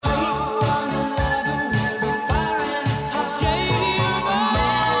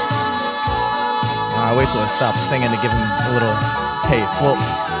wait till I stop singing to give him a little taste. Well,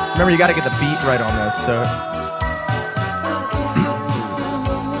 remember, you got to get the beat right on this, so...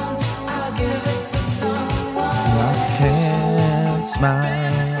 I can't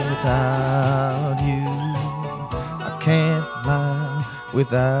smile without you. I can't lie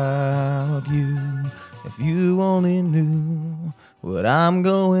without you. If you only knew what I'm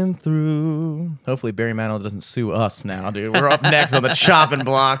going through. Hopefully Barry Manilow doesn't sue us now, dude. We're up next on the chopping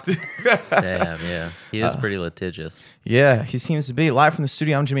block. Damn, yeah. He is pretty litigious. Yeah, he seems to be. Live from the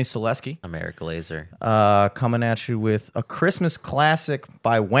studio, I'm Jimmy Selesky. I'm Eric Glazer. Coming at you with a Christmas classic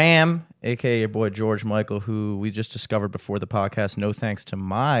by Wham, a.k.a. your boy George Michael, who we just discovered before the podcast, no thanks to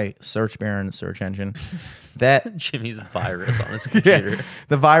my search baron search engine, that... Jimmy's virus on his computer. Yeah,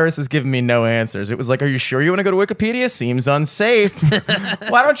 the virus is giving me no answers. It was like, are you sure you want to go to Wikipedia? Seems unsafe.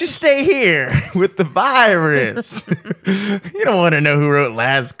 Why don't you stay here with the virus? You don't want to know who wrote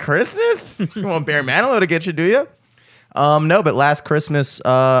Last Christmas? You want Barry Manilow to get you, do you? No, but Last Christmas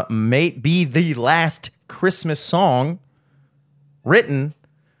may be the last Christmas song written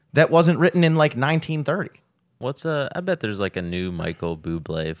that wasn't written in like 1930. I bet there's like a new Michael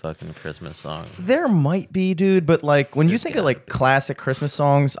Bublé fucking Christmas song. There might be, dude, but like when you think of like classic Christmas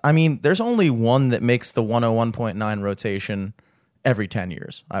songs, I mean, there's only one that makes the 101.9 rotation every 10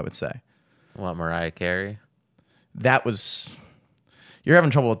 years, I would say. What, Mariah Carey? That was... You're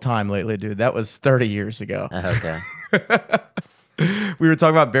having trouble with time lately, dude. That was 30 years ago. Okay. We were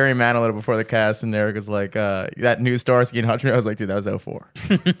talking about Barry Manilow before the cast, and Eric was like, that new Starsky and Hutch. I was like, dude, that was 04.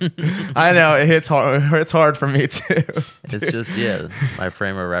 I know, it hits hard. It's hard for me, too. It's just, yeah, my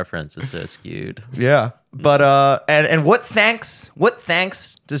frame of reference is so skewed. Yeah. But, and what thanks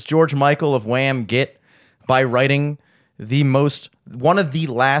does George Michael of Wham get by writing one of the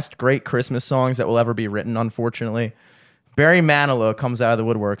last great Christmas songs that will ever be written, unfortunately? Barry Manilow comes out of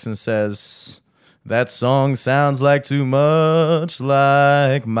the woodworks and says, that song sounds like too much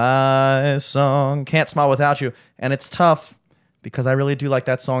like my song. Can't Smile Without You. And it's tough because I really do like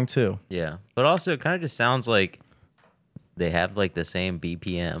that song too. Yeah. But also it kind of just sounds like they have like the same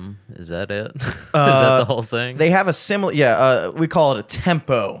BPM. Is that it? Is that the whole thing? They have a similar, we call it a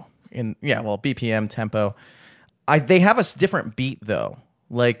tempo. BPM tempo. They have a different beat though.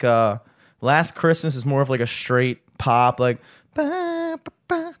 Like Last Christmas is more of like a straight pop, like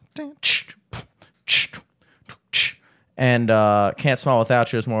and Can't Smile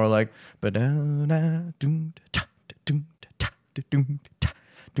Without You is more like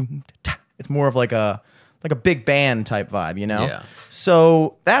it's more of like a big band type vibe, you know? Yeah.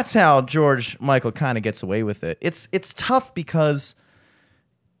 So that's how George Michael kind of gets away with it. It's tough because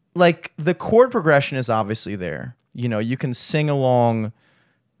like the chord progression is obviously there. You know, you can sing along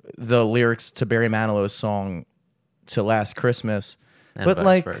the lyrics to Barry Manilow's song to Last Christmas, And but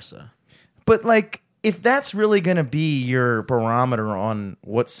vice versa. But like, if that's really gonna be your barometer on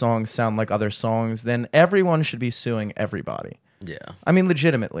what songs sound like other songs, then everyone should be suing everybody. Yeah. I mean,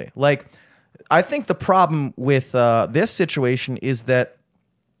 legitimately. Like, I think the problem with this situation is that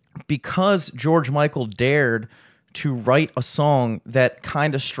because George Michael dared to write a song that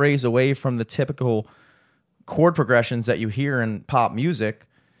kind of strays away from the typical chord progressions that you hear in pop music,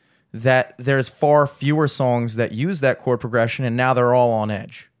 that there's far fewer songs that use that chord progression, and now they're all on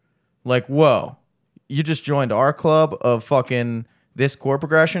edge. Like, whoa, you just joined our club of fucking this chord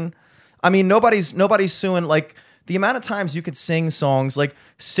progression? I mean, nobody's suing. Like, the amount of times you could sing songs like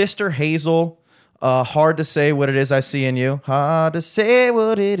Sister Hazel, Hard to Say What It Is I See in You, Hard to Say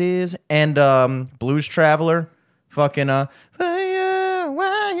What It Is, and Blues Traveler, fucking,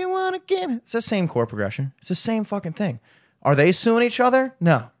 why you wanna give it? It's the same chord progression. It's the same fucking thing. Are they suing each other?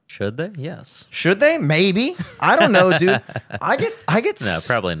 No. Should they? Yes. Should they? Maybe. I don't know, dude. I get No,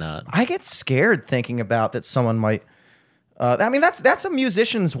 probably not. I get scared thinking about that someone might. I mean, that's a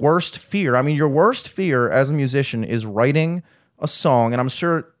musician's worst fear. I mean, your worst fear as a musician is writing a song, and I'm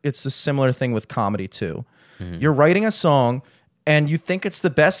sure it's a similar thing with comedy too. Mm-hmm. You're writing a song, and you think it's the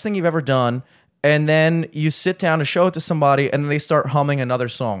best thing you've ever done, and then you sit down to show it to somebody, and they start humming another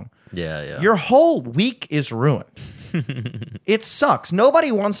song. Yeah, yeah. Your whole week is ruined. It sucks. Nobody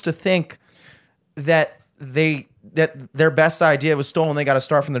wants to think that their best idea was stolen. They got to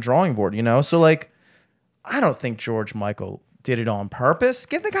start from the drawing board, you know? So, like, I don't think George Michael did it on purpose.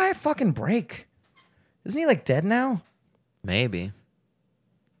 Give the guy a fucking break. Isn't he, like, dead now? Maybe.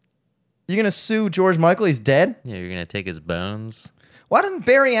 You're going to sue George Michael? He's dead? Yeah, you're going to take his bones? Why didn't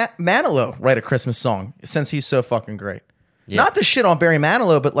Barry Manilow write a Christmas song since he's so fucking great? Yeah. Not to shit on Barry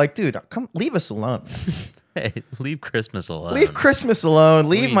Manilow, but, like, dude, come leave us alone. Hey, leave Christmas alone. Leave Christmas alone.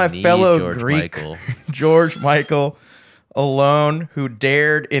 Leave my fellow George Greek Michael. George Michael alone, who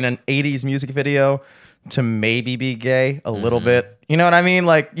dared in an 80s music video to maybe be gay a little bit. You know what I mean?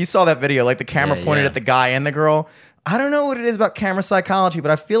 Like, you saw that video, like the camera Yeah, pointed yeah. at the guy and the girl. I don't know what it is about camera psychology,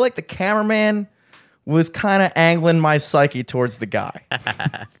 but I feel like the cameraman was kind of angling my psyche towards the guy.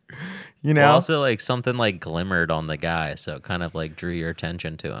 You know? Well, also, like, something like glimmered on the guy, so it kind of like drew your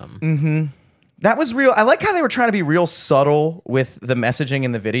attention to him. That was real. I like how they were trying to be real subtle with the messaging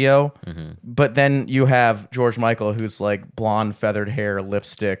in the video, but then you have George Michael, who's like blonde, feathered hair,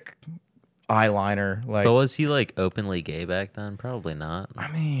 lipstick, eyeliner. Like, But was he like openly gay back then? Probably not. I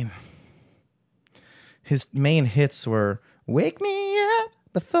mean, his main hits were "Wake Me Up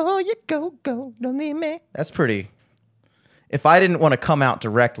Before You Go, Don't Leave Me." That's pretty. If I didn't want to come out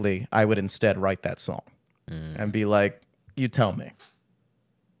directly, I would instead write that song and be like, "You tell me."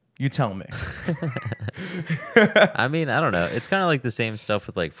 You tell me. I mean, I don't know. It's kind of like the same stuff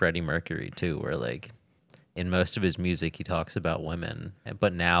with like Freddie Mercury too, where like in most of his music he talks about women,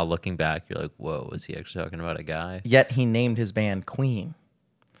 but now looking back, you're like, whoa, was he actually talking about a guy? Yet he named his band Queen.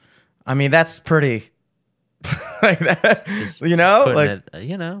 I mean, that's pretty. Like that, you know, Putting like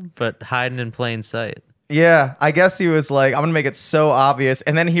it, but hiding in plain sight. yeah. I guess he was like, I'm gonna make it so obvious,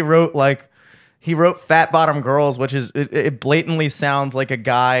 and then he wrote "Fat Bottom Girls," which is it blatantly sounds like a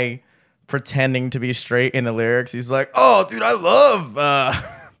guy pretending to be straight in the lyrics. He's like, "Oh, dude, I love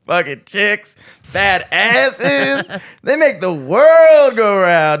fucking chicks, fat asses. They make the world go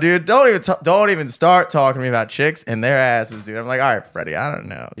round, dude. Don't even start talking to me about chicks and their asses, dude." I'm like, all right, Freddie, I don't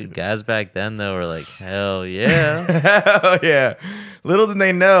know. Dude, guys back then though were like, hell yeah. Hell yeah. Little did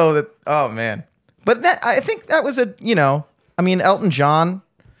they know that. Oh man. But I think that was I mean, Elton John,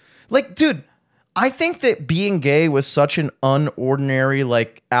 like, dude. I think that being gay was such an unordinary,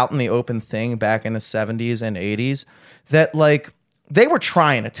 like, out in the open thing back in the 70s and 80s that, like, they were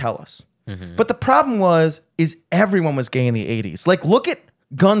trying to tell us. But the problem is everyone was gay in the 80s. Like, look at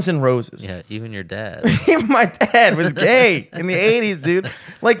Guns N' Roses. Yeah, even your dad. Even my dad was gay in the 80s, dude.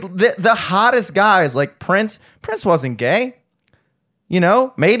 Like, the hottest guys, like Prince wasn't gay. You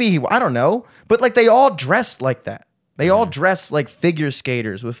know? Maybe, I don't know. But, like, they all dressed like that. They all dressed like figure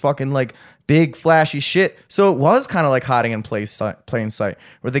skaters with fucking, like, big flashy shit. So it was kind of like hiding in plain sight.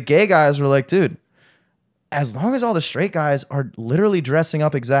 Where the gay guys were like, dude, as long as all the straight guys are literally dressing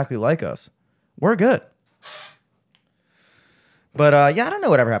up exactly like us, we're good. But yeah, I don't know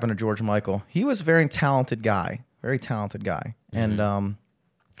whatever happened to George Michael. He was a very talented guy. And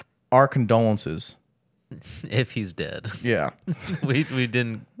our condolences. If he's dead. Yeah. we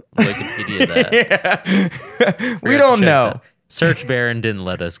didn't Wikipedia that. Yeah. We don't know. Search Baron didn't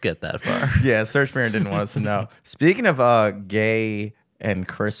let us get that far. Yeah, Search Baron didn't want us to know. Speaking of gay and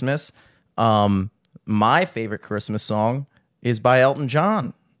Christmas, my favorite Christmas song is by Elton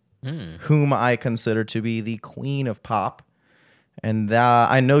John, whom I consider to be the queen of pop. And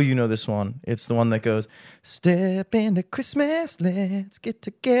I know you know this one. It's the one that goes, "Step into Christmas, let's get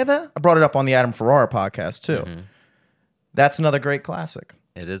together." I brought it up on the Adam Ferrara podcast, too. That's another great classic.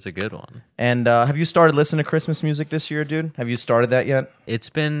 It is a good one. And have you started listening to Christmas music this year, dude? Have you started that yet? It's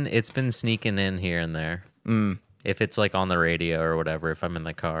been sneaking in here and there. If it's like on the radio or whatever, if I'm in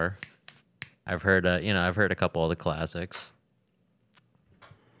the car, I've heard a couple of the classics.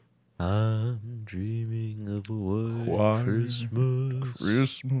 I'm dreaming of a white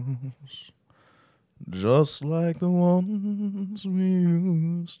Christmas. Just like the ones we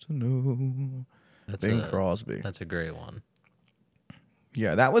used to know. Bing Crosby. That's a great one.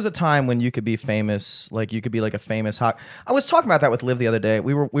 Yeah, that was a time when you could be famous, like you could be like a famous hot. I was talking about that with Liv the other day.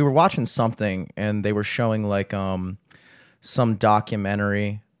 We were watching something and they were showing like some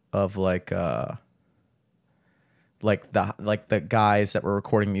documentary of like the guys that were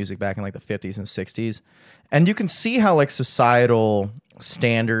recording music back in like the 50s and 60s. And you can see how like societal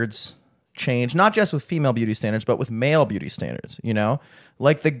standards change, not just with female beauty standards, but with male beauty standards, you know?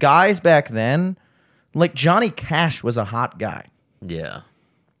 Like the guys back then, like Johnny Cash was a hot guy. Yeah.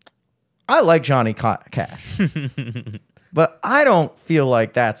 I like Johnny Cash. But I don't feel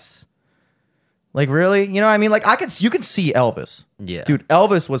like that's like really, you know what I mean? Like you could see Elvis. Yeah. Dude,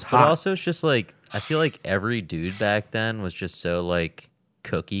 Elvis was hot. But also it's just like I feel like every dude back then was just so like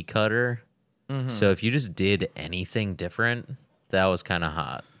cookie cutter. So if you just did anything different, that was kind of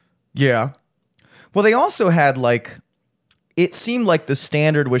hot. Yeah. Well, they also had like, it seemed like the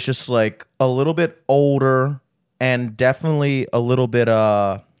standard was just like a little bit older and definitely a little bit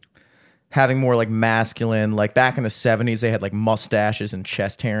having more like masculine. Like back in the 70s, they had like mustaches and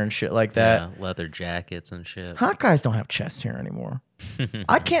chest hair and shit like that. Yeah, leather jackets and shit. Hot guys don't have chest hair anymore.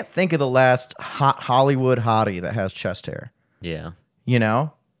 I can't think of the last hot Hollywood hottie that has chest hair. Yeah. You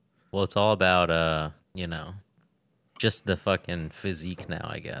know? Well, it's all about just the fucking physique now,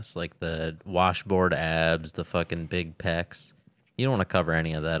 I guess. Like the washboard abs, the fucking big pecs. You don't want to cover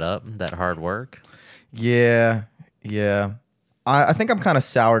any of that up, that hard work. Yeah. I think I'm kind of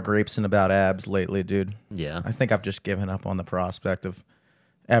sour grapesing about abs lately, dude. Yeah. I think I've just given up on the prospect of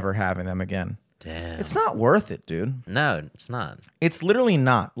ever having them again. Damn. It's not worth it, dude. No, it's not. It's literally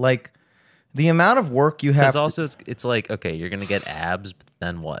not. Like, the amount of work you have Because also it's like, okay, you're going to get abs, but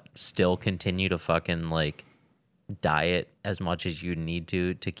then what? Still continue to fucking, like, diet as much as you need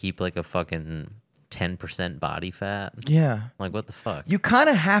to keep, like, a fucking 10% body fat? Yeah. Like, what the fuck? You kind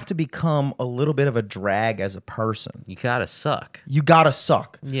of have to become a little bit of a drag as a person. You gotta suck. You gotta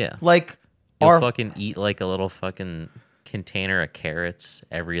suck. Yeah. Like, You'll fucking eat, like, a little fucking container of carrots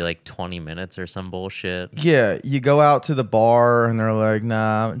every, like, 20 minutes or some bullshit. yeah, you go out to the bar and they're like,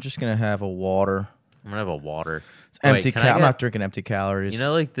 nah, I'm just going to have a water. I'm gonna have a water. It's empty. Wait, can I I'm get- not drinking empty calories. You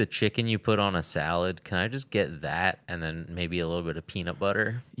know, like the chicken you put on a salad? Can I just get that and then maybe a little bit of peanut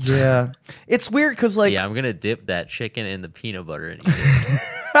butter? Yeah. It's weird because, like, Yeah, I'm gonna dip that chicken in the peanut butter and eat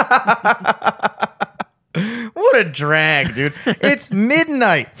it. what a drag, dude. It's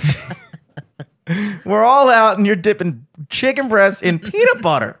midnight. We're all out and you're dipping chicken breasts in peanut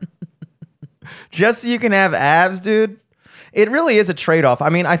butter just so you can have abs, dude. It really is a trade-off. I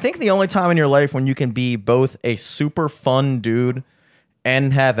mean, I think the only time in your life when you can be both a super fun dude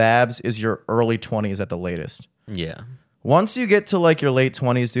and have abs is your early 20s at the latest. Yeah. Once you get to like your late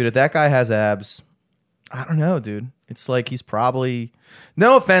 20s, dude, if that guy has abs, I don't know, dude. It's like he's probably,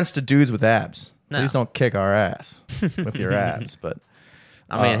 no offense to dudes with abs. No. Please don't kick our ass with your abs, but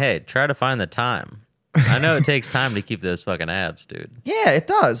I mean, hey, try to find the time. I know it takes time to keep those fucking abs, dude. yeah, it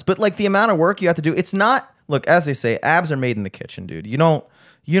does. But like the amount of work you have to do, it's not, look, as they say, abs are made in the kitchen, dude. You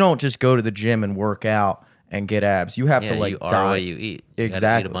don't just go to the gym and work out and get abs. You have Yeah, to like you are diet. what you eat. You gotta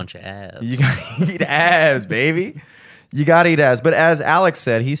Exactly. eat a bunch of abs. You gotta eat abs, baby. You gotta eat abs. But as Alex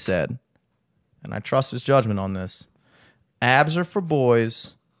said, he said, and I trust his judgment on this, abs are for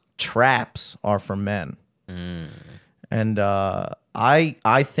boys, traps are for men. And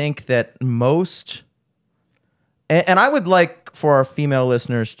I think that most, and I would like for our female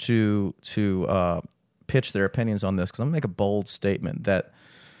listeners to pitch their opinions on this, because I'm gonna make a bold statement that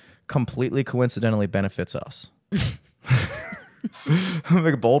completely coincidentally benefits us. I'm gonna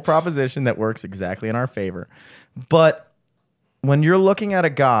make a bold proposition that works exactly in our favor. But when you're looking at a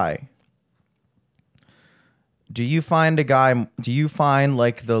guy, do you find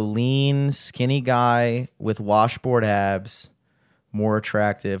like the lean, skinny guy with washboard abs more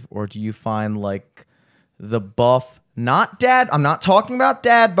attractive, or do you find like the buff, not dad, I'm not talking about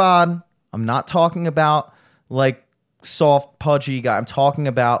dad bod, I'm not talking about like soft, pudgy guy, I'm talking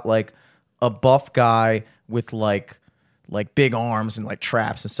about like a buff guy with like big arms and like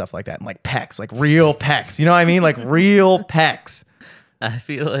traps and stuff like that, and like pecs, like real pecs, you know what I mean? Like real pecs. I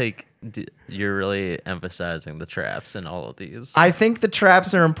feel like you're really emphasizing the traps in all of these. I think the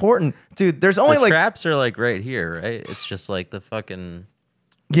traps are important. Dude, there's only the like traps are like right here, right? It's just like the fucking.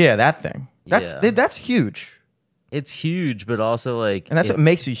 yeah, that thing. Yeah. That's huge. It's huge, but also like. And that's what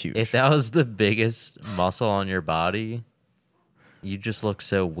makes you huge. If that was the biggest muscle on your body, you just look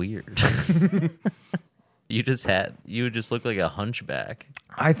so weird. You would just look like a hunchback.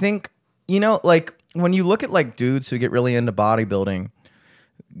 I think, like when you look at like dudes who get really into bodybuilding,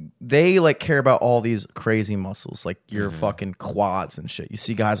 they like care about all these crazy muscles, like your fucking quads and shit. You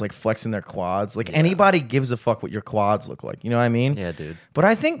see guys like flexing their quads. Like anybody gives a fuck what your quads look like. You know what I mean? Yeah, dude. But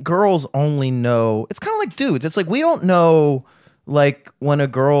I think girls only know, it's kind of like dudes. It's like we don't know like when a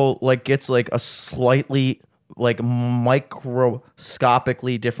girl like gets like a slightly like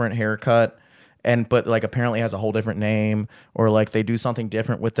microscopically different haircut but like apparently has a whole different name, or like they do something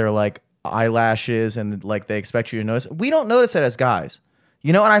different with their like eyelashes and like they expect you to notice. We don't notice it as guys.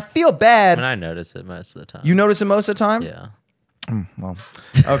 And I feel bad. And I notice it most of the time. You notice it most of the time? Yeah. Well,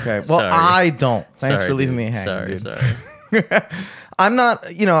 okay. Well, Sorry. I don't. Thanks Sorry, for leaving dude. me hanging, Sorry. dude. I'm not,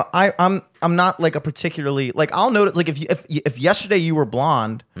 I'm not like a particularly like I'll notice like if yesterday you were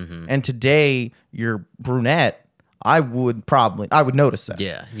blonde and today you're brunette, I would notice that.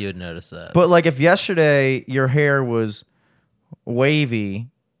 Yeah, you would notice that. But like if yesterday your hair was wavy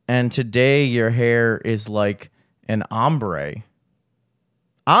and today your hair is like an ombre,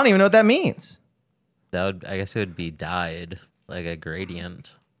 I don't even know what that means. I guess it would be dyed like a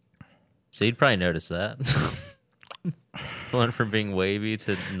gradient. So you'd probably notice that. Went from being wavy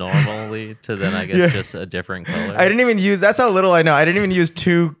to normally to then I guess just a different color. I didn't even use, that's how little I know. I didn't even use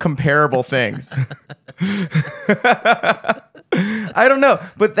two comparable things. I don't know,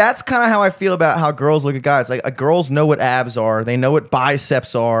 but that's kind of how I feel about how girls look at guys. Like girls know what abs are, they know what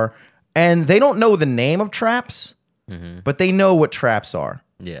biceps are, and they don't know the name of traps, but they know what traps are.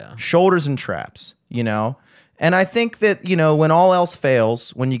 Yeah. Shoulders and traps, you know? And I think that, you know, when all else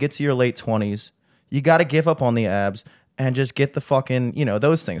fails, when you get to your late 20s, you got to give up on the abs and just get the fucking, you know,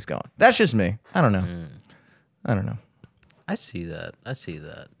 those things going. That's just me. I don't know. I don't know. I see that.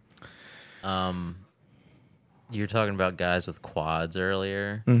 You were talking about guys with quads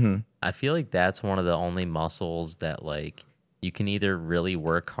earlier. I feel like that's one of the only muscles that, like, you can either really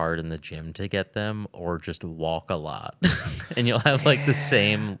work hard in the gym to get them or just walk a lot and you'll have like the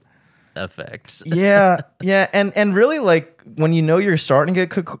same effect. Yeah. And really, like, when you know you're starting to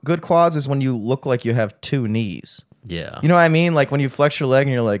get good quads is when you look like you have two knees. Yeah. You know what I mean? Like when you flex your leg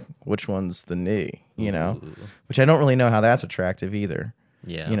and you're like, which one's the knee? You know? Ooh. Which I don't really know how that's attractive either.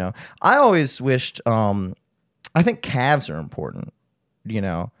 Yeah. You know? I always wished, I think calves are important, you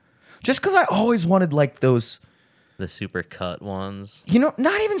know? Just because I always wanted like those... The super cut ones. You know,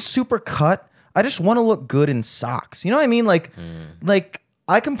 not even super cut. I just want to look good in socks. You know what I mean? Like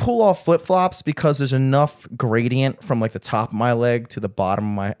I can pull off flip-flops because there's enough gradient from like the top of my leg to the bottom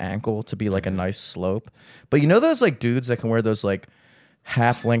of my ankle to be like a nice slope. But you know those like dudes that can wear those like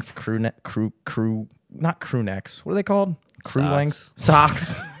half-length not crew necks. What are they called? Crew length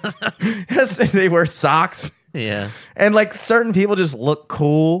socks. Yes, they wear socks. Yeah. And like certain people just look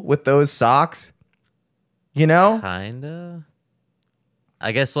cool with those socks. You know? Kinda.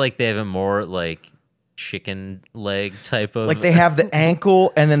 I guess like they have a more like chicken leg type of like they have the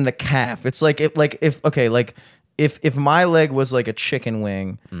ankle and then the calf. It's like if my leg was like a chicken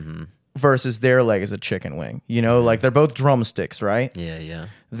wing versus their leg is a chicken wing. You know, like they're both drumsticks, right? Yeah.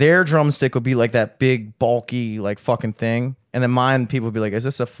 Their drumstick would be like that big bulky like fucking thing, and then mine people would be like, "Is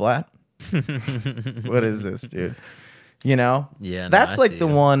this a flat? What is this, dude?" You know? Yeah. That's like the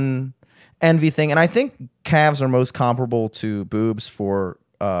one envy thing, and I think calves are most comparable to boobs for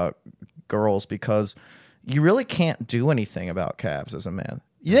girls because you really can't do anything about calves as a man.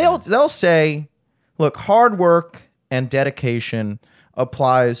 They'll say, look, hard work and dedication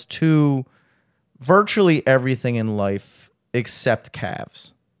applies to virtually everything in life except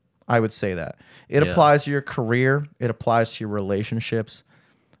calves. I would say that. It applies to your career, it applies to your relationships.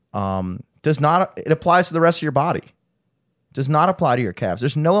 It applies to the rest of your body. Does not apply to your calves.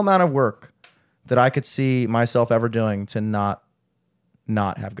 There's no amount of work that I could see myself ever doing to not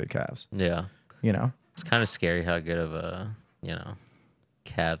have good calves. Yeah. You know? It's kind of scary how good of a,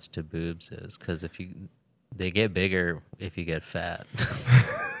 calves to boobs is, because they get bigger if you get fat.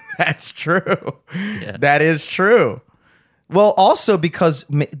 That's true. Yeah. That is true. Well, also because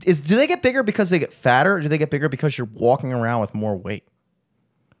do they get bigger because they get fatter, or do they get bigger because you're walking around with more weight?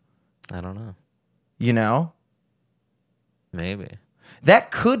 I don't know. You know? Maybe.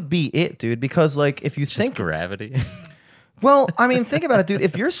 That could be it, dude, because like if you Just think gravity. Well, I mean, think about it, dude.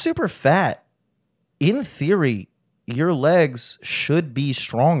 If you're super fat, in theory, your legs should be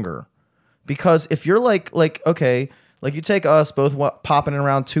stronger. Because if you're like okay, like you take us both popping in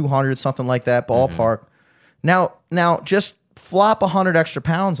around 200, something like that, ballpark. Now just flop 100 extra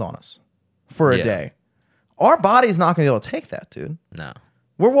pounds on us for a day. Our body's not going to be able to take that, dude. No.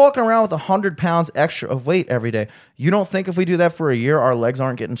 We're walking around with 100 pounds extra of weight every day. You don't think if we do that for a year, our legs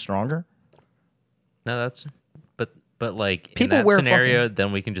aren't getting stronger? No, that's... But like, people in that scenario,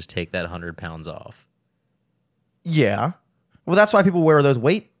 then we can just take that 100 pounds off. Yeah. Well, that's why people wear those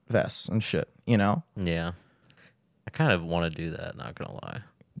weight vests and shit, you know? Yeah. I kind of want to do that, not going to lie.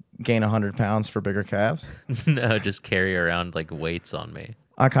 Gain 100 pounds for bigger calves? No, just carry around like weights on me.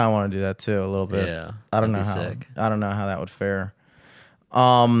 I kind of want to do that too, a little bit. Yeah. I don't know how that would fare.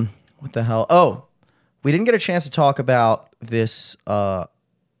 What the hell? Oh, we didn't get a chance to talk about this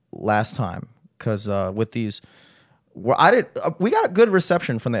last time because with these... we got a good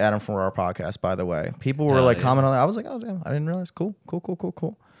reception from the Adam Ferrara podcast, by the way. People were commenting on that. I was like, oh damn, I didn't realize. Cool.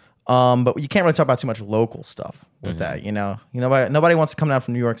 But you can't really talk about too much local stuff with that, you know. Nobody wants to come down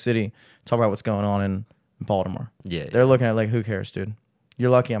from New York City talk about what's going on in Baltimore. Yeah. They're looking at like, who cares, dude? You're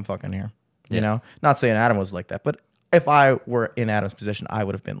lucky I'm fucking here. You know? Not saying Adam was like that, but if I were in Adam's position, I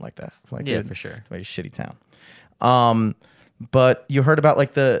would have been like that. Like, yeah, dude, for sure. Like a shitty town. But you heard about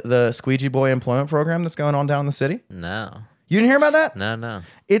like the Squeegee Boy employment program that's going on down in the city? No. You didn't hear about that? No.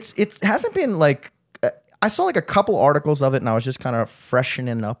 It hasn't been like I saw like a couple articles of it, and I was just kind of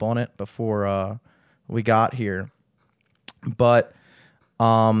freshening up on it before we got here. But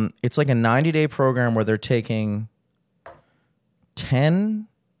it's like a 90-day program where they're taking 10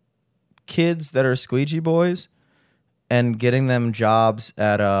 kids that are Squeegee Boys and getting them jobs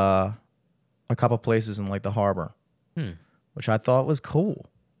at a couple places in like the harbor. Which I thought was cool,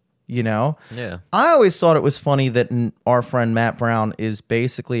 you know? Yeah. I always thought it was funny that our friend Matt Brown is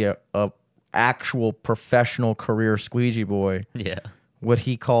basically a actual professional career squeegee boy Yeah. what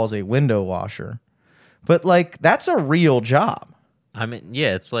he calls a window washer. But like that's a real job. I mean,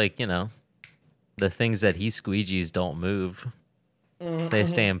 yeah, it's like, the things that he squeegees don't move. They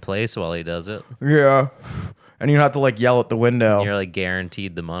stay in place while he does it. Yeah. And you don't have to like yell at the window. You're like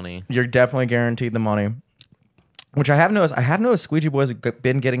guaranteed the money. You're definitely guaranteed the money. Which I have noticed. I have noticed squeegee boys have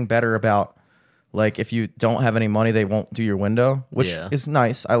been getting better about, like, if you don't have any money, they won't do your window, which is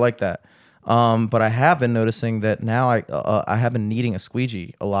nice. I like that. But I have been noticing that now I have been needing a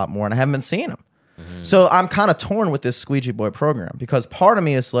squeegee a lot more, and I haven't been seeing them. So I'm kind of torn with this squeegee boy program because part of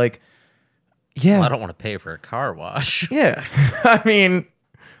me is like, yeah, Well, I don't want to pay for a car wash. yeah. I mean,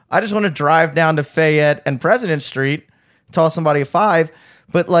 I just want to drive down to Fayette and President Street, toss somebody a $5,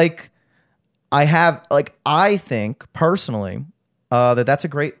 but like. I think personally that's a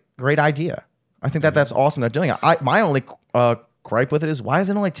great idea. I think that's awesome. They're doing it. My only gripe with it is why is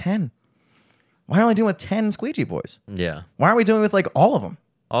it only 10? Why are we doing with 10 squeegee boys? Yeah. Why aren't we doing it with like all of them?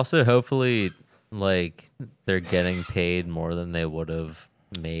 Also, hopefully, like, they're getting paid more than they would have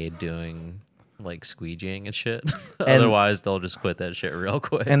made doing like squeegeeing and shit. Otherwise, they'll just quit that shit real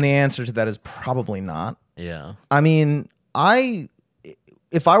quick. And the answer to that is probably not. Yeah. I mean,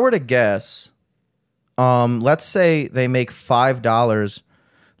 if I were to guess. Let's say they make $5.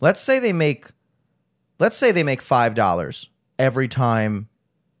 Let's say they make $5 every time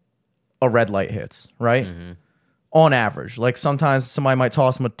a red light hits, right? Mm-hmm. On average. Like sometimes somebody might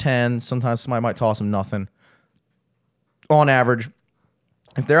toss them a 10, sometimes somebody might toss them nothing. On average,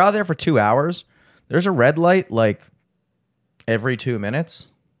 if they're out there for 2 hours, there's a red light like every 2 minutes.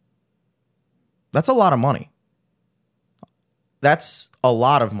 That's a lot of money. That's a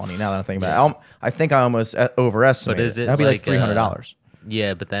lot of money now that I think about it. I think I almost overestimated. But is it that'd be like $300?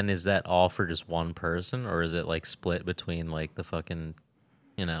 Yeah, but then is that all for just one person, or is it like split between like the fucking,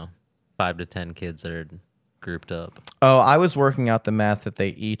 5 to 10 kids that are grouped up? Oh, I was working out the math that they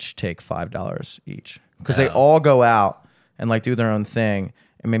each take $5 each because they all go out and like do their own thing,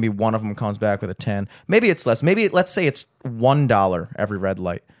 and maybe one of them comes back with a 10. Maybe it's less. Maybe let's say it's $1 every red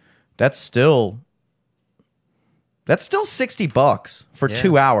light. That's still $60 for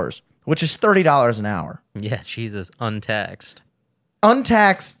 2 hours, which is $30 an hour. Yeah, Jesus, untaxed.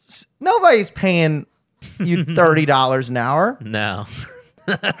 Untaxed. Nobody's paying you $30 an hour. No.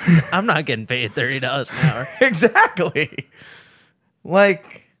 I'm not getting paid $30 an hour. Exactly.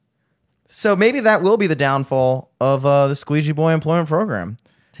 Like, so maybe that will be the downfall of the Squeegee Boy Employment Program.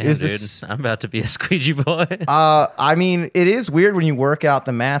 Damn, dude, I'm about to be a squeegee boy. I mean, it is weird when you work out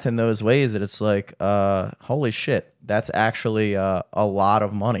the math in those ways that it's like, holy shit, that's actually a lot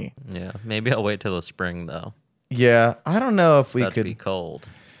of money. Yeah, maybe I'll wait till the spring though. Yeah, I don't know if we About could to be cold.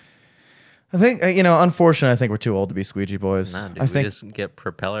 I think unfortunately, I think we're too old to be squeegee boys. Nah, dude, I think we just get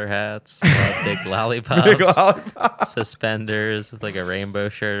propeller hats, big lollipops, big lollipops, suspenders with like a rainbow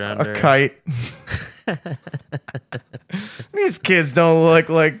shirt under. a kite. These kids don't look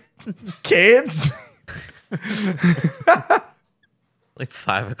like kids. Like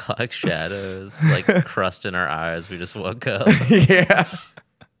 5 o'clock shadows, like crust in our eyes. We just woke up. Yeah.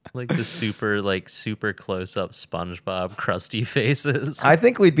 Like the super close up SpongeBob crusty faces. I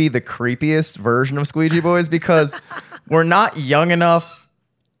think we'd be the creepiest version of squeegee boys because we're not young enough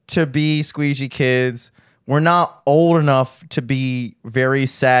to be squeegee kids. We're not old enough to be very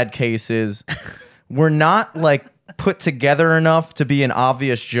sad cases. We're not like put together enough to be an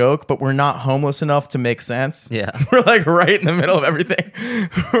obvious joke, but we're not homeless enough to make sense. Yeah. We're like right in the middle of everything.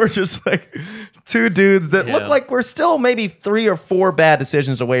 We're just like two dudes that look like we're still maybe 3 or 4 bad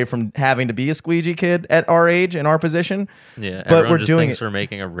decisions away from having to be a squeegee kid at our age in our position. Yeah, but we're just doing thinks it. we're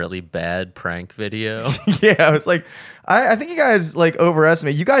making a really bad prank video. Yeah, it's like I think you guys like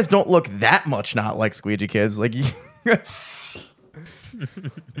overestimate. You guys don't look that much not like squeegee kids. Like you in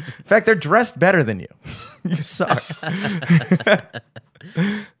fact, they're dressed better than you. You suck.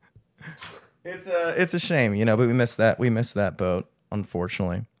 It's a shame, but we missed that. We missed that boat,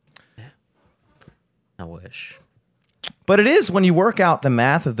 unfortunately. I wish. But it is when you work out the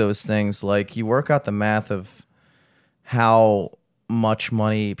math of those things, like you work out the math of how much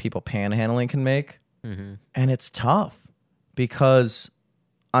money people panhandling can make, and it's tough because,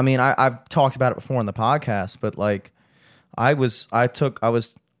 I mean, I've talked about it before on the podcast, but like. I was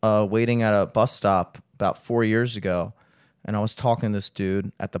waiting at a bus stop about 4 years ago, and I was talking to this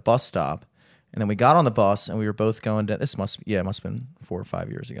dude at the bus stop, and then we got on the bus, and we were both going to, it must have been 4 or 5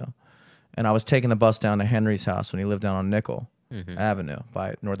 years ago, and I was taking the bus down to Henry's house when he lived down on Nickel Avenue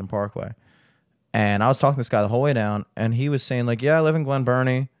by Northern Parkway, and I was talking to this guy the whole way down, and he was saying like, yeah, I live in Glen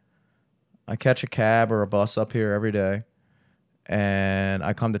Burnie, I catch a cab or a bus up here every day, and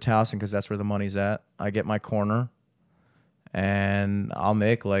I come to Towson because that's where the money's at. I get my corner, and I'll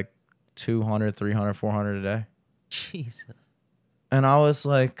make like 200, 300, 400 a day. Jesus. And I was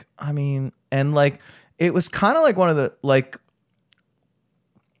like, I mean, and like, it was kind of like one of the, like,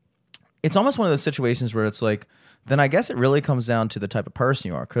 it's almost one of those situations where it's like, then I guess it really comes down to the type of person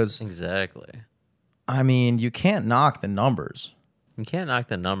you are. Because, Exactly. I mean, you can't knock the numbers. You can't knock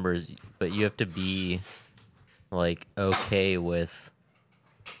the numbers, but you have to be like okay with,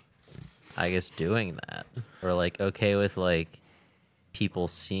 I guess, doing that, or like okay with like people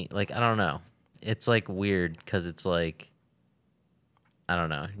seeing, like, I don't know. It's like weird because it's like, I don't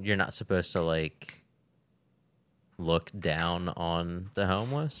know. You're not supposed to like look down on the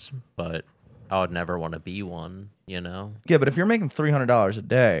homeless, but I would never want to be one, you know? Yeah, but if you're making $300 a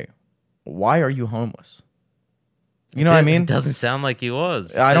day, why are you homeless? You know what I mean? It doesn't sound like he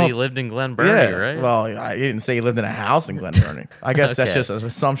was. I don't. He lived in Glen Burnie, right? Well, I didn't say he lived in a house in Glen Burnie. I guess that's Okay. just an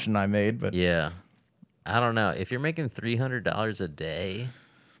assumption I made. But Yeah. I don't know. If you're making $300 a day,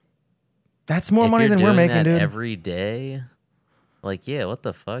 that's more if money you're than we're doing making, that dude. every day, like, yeah, what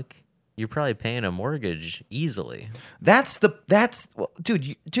the fuck? You're probably paying a mortgage easily.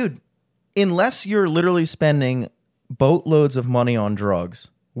 Dude. Unless you're literally spending boatloads of money on drugs,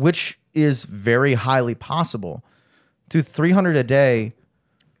 which is very highly possible. Dude, 300 a day.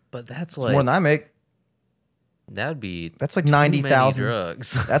 But that's It's like more than I make. that would be That's like too many 90,000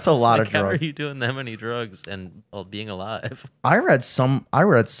 drugs. That's a lot Like, of how drugs. are you doing that many drugs and being alive? I read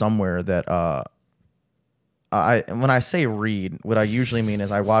somewhere that when I say read, what I usually mean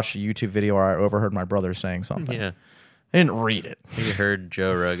is I watched a YouTube video or I overheard my brother saying something. Yeah. I didn't read it. You heard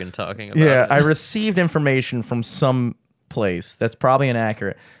Joe Rogan talking about Yeah, it. I received information from some place that's probably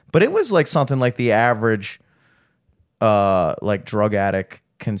inaccurate, but it was like something like the average like drug addict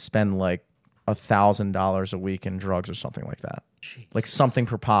can spend like $1,000 a week in drugs or something like that. Like something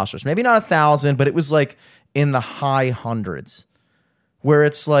preposterous. Maybe not 1,000, but it was like in the high hundreds, where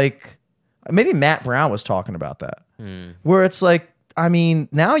it's like maybe Matt Brown was talking about that, where it's like, I mean,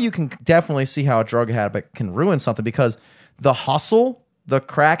 now you can definitely see how a drug habit can ruin something, because the hustle, the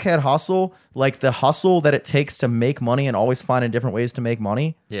crackhead hustle, like the hustle that it takes to make money and always finding different ways to make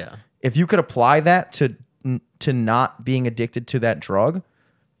money. Yeah. If you could apply that to not being addicted to that drug,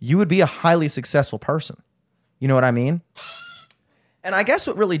 you would be a highly successful person. You know what I mean? And I guess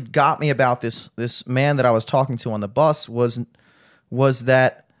what really got me about this man that I was talking to on the bus was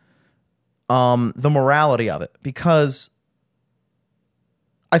that the morality of it, because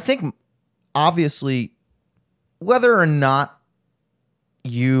I think obviously whether or not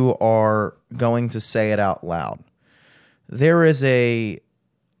you are going to say it out loud, there is a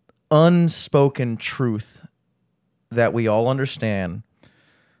unspoken truth that we all understand,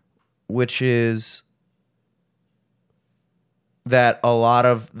 which is that a lot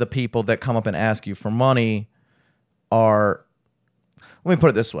of the people that come up and ask you for money are, let me put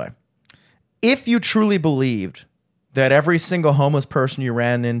it this way. If you truly believed that every single homeless person you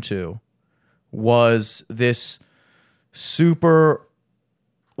ran into was this super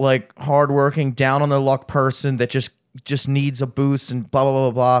like hardworking, down on their luck person that just needs a boost and blah, blah,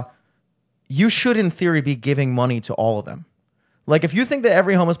 blah, blah, you should in theory be giving money to all of them. Like if you think that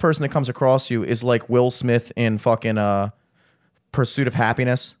every homeless person that comes across you is like Will Smith in fucking Pursuit of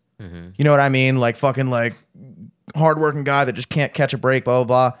Happiness, you know what I mean? Like fucking like hardworking guy that just can't catch a break, blah,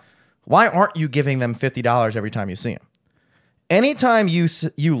 blah, blah. Why aren't you giving them $50 every time you see them? Anytime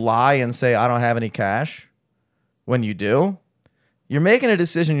you lie and say, I don't have any cash, when you do, you're making a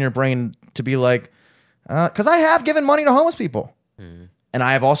decision in your brain to be like, because I have given money to homeless people. And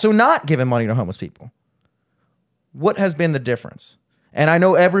I have also not given money to homeless people. What has been the difference? And I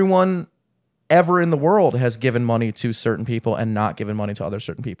know everyone ever in the world has given money to certain people and not given money to other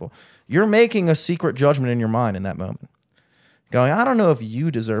certain people. You're making a secret judgment in your mind in that moment. Going, I don't know if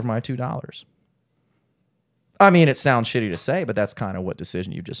you deserve my $2. I mean, it sounds shitty to say, but that's kind of what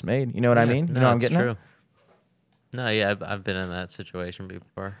decision you just made. You know what I mean? You know what I'm getting at? No, yeah, I've been in that situation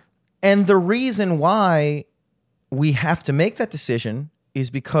before. And the reason why we have to make that decision is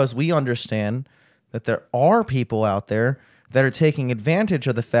because we understand that there are people out there that are taking advantage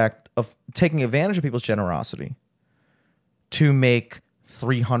of people's generosity to make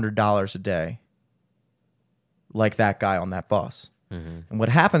 $300 a day, like that guy on that bus. And what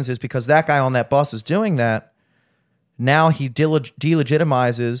happens is, because that guy on that bus is doing that, now he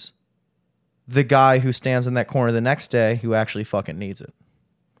delegitimizes the guy who stands in that corner the next day who actually fucking needs it.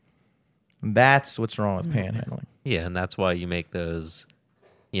 That's what's wrong with panhandling. Yeah, and that's why you make those,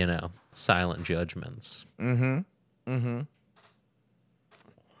 silent judgments.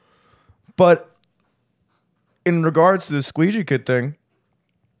 But in regards to the squeegee kid thing,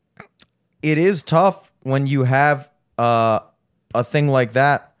 it is tough when you have a thing like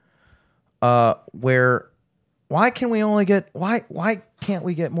that where why can't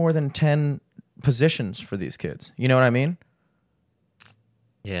we get more than 10 positions for these kids? You know what I mean?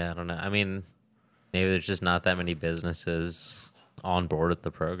 Yeah, I don't know. I mean, maybe there's just not that many businesses on board with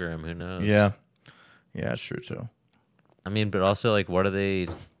the program. Who knows? Yeah, it's true too. I mean, but also, like, what are they?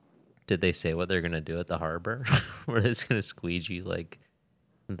 Did they say what they're gonna do at the harbor? Were they just gonna squeegee like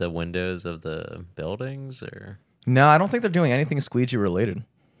the windows of the buildings, or? No, I don't think they're doing anything squeegee related.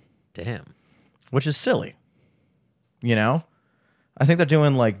 Damn. Which is silly. You know? I think they're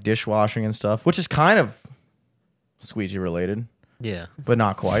doing like dishwashing and stuff, which is kind of squeegee related. Yeah. But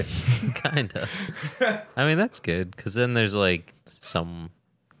not quite. Kind of. I mean, that's good because then there's like some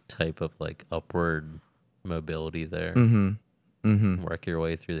type of like upward mobility there. Work your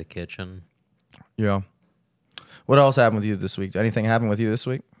way through the kitchen. Yeah. What else happened with you this week? Anything happen with you this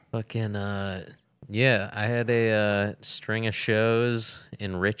week? Fucking, yeah, I had a string of shows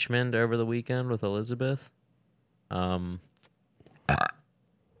in Richmond over the weekend with Elizabeth. On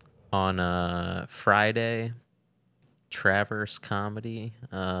Friday, Traverse Comedy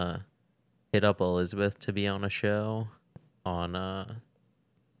hit up Elizabeth to be on a show on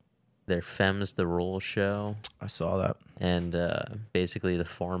their Femmes the Rules show. I saw that. And basically the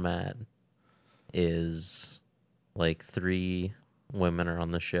format is like 3 women are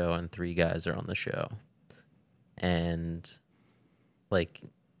on the show and 3 guys are on the show. And like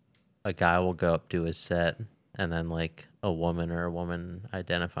a guy will go up to his set and then like a woman or a woman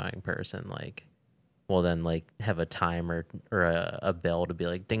identifying person like will then like have a timer or a bell to be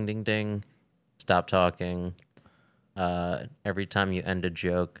like ding ding ding, stop talking. Every time you end a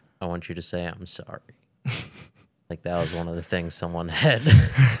joke, I want you to say I'm sorry. Like that was one of the things someone had.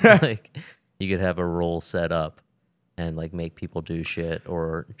 Like you could have a rule set up and like make people do shit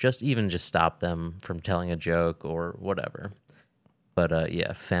or just stop them from telling a joke or whatever. But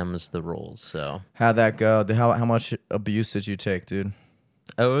yeah, Femmes the Rules. So how'd that go? How much abuse did you take, dude?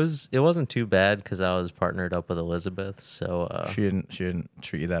 It wasn't too bad because I was partnered up with Elizabeth. So she didn't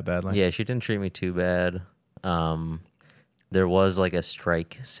treat you that badly. Yeah, she didn't treat me too bad. There was like a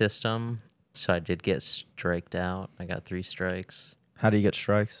strike system, so I did get striked out. I got 3 strikes. How do you get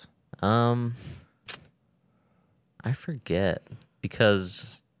strikes? I forget because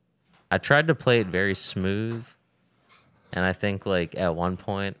I tried to play it very smooth, and I think like at one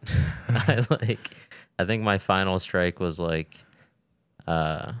point, I think my final strike was like,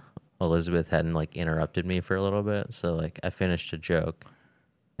 Elizabeth hadn't like interrupted me for a little bit, so like I finished a joke,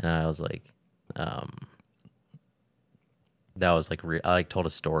 and I was like, that was like I like told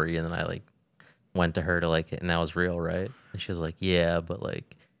a story, and then I like went to her to like, and that was real, right? And she was like, yeah, but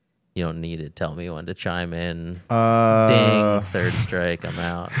like you don't need to tell me when to chime in. Ding, 3rd strike, I'm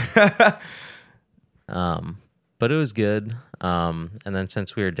out. But it was good. And then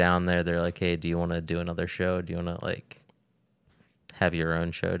since we were down there, they're like, hey, do you want to do another show? Do you want to like have your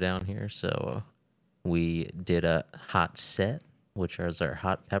own show down here? So we did a hot set, which is our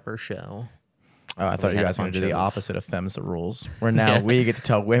hot pepper show. Oh, I thought you guys were going to do the opposite of Femmes the Rules, where now we get to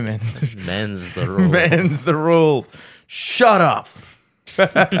tell women. Men's the rules. Men's the rules. Shut up. But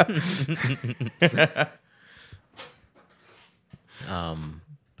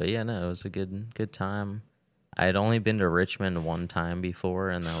yeah, no, it was a good time. I had only been to Richmond one time before,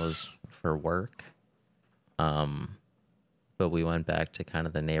 and that was for work. But we went back to kind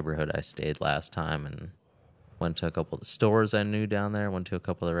of the neighborhood I stayed last time and went to a couple of the stores I knew down there, went to a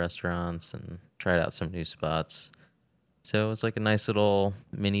couple of the restaurants and tried out some new spots. So it was like a nice little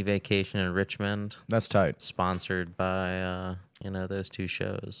mini vacation in Richmond. That's tight. Sponsored by, those 2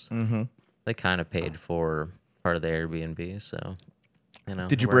 shows. Mm-hmm. They kind of paid for part of the Airbnb, so,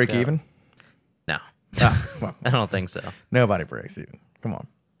 Did you break even? No. Well, I don't think so. Nobody breaks even. Come on.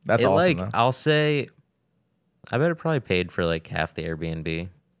 That's awesome, though. I'll say, I bet it probably paid for like half the Airbnb.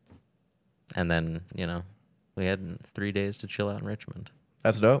 And then, we had 3 days to chill out in Richmond.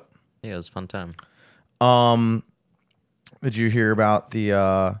 That's dope. Yeah, it was a fun time. Did you hear about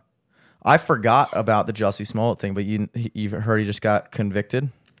the I forgot about the Jussie Smollett thing, but you've heard he just got convicted?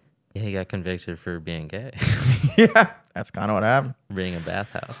 Yeah, he got convicted for being gay. Yeah, that's kind of what happened. Being a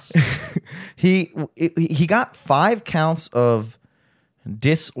bathhouse. He got 5 counts of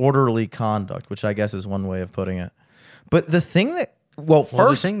disorderly conduct, which I guess is one way of putting it. But the thing that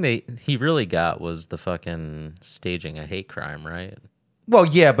the thing he really got was the fucking staging a hate crime, right? Well,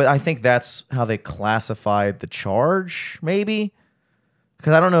 yeah, but I think that's how they classified the charge, maybe.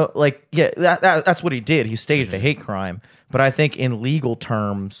 Because I don't know, like, yeah, that's what he did. He staged a hate crime. But I think in legal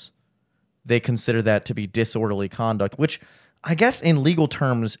terms, they consider that to be disorderly conduct, which I guess in legal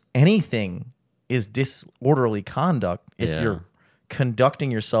terms, anything is disorderly conduct if Yeah. you're conducting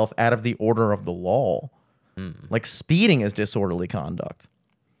yourself out of the order of the law. Like speeding is disorderly conduct.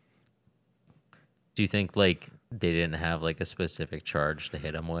 Do you think like they didn't have like a specific charge to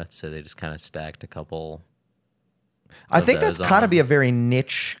hit him with, so they just kind of stacked a couple? I think that's those got to on be him? a very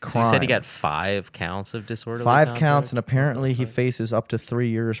niche 'Cause crime. he said he got 5 counts of disorderly 5 conduct. counts, and apparently he faces up to 3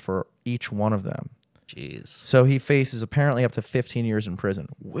 years for each one of them. Jeez. So he faces apparently up to 15 years in prison,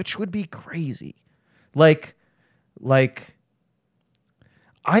 which would be crazy. Like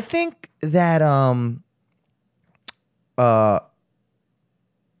I think that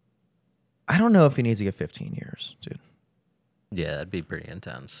I don't know if he needs to get 15 years, dude. Yeah, that'd be pretty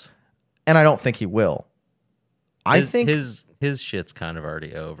intense. And I don't think he will. I think his shit's kind of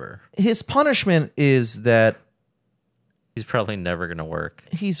already over. his punishment is that He's probably never gonna work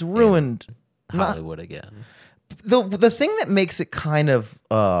he's ruined Hollywood again, the thing that makes it kind of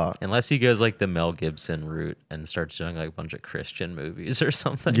unless he goes like the Mel Gibson route and starts doing like a bunch of Christian movies or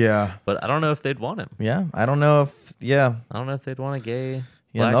something. yeah. But I don't know if they'd want him. Yeah, I don't know if I don't know if they'd want a gay.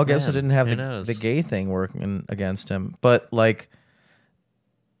 Yeah, black Mel Gibson man. didn't have Who the knows? gay thing working against him. But like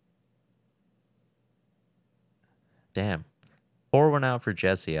Damn. Pour one out for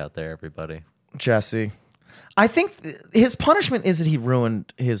Jesse out there, everybody. Jesse, I think his punishment is that he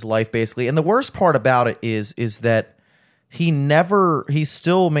ruined his life basically. And the worst part about it is that he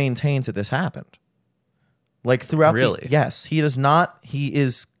still maintains that this happened. Like throughout Really? yes, he does not. He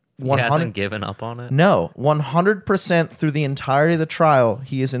is He 100 hasn't given up on it. No, 100% through the entirety of the trial,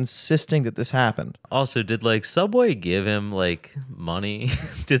 he is insisting that this happened. Also, did like Subway give him like money?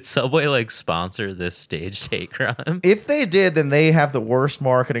 Did Subway like sponsor this staged hate crime? If they did, then they have the worst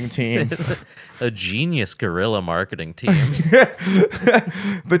marketing team. A genius guerrilla marketing team.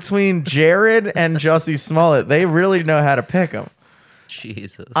 Between Jared and Jussie Smollett, they really know how to pick them.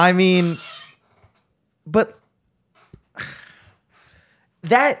 Jesus. I mean, but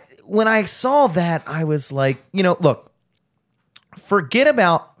that when I saw that, I was like, look, forget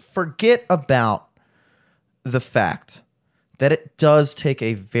about the fact that it does take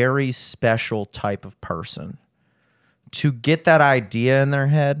a very special type of person to get that idea in their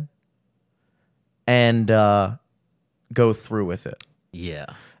head and go through with it. Yeah.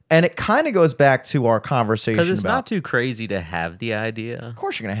 And it kind of goes back to our conversation Because it's about, not too crazy to have the idea. of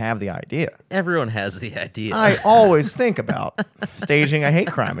course you're going to have the idea. Everyone has the idea. I always think about staging a hate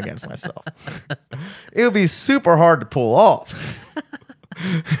crime against myself. It would be super hard to pull off.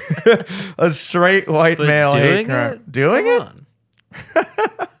 A straight white But male hate doing crime. it? Doing Come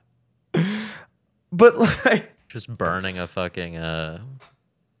it? on. But like, Just burning a fucking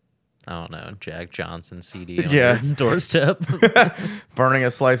I don't know, Jack Johnson CD on Yeah. your doorstep. burning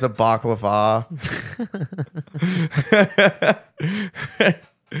a slice of baklava.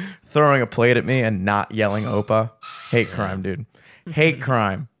 Throwing a plate at me and not yelling Opa. Hate crime, dude. Hate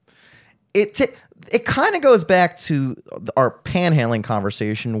crime. It kind of goes back to our panhandling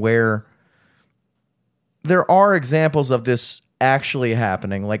conversation where there are examples of this actually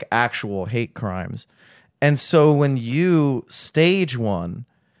happening, like actual hate crimes. And so when you stage one,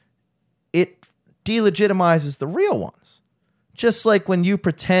 it delegitimizes the real ones. Just like when you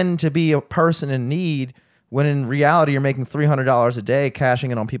pretend to be a person in need, when in reality you're making $300 a day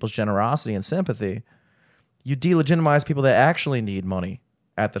cashing in on people's generosity and sympathy, you delegitimize people that actually need money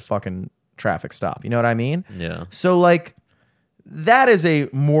at the fucking traffic stop. You know what I mean? Yeah. So like that is a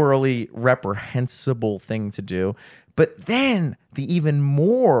morally reprehensible thing to do. But then the even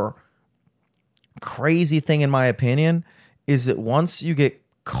more crazy thing, in my opinion, is that once you get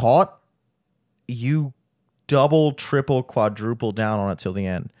caught, you double, triple, quadruple down on it till the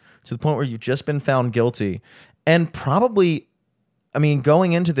end, to the point where you've just been found guilty. And probably, I mean,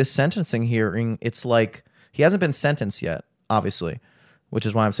 going into this sentencing hearing, it's like he hasn't been sentenced yet, obviously, which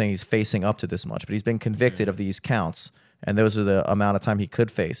is why I'm saying he's facing up to this much, but he's been convicted of these counts, and those are the amount of time he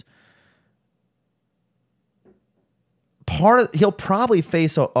could face. He'll probably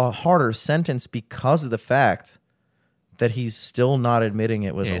face a harder sentence because of the fact that he's still not admitting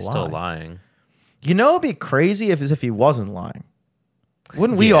it was Yeah, a he's lie. still lying. You know, it'd be crazy if he wasn't lying.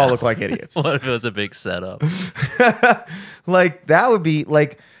 Wouldn't we Yeah. all look like idiots? What if it was a big setup? Like that would be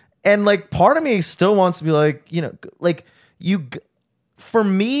like, and like part of me still wants to be like, like for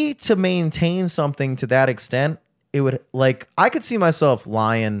me to maintain something to that extent, it would like, I could see myself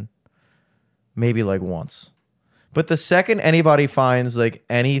lying maybe like once. But the second anybody finds like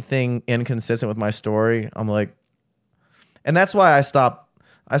anything inconsistent with my story, I'm like, and that's why I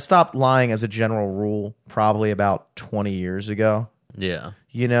stopped lying as a general rule probably about 20 years ago. Yeah.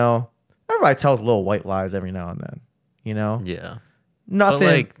 Every everybody tells little white lies every now and then, you know? Yeah. Nothing. But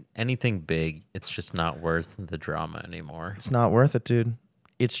like anything big, it's just not worth the drama anymore. It's not worth it, dude.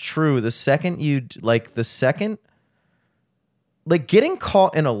 It's true. The second, getting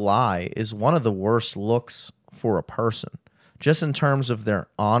caught in a lie is one of the worst looks for a person, just in terms of their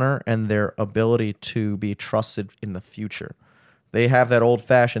honor and their ability to be trusted in the future. They have that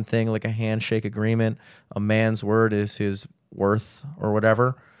old-fashioned thing like a handshake agreement. A man's word is his worth or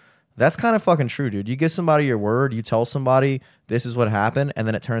whatever. That's kind of fucking true, dude. You give somebody your word, you tell somebody this is what happened, and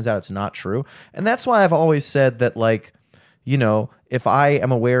then it turns out it's not true. And that's why I've always said that, like, you know, if I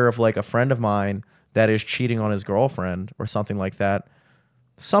am aware of like a friend of mine that is cheating on his girlfriend or something like that,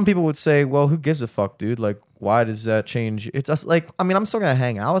 some people would say, well, who gives a fuck, dude? Like, why does that change? It's just like, I mean, I'm still going to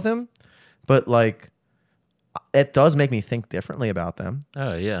hang out with him, but like, it does make me think differently about them.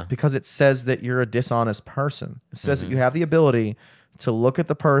 Oh, yeah. Because it says that you're a dishonest person. It says that you have the ability to look at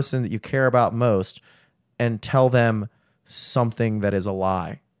the person that you care about most and tell them something that is a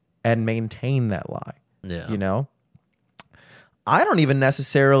lie and maintain that lie. Yeah. You know? I don't even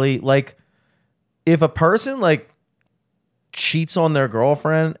necessarily, like, if a person like cheats on their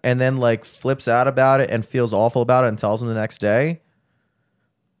girlfriend and then like flips out about it and feels awful about it and tells them the next day,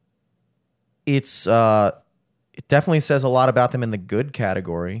 it definitely says a lot about them in the good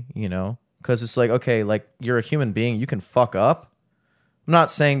category, you know? Because it's like, okay, like, you're a human being, you can fuck up. I'm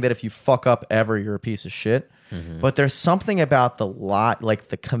not saying that if you fuck up ever, you're a piece of shit, but there's something about the lie, like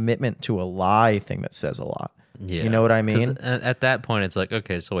the commitment to a lie thing, that says a lot. Yeah. You know what I mean? At that point, it's like,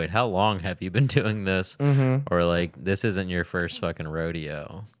 okay, so wait, how long have you been doing this? Or like, this isn't your first fucking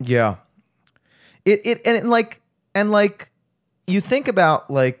rodeo. Yeah. And like you think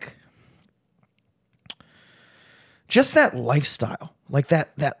about like just that lifestyle, like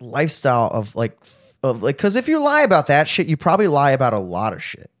that lifestyle of like, because if you lie about that shit, you probably lie about a lot of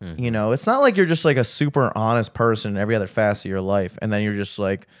shit. You know, it's not like you're just like a super honest person in every other facet of your life, and then you're just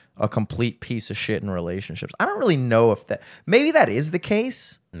like a complete piece of shit in relationships. I don't really know if that, maybe that is the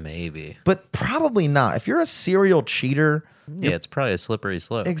case. Maybe. But probably not. If you're a serial cheater, Yeah, it's probably a slippery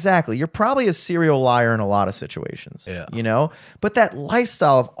slope. exactly, you're probably a serial liar in a lot of situations. Yeah. You know? But that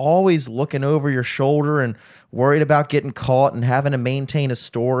lifestyle of always looking over your shoulder and worried about getting caught and having to maintain a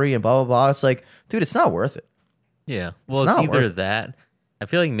story and blah, blah, blah. It's like, dude, it's not worth it. Yeah. Well, It's it's not either worth it. that. I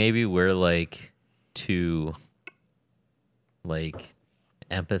feel like maybe we're like too like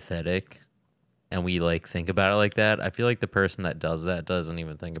empathetic and we like think about it like that. I feel like the person that does that doesn't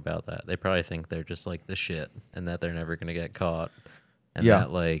even think about that. They probably think they're just like the shit and that they're never going to get caught. And Yeah.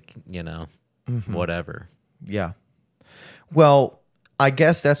 that like, you know, whatever. Yeah. Well, I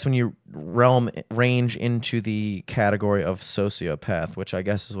guess that's when you range into the category of sociopath, which I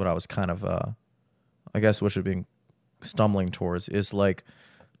guess is what I was kind of, I guess what you're being stumbling towards is like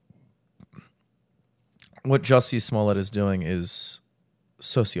what Jussie Smollett is doing is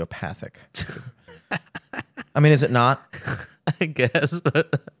sociopathic. I mean, is it not? I guess,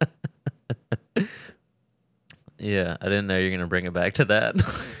 but yeah, I didn't know you were going to bring it back to that.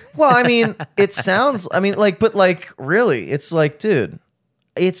 Well, I mean, it sounds, I mean, like, but like, really, it's like, dude,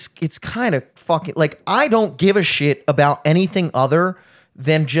 it's kind of fucking, like, I don't give a shit about anything other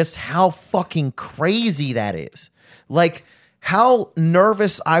than just how fucking crazy that is. Like, how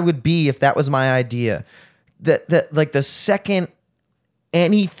nervous I would be if that was my idea. That like, the second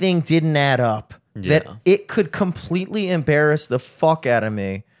anything didn't add up, that Yeah. it could completely embarrass the fuck out of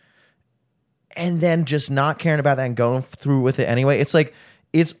me, and then just not caring about that and going through with it anyway. It's like,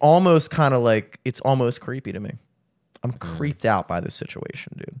 it's almost kind of like, it's almost creepy to me. I'm creeped out by this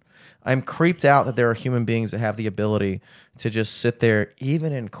situation, dude. I'm creeped out that there are human beings that have the ability to just sit there,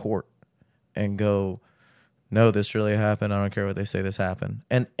 even in court, and go, no, this really happened. I don't care what they say, this happened.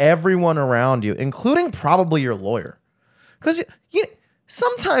 And everyone around you, including probably your lawyer. Because you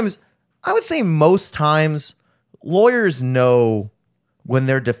sometimes, I would say most times, lawyers know when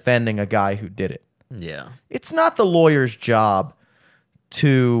they're defending a guy who did it. Yeah. It's not the lawyer's job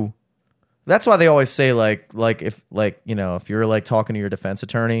to, that's why they always say like if like, you know, if you're like talking to your defense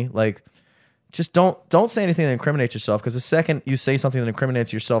attorney, like, just don't say anything that incriminates yourself, because the second you say something that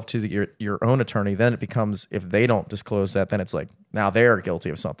incriminates yourself to your own attorney, then it becomes, if they don't disclose that, then it's like, now they're guilty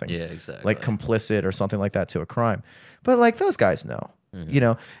of something. Yeah, exactly. Like complicit or something like that to a crime. But like, those guys know, you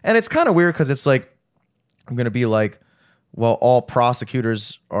know? And it's kind of weird because it's like, I'm going to be like, well, all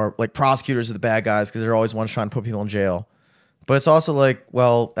prosecutors are the bad guys because they're always ones trying to put people in jail. But it's also like,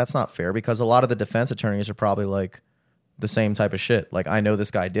 well, that's not fair, because a lot of the defense attorneys are probably like the same type of shit. Like, I know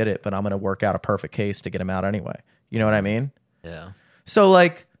this guy did it, but I'm going to work out a perfect case to get him out anyway. You know what I mean? Yeah. So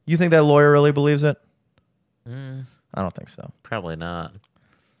like, you think that lawyer really believes it? Mm, I don't think so. probably not.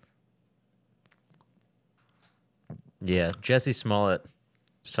 Yeah, Jesse Smollett.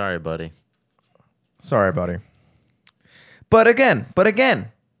 Sorry, buddy. Sorry, buddy. But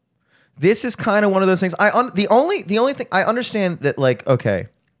again, this is kind of one of those things. The only thing I understand that, like, okay,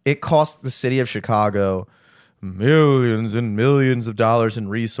 it cost the city of Chicago millions and millions of dollars in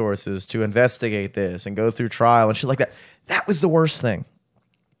resources to investigate this and go through trial and shit like that. That was the worst thing.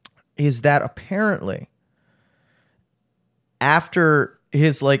 Is that apparently after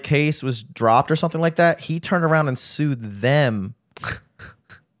his like case was dropped or something like that, he turned around and sued them.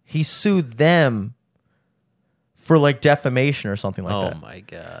 He sued them for like defamation or something like that. Oh my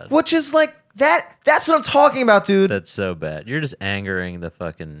God. Which is like that's what I'm talking about, dude. That's so bad. You're just angering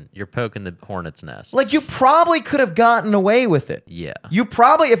you're poking the hornet's nest. Like, you probably could have gotten away with it. Yeah. You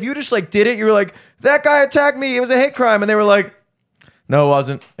probably, if you just like did it, you were like, that guy attacked me, it was a hate crime, and they were like, no, it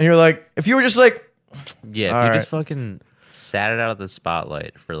wasn't. And you're like, if you were just like, yeah, if you just fucking sat it out of the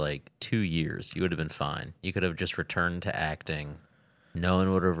spotlight for like 2 years, you would have been fine. You could have just returned to acting. No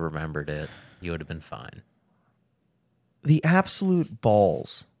one would have remembered it. You would have been fine. The absolute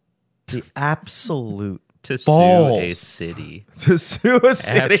balls. The absolute To balls. sue a city. To sue a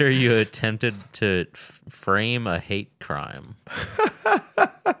city. After you attempted to frame a hate crime.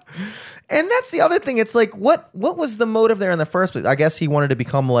 And that's the other thing. It's like, what was the motive there in the first place? I guess he wanted to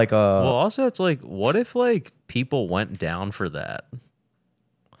become like a... Well, also, it's like, what if like people went down for that?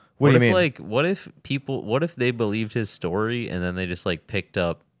 What do you mean? Like, what if they believed his story and then they just like picked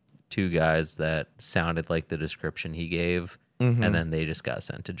up 2 guys that sounded like the description he gave, and then they just got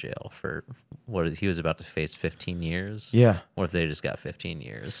sent to jail for he was about to face 15 years? Yeah. What if they just got 15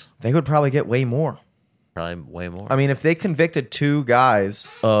 years? They would probably get way more. Probably way more. I mean, if they convicted 2 guys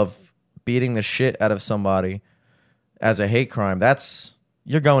of beating the shit out of somebody as a hate crime,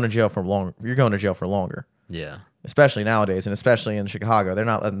 you're going to jail for longer. Yeah. Especially nowadays, and especially in Chicago. They're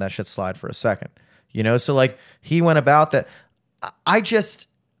not letting that shit slide for a second. You know? So, like, he went about that. I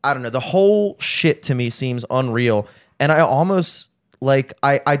don't know. The whole shit to me seems unreal. And I almost, like,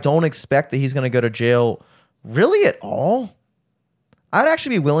 I don't expect that he's going to go to jail really at all. I'd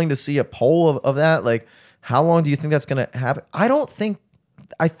actually be willing to see a poll of that. Like, how long do you think that's going to happen? I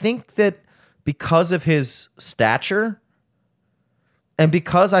think that because of his stature, and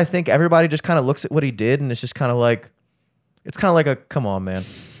because I think everybody just kind of looks at what he did and it's just kind of like, it's kind of like a, come on, man.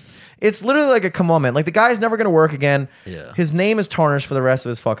 It's literally like a, come on, man. Like, the guy's never going to work again. Yeah. His name is tarnished for the rest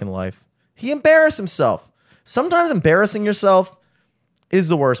of his fucking life. He embarrassed himself. Sometimes embarrassing yourself is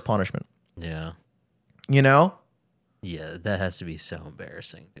the worst punishment. Yeah. You know? Yeah, that has to be so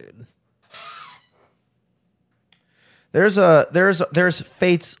embarrassing, dude. There's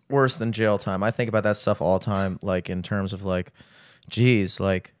fates worse than jail time. I think about that stuff all the time, like, in terms of like, geez,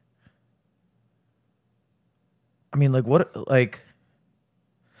 like, I mean, like, what, like,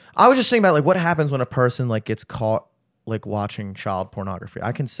 I was just thinking about, like, what happens when a person, like, gets caught, like, watching child pornography.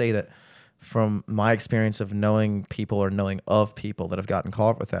 I can say that from my experience of knowing people or knowing of people that have gotten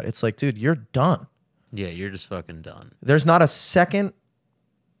caught with that. It's like, dude, you're done. Yeah, you're just fucking done. There's not a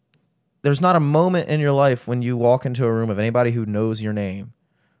moment in your life when you walk into a room of anybody who knows your name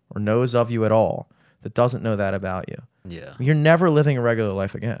or knows of you at all that doesn't know that about you. Yeah. You're never living a regular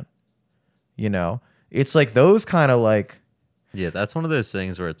life again. You know? It's like those kind of like... Yeah, that's one of those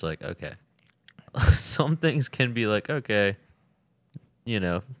things where it's like, okay. Some things can be like, okay, you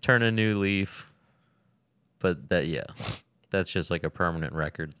know, turn a new leaf. But that's just like a permanent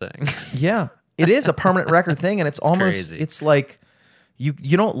record thing. Yeah. It is a permanent record thing, and it's almost crazy. It's like you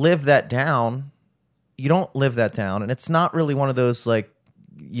don't live that down. You don't live that down, and it's not really one of those like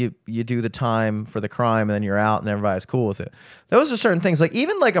you do the time for the crime and then you're out and everybody's cool with it. Those are certain things, like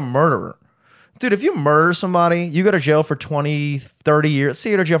even like a murderer. Dude, if you murder somebody, you go to jail for 20, 30 years.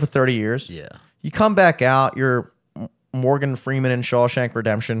 Say you go to jail for 30 years. Yeah. You come back out, you're Morgan Freeman in Shawshank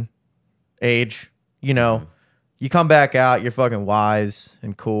Redemption age, you know. You come back out, you're fucking wise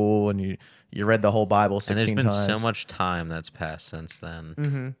and cool, and you read the whole Bible 16 times. And there's been so much time that's passed since then.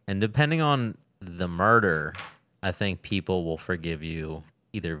 Mm-hmm. And depending on the murder, I think people will forgive you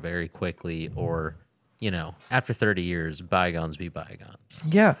either very quickly or, you know, after 30 years, bygones be bygones.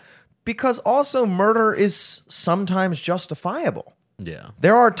 Yeah, because also murder is sometimes justifiable. Yeah.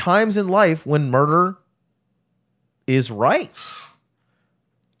 There are times in life when murder is right.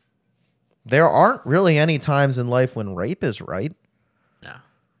 There aren't really any times in life when rape is right. No.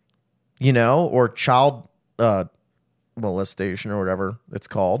 You know, or child molestation or whatever it's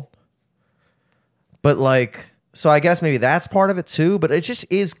called. But like, so I guess maybe that's part of it too, but it just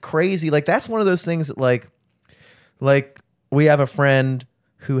is crazy. Like, that's one of those things that like we have a friend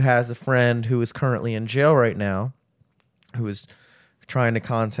who has a friend who is currently in jail right now, who is trying to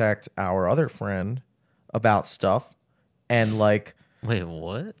contact our other friend about stuff. and like Wait,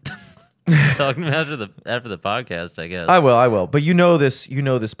 what? Talking about after the podcast, I guess. I will. But you know this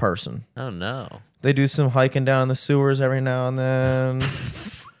person. Oh no. They do some hiking down in the sewers every now and then.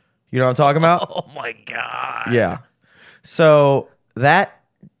 You know what I'm talking about? Oh my god. Yeah. So that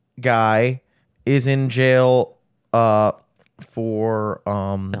guy is in jail for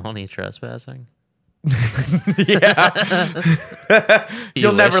felony trespassing. Yeah.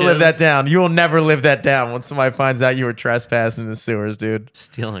 You'll never live that down. You will never live that down when somebody finds out you were trespassing in the sewers, dude.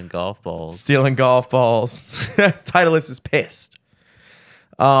 Stealing golf balls. Titleist is pissed.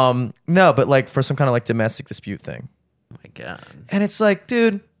 No, but like for some kind of like domestic dispute thing. Oh my god. And it's like,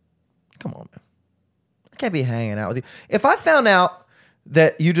 dude, come on, man. I can't be hanging out with you. If I found out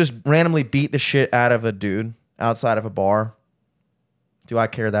that you just randomly beat the shit out of a dude outside of a bar, do I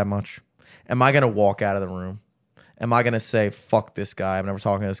care that much? Am I going to walk out of the room? Am I going to say, fuck this guy? I'm never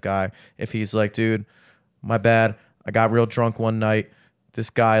talking to this guy. If he's like, dude, my bad. I got real drunk one night. This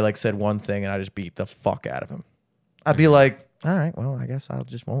guy like said one thing and I just beat the fuck out of him. I'd be like, all right, well, I guess I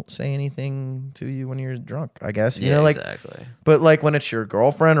just won't say anything to you when you're drunk, I guess. You know, like, exactly. But like when it's your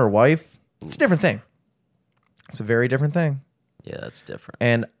girlfriend or wife, it's a different thing. It's a very different thing. Yeah, that's different.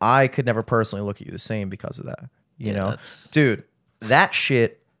 And I could never personally look at you the same because of that. You know? That's... Dude, that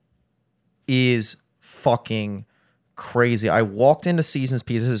shit is fucking crazy. I walked into Seasons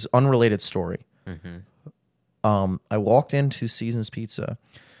Pizza. This is an unrelated story. I walked into Seasons Pizza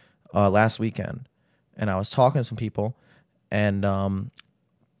last weekend, and I was talking to some people, and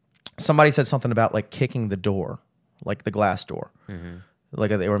somebody said something about like kicking the door, like the glass door, like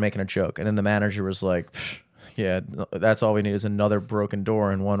they were making a joke, and then the manager was like, "Yeah, that's all we need is another broken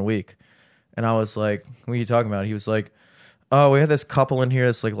door in 1 week," and I was like, "What are you talking about?" He was like, "Oh, we had this couple in here,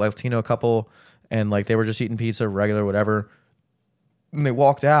 this like Latino couple, and like they were just eating pizza, regular, whatever. And they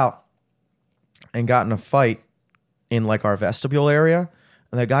walked out and got in a fight in like our vestibule area.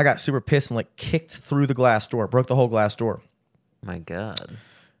 And the guy got super pissed and like kicked through the glass door, broke the whole glass door. My God.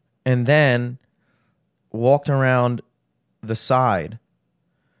 And then walked around the side.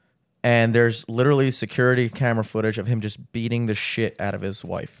 And there's literally security camera footage of him just beating the shit out of his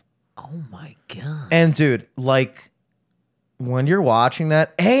wife. Oh my God. And dude, like, when you're watching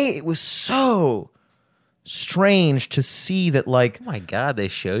that, it was so strange to see that, like... Oh my God, they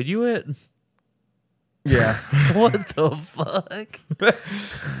showed you it? Yeah. What the fuck?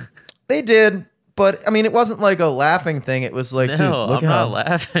 They did, but, I mean, it wasn't like a laughing thing. It was like, no, dude, look I'm how... not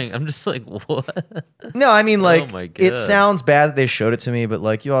laughing. I'm just like, what? No, I mean, like, Oh my God. it sounds bad that they showed it to me, but,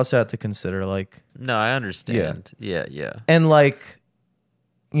 like, you also have to consider, like... No, I understand. Yeah. And, like...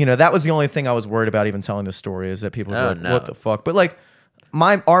 You know, that was the only thing I was worried about even telling this story is that people were like, what the fuck? But like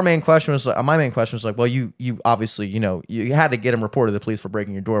my main question was like, well, you obviously, you know, you had to get him reported to the police for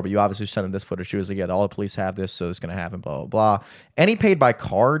breaking your door, but you obviously sent him this footage. She was like, yeah, all the police have this, so it's gonna happen, blah, blah, blah. And he paid by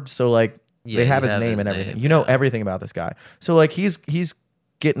card, so like they have his name and everything. You know everything about this guy. So like he's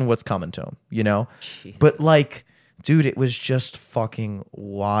getting what's coming to him, you know? Jeez. But like, dude, it was just fucking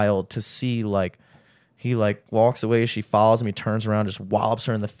wild to see like he like walks away, she follows him, he turns around, just wallops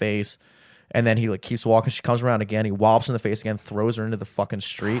her in the face, and then he like keeps walking, she comes around again, he wallops her in the face again, throws her into the fucking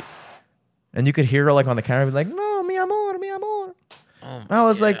street. And you could hear her like on the camera be like, no, mi amor, mi amor. And I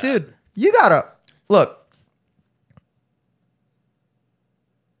was like, dude, you gotta look.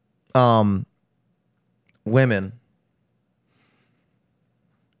 Women,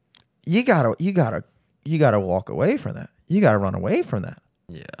 you gotta walk away from that. You gotta run away from that.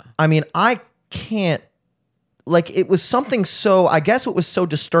 Yeah. I mean, I can't, like, it was something so, I guess what was so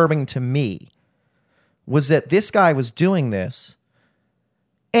disturbing to me was that this guy was doing this,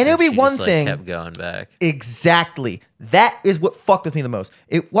 and it would be one thing. Kept going back. Exactly. That is what fucked with me the most.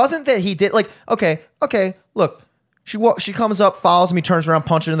 It wasn't that he did, like, okay, look, she comes up, follows me, turns around,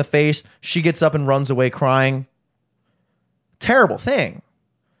 punches her in the face, she gets up and runs away crying. Terrible thing.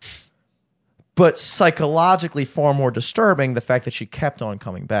 But psychologically far more disturbing, the fact that she kept on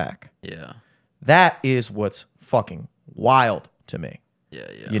coming back. Yeah. That is what's fucking wild to me. Yeah.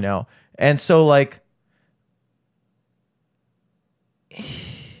 You know? And so, like,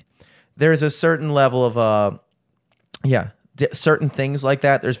 there's a certain level of, certain things like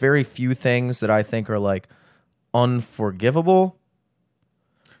that. There's very few things that I think are, like, unforgivable.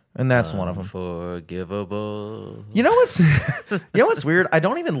 And that's one of them. Unforgivable. You know what's weird? I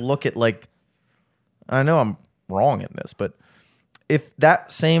don't even look at, like, I know I'm wrong in this, but if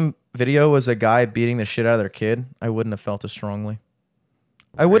that same video was a guy beating the shit out of their kid, I wouldn't have felt as strongly.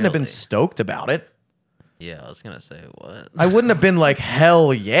 I wouldn't have been stoked about it. Yeah, I was going to say, what? I wouldn't have been like,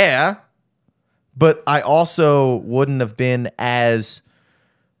 hell yeah. But I also wouldn't have been as,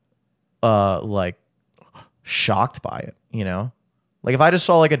 like, shocked by it. you know? Like if I just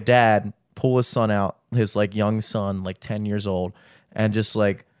saw like a dad pull his son out, his like young son, like 10 years old, and just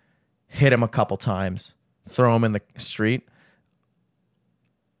like hit him a couple times, throw him in the street,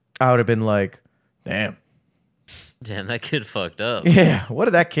 I would have been like, damn. Damn, that kid fucked up. Yeah, what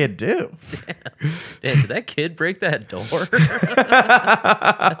did that kid do? Damn, did that kid break that door?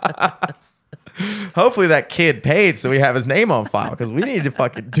 Hopefully that kid paid so we have his name on file because we need to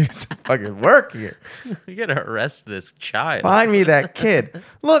fucking do some fucking work here. You gotta arrest this child. Find me that kid.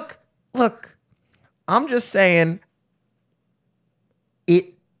 Look, I'm just saying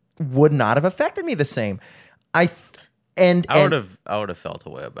it would not have affected me the same. I would have felt a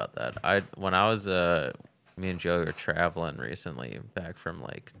way about that. When I was me and Joe were traveling recently back from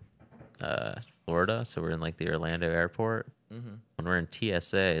like Florida, so we're in like the Orlando airport. When we're in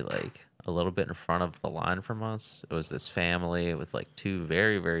TSA, like a little bit in front of the line from us, it was this family with like two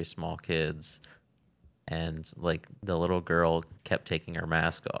very, very small kids, and like the little girl kept taking her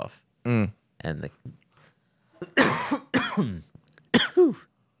mask off, and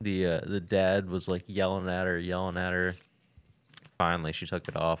the dad was like yelling at her. Finally, she took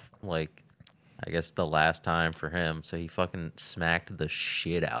it off, like I guess the last time for him, so he fucking smacked the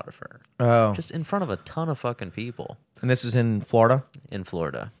shit out of her. Oh. Just in front of a ton of fucking people. And this is in Florida? In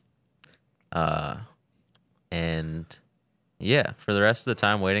Florida. And yeah, for the rest of the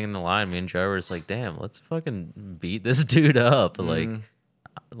time waiting in the line, me and Joe were just like, damn, let's fucking beat this dude up. Like,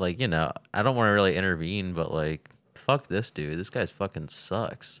 you know, I don't want to really intervene, but like, fuck this dude. This guy's fucking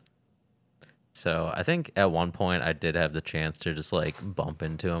sucks. So I think at one point I did have the chance to just like bump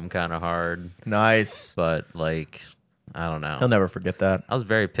into him kind of hard. Nice. But like, I don't know. He'll never forget that. I was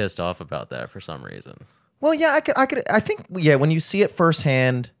very pissed off about that for some reason. Well, yeah, I think, yeah, when you see it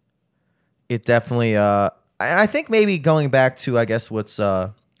firsthand, it definitely, I think maybe going back to, I guess, what's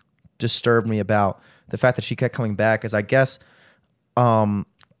disturbed me about the fact that she kept coming back is, I guess, that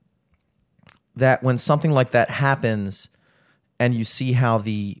when something like that happens and you see how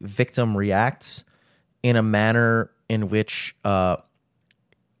the victim reacts in a manner in which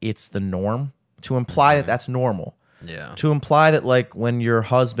it's the norm, to imply that that's normal. Yeah. To imply that, like, when your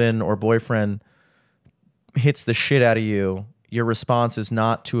husband or boyfriend hits the shit out of you, your response is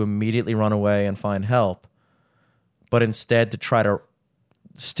not to immediately run away and find help, but instead to try to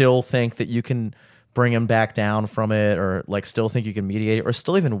still think that you can bring him back down from it, or like still think you can mediate it, or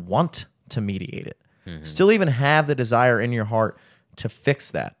still even want to mediate it. Still even have the desire in your heart to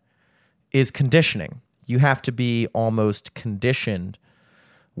fix that, is conditioning. You have to be almost conditioned,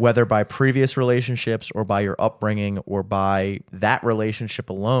 whether by previous relationships or by your upbringing or by that relationship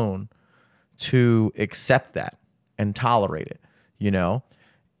alone, to accept that and tolerate it, you know?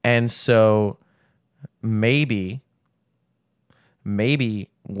 And so maybe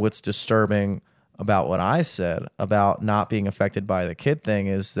what's disturbing about what I said about not being affected by the kid thing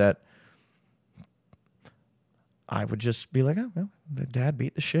is that I would just be like, oh, well, the dad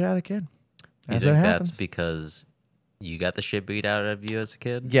beat the shit out of the kid. You think that's because you got the shit beat out of you as a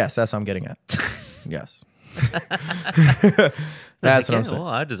kid? Yes, that's what I'm getting at. Yes. That's what I'm saying. Well,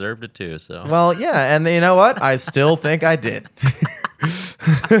 I deserved it too, so. Well, yeah, and you know what? I still think I did.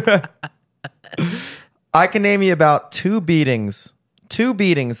 I can name you about two beatings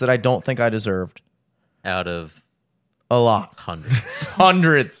that I don't think I deserved. Out of a lot. Hundreds.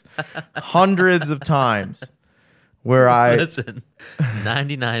 Hundreds of times where I... Listen,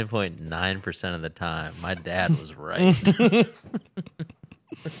 99.9% of the time, my dad was right.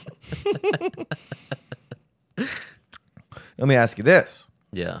 Let me ask you this.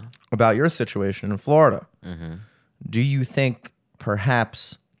 Yeah. About your situation in Florida. Mm-hmm. Do you think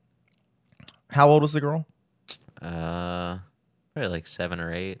perhaps... How old was the girl? Probably like 7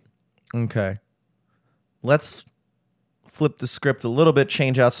 or 8. Okay. Let's flip the script a little bit,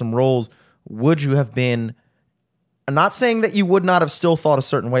 change out some roles. Would you have been... I'm not saying that you would not have still thought a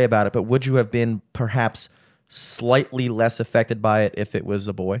certain way about it, but would you have been perhaps slightly less affected by it if it was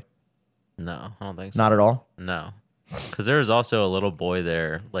a boy? No, I don't think so. Not at all? No. Because there was also a little boy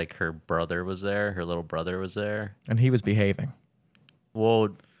there, like her brother was there, her little brother was there. And he was behaving. Well,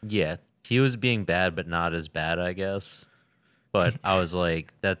 yeah, he was being bad, but not as bad, I guess. But I was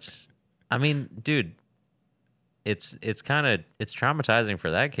like, I mean, dude, it's traumatizing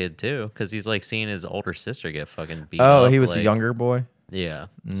for that kid too, because he's like seeing his older sister get fucking beat up. Oh, he was a younger boy? Yeah.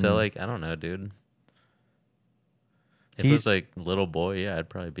 So like, I don't know, dude. If it was like little boy, yeah, I'd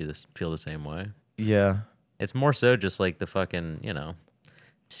probably feel the same way. Yeah. It's more so just like the fucking, you know,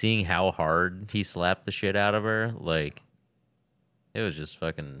 seeing how hard he slapped the shit out of her. Like, it was just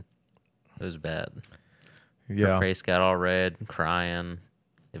fucking, it was bad. Yeah. Her face got all red, crying.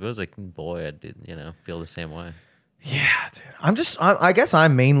 If it was like boy, I'd, you know, feel the same way. Yeah, dude. I guess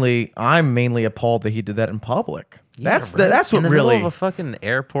I'm mainly appalled that he did that in public. Yeah, That's right? that's what in the really. middle of a fucking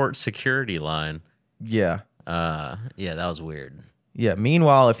airport security line. Yeah. Yeah, that was weird. Yeah.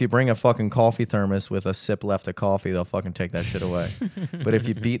 Meanwhile, if you bring a fucking coffee thermos with a sip left of coffee, they'll fucking take that shit away. But if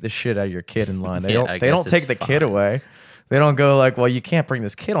you beat the shit out of your kid in line, they Yeah, I don't guess take it's the kid fine. away. They don't go like, well, you can't bring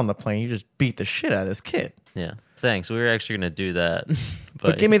this kid on the plane. You just beat the shit out of this kid. Yeah, thanks. We were actually gonna do that,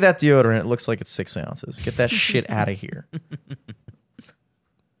 But give me that deodorant. It looks like it's 6 ounces. Get that shit out of here.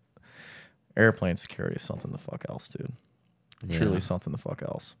 Airplane security is something the fuck else, dude. Yeah. Truly something the fuck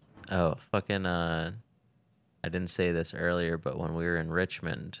else. Oh, fucking. I didn't say this earlier, but when we were in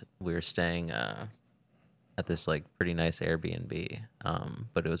Richmond, we were staying at this like pretty nice Airbnb.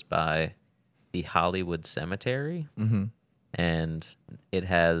 But it was by the Hollywood Cemetery, and it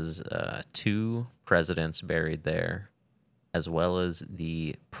has 2 presidents buried there, as well as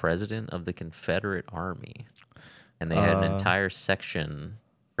the president of the Confederate Army, and they had an entire section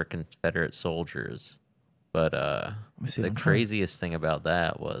for Confederate soldiers. But see, the I'm trying- craziest thing about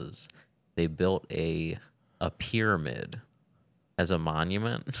that was they built a pyramid as a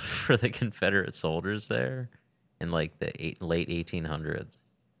monument for the Confederate soldiers there in like the late 1800s,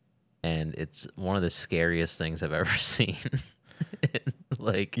 and it's one of the scariest things I've ever seen.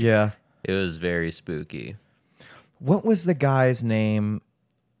 Like, Yeah. it was very spooky. What was the guy's name?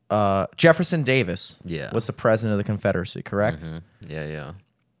 Jefferson Davis. Yeah. Was the president of the Confederacy, correct? Yeah, yeah.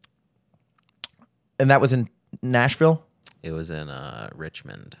 And that was in Nashville? It was in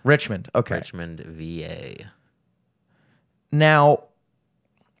Richmond. Richmond. Okay. Richmond, VA. Now,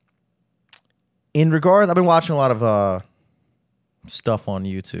 in regards, I've been watching a lot of stuff on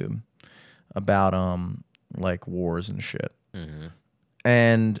YouTube about like wars and shit.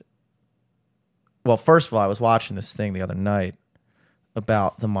 And well, first of all, I was watching this thing the other night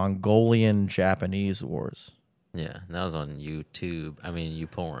about the Mongolian-Japanese wars. Yeah, that was on YouTube. I mean,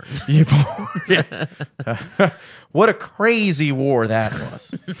 YouPorn. What a crazy war that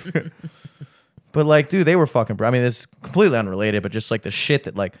was. But like, dude, they were fucking. I mean, it's completely unrelated, but just like the shit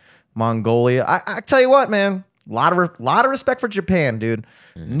that like Mongolia. I tell you what, man. A lot of respect for Japan, dude.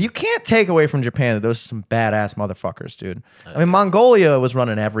 You can't take away from Japan that those are some badass motherfuckers, dude. I mean, Mongolia was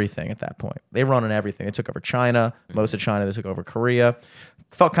running everything at that point. They were running everything. They took over China, most of China. They took over Korea.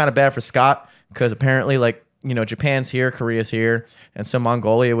 Felt kind of bad for Scott because apparently, like, you know, Japan's here, Korea's here, and so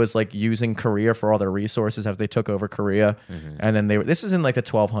Mongolia was like using Korea for all their resources as they took over Korea. And then this is in like the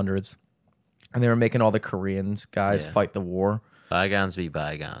 1200s, and they were making all the Koreans guys Yeah. fight the war. Bygones be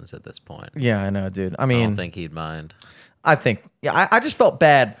bygones at this point. Yeah, I know, dude. I I mean, don't think he'd mind. I think, yeah, I just felt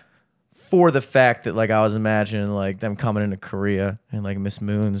bad for the fact that, like, I was imagining, like, them coming into Korea and, like, Miss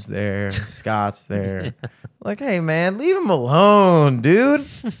Moon's there, Scott's there. Like, hey, man, leave him alone, dude.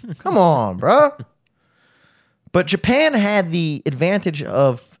 Come on, bro. But Japan had the advantage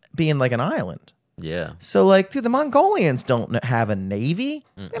of being, like, an island. Yeah. So, like, dude, the Mongolians don't have a navy.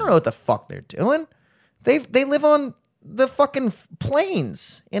 They don't know what the fuck they're doing. They live on the fucking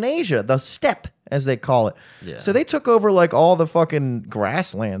plains in Asia, the steppe, as they call it. Yeah. So they took over like all the fucking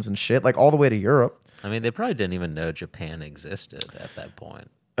grasslands and shit, like all the way to Europe. I mean, they probably didn't even know Japan existed at that point.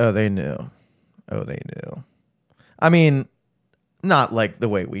 Oh, they knew. Oh, they knew. I mean, not like the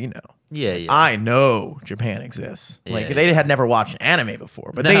way we know. Yeah, yeah. I know Japan exists. Like Yeah, they had never watched anime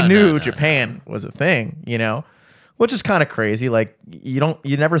before, but No, they no, knew no, Japan was a thing, you know? Which is kind of crazy. Like you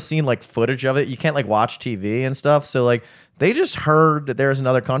never seen like footage of it. You can't like watch TV and stuff. So like they just heard that there's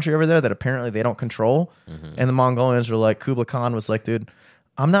another country over there that apparently they don't control. And the Mongolians were like, Kublai Khan was like, dude,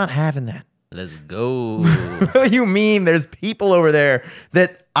 I'm not having that. Let's go. What do you mean there's people over there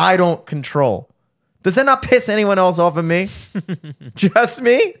that I don't control? Does that not piss anyone else off of me? Just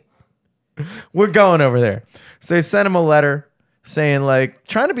me? We're going over there. So they sent him a letter saying, like,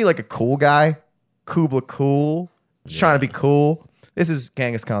 trying to be like a cool guy. Kublai cool. Just trying to be cool. This is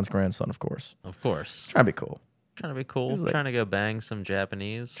Genghis Khan's grandson, of course. Of course. Trying to be cool. Trying to be cool. He's like- Trying to go bang some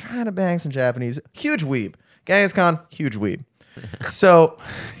Japanese. Trying to bang some Japanese. Huge weeb. Genghis Khan, huge weeb. So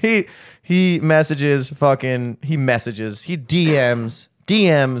he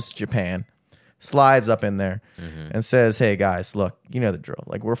DMs Japan, slides up in there and says, hey guys, look, you know the drill.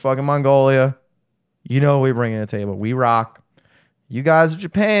 Like, we're fucking Mongolia. You know what we bring to the table. We rock. You guys are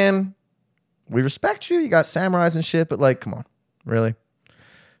Japan. We respect you. You got samurais and shit, but like, come on, really?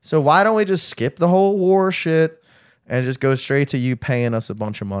 So why don't we just skip the whole war shit and just go straight to you paying us a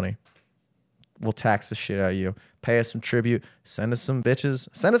bunch of money? We'll tax the shit out of you. Pay us some tribute. Send us some bitches.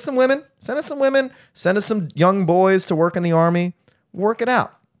 Send us some women. Send us some women. Send us some young boys to work in the army. Work it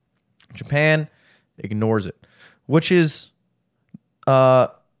out. Japan ignores it, which is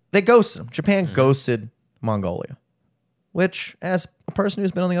they ghosted them. Japan ghosted Mongolia. which, as a person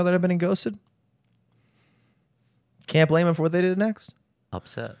who's been on the other end of being ghosted, can't blame him for what they did next.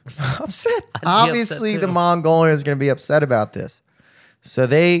 Upset. Upset. I'd be Obviously, upset the too. Mongolians are going to be upset about this. So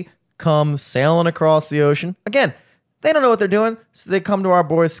they come sailing across the ocean. Again, they don't know what they're doing. So they come to our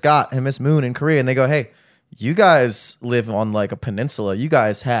boy Scott and Miss Moon in Korea and they go, hey, you guys live on like a peninsula. You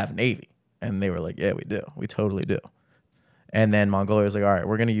guys have Navy. And they were like, yeah, we do. We totally do. And then Mongolia was like, all right,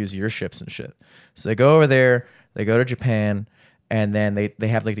 we're going to use your ships and shit. So they go over there. They go to Japan. And then they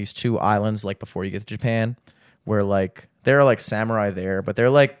have like these 2 islands like before you get to Japan where like there are like samurai there. But they're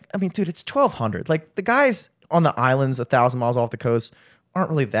like, I mean, dude, it's 1200. Like the guys on the islands 1,000 miles off the coast aren't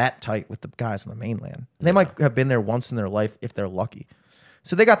really that tight with the guys on the mainland. They might have been there once in their life if they're lucky.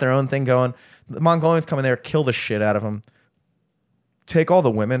 So they got their own thing going. The Mongolians come in there, kill the shit out of them, take all the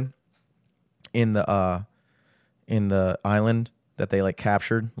women in the island that they like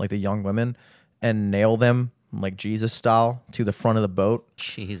captured, like the young women, and nail them like Jesus style to the front of the boat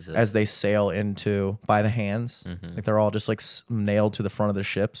Jesus. as they sail into by the hands. Mm-hmm. Like they're all just like nailed to the front of the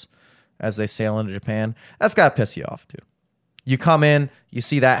ships as they sail into Japan. That's gotta piss you off, dude. You come in, you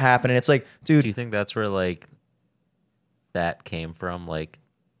see that happen, and it's like, dude. Do you think that's where like that came from? Like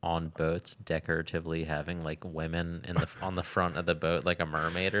on boats, decoratively having like women in the on the front of the boat, like a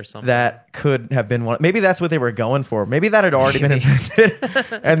mermaid or something. That could have been one. Maybe that's what they were going for. Maybe that had already been invented,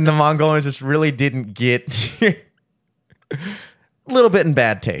 and the Mongolians just really didn't get a little bit in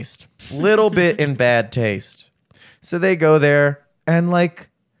bad taste. Little bit in bad taste. So they go there, and like,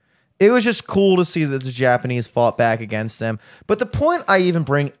 it was just cool to see that the Japanese fought back against them. But the point I even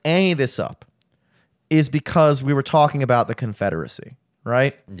bring any of this up is because we were talking about the Confederacy,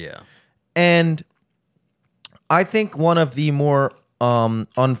 right? Yeah. And I think one of the more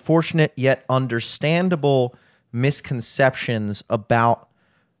unfortunate yet understandable misconceptions about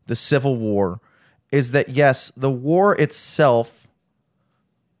the Civil War is that, yes, the war itself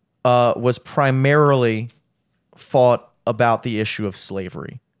was primarily fought about the issue of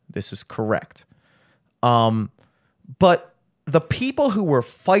slavery. This is correct. But the people who were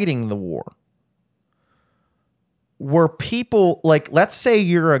fighting the war were people like, let's say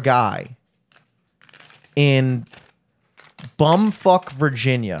you're a guy in bumfuck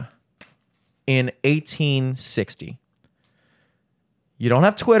Virginia in 1860. You don't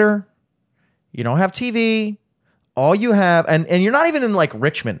have Twitter. You don't have TV. All you have, and you're not even in like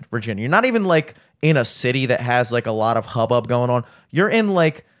Richmond, Virginia. You're not even like in a city that has like a lot of hubbub going on. You're in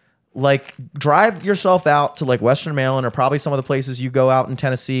like drive yourself out to like Western Maryland or probably some of the places you go out in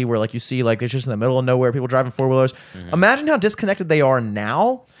Tennessee where like you see like it's just in the middle of nowhere, people driving 4-wheelers. Mm-hmm. Imagine how disconnected they are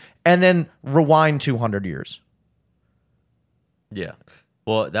now, and then rewind 200 years. Yeah.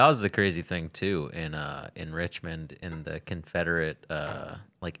 Well, that was the crazy thing too in Richmond, in the Confederate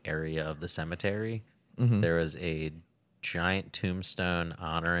like area of the cemetery. Mm-hmm. There was a giant tombstone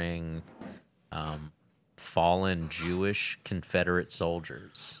honoring fallen Jewish Confederate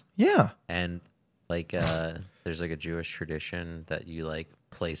soldiers. Yeah. And like there's like a Jewish tradition that you like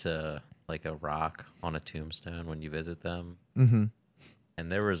place a rock on a tombstone when you visit them. Mm-hmm.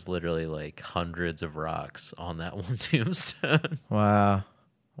 And there was literally like hundreds of rocks on that one tombstone. Wow.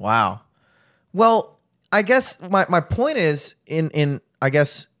 Well, I guess my point is in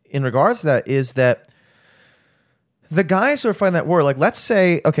regards to that is that the guys who are fighting that war, like let's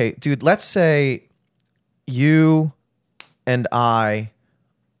say you and I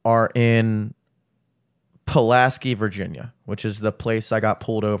are in Pulaski, Virginia, which is the place I got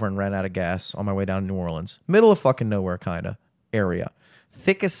pulled over and ran out of gas on my way down to New Orleans. Middle of fucking nowhere kind of area.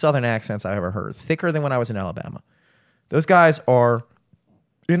 Thickest Southern accents I've ever heard. Thicker than when I was in Alabama. Those guys are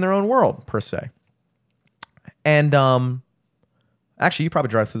in their own world, per se. And actually, you probably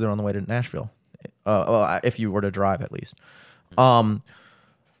drive through there on the way to Nashville. Well, if you were to drive, at least. And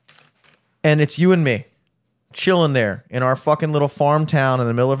it's you and me. Chilling there in our fucking little farm town in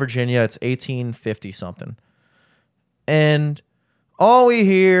the middle of Virginia. It's 1850 something. And all we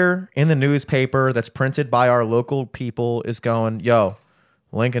hear in the newspaper that's printed by our local people is going, yo,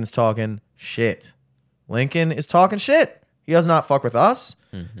 Lincoln's talking shit. Lincoln is talking shit. He does not fuck with us.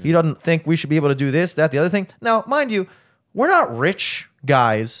 Mm-hmm. He doesn't think we should be able to do this, that, the other thing. Now, mind you, we're not rich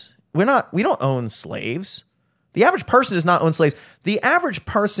guys. We don't own slaves. The average person does not own slaves. The average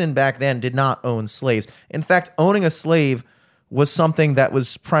person back then did not own slaves. In fact, owning a slave was something that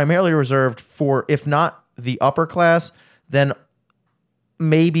was primarily reserved for, if not the upper class, then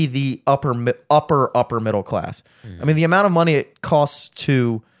maybe the upper middle class. Mm-hmm. I mean, the amount of money it costs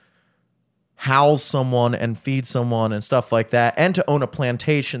to house someone and feed someone and stuff like that, and to own a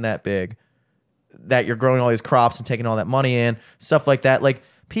plantation that big, that you're growing all these crops and taking all that money in, stuff like that. Like,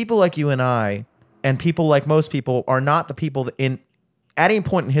 people like you and I and people like most people are not the people that at any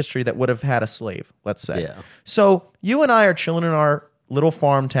point in history that would have had a slave, let's say. Yeah. So you and I are chilling in our little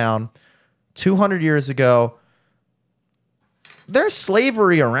farm town 200 years ago. There's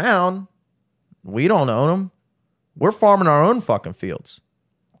slavery around. We don't own them. We're farming our own fucking fields.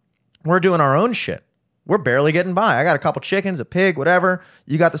 We're doing our own shit. We're barely getting by. I got a couple chickens, a pig, whatever.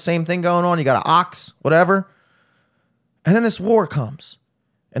 You got the same thing going on. You got an ox, whatever. And then this war comes.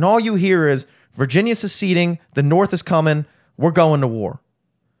 And all you hear is Virginia's seceding. The North is coming. We're going to war.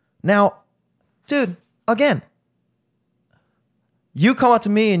 Now, dude, again, you come up to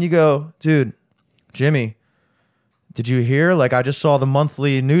me and you go, dude, Jimmy, did you hear? Like, I just saw the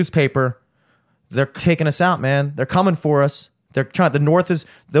monthly newspaper. They're taking us out, man. They're coming for us. They're trying. The North is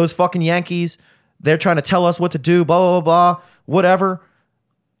those fucking Yankees. They're trying to tell us what to do, blah, blah, blah, blah, whatever.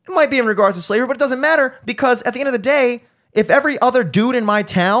 It might be in regards to slavery, but it doesn't matter because at the end of the day, if every other dude in my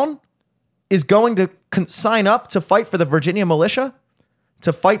town is going to sign up to fight for the Virginia militia,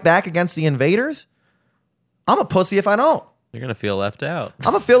 to fight back against the invaders, I'm a pussy if I don't. You're going to feel left out.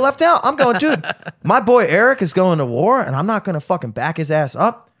 I'm going to feel left out. I'm going, dude, my boy Eric is going to war and I'm not going to fucking back his ass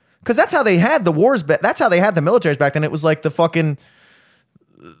up. Because that's how they had the wars. That's how they had the militaries back then. It was like the fucking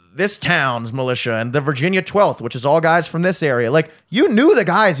this town's militia and the Virginia 12th, which is all guys from this area. Like, you knew the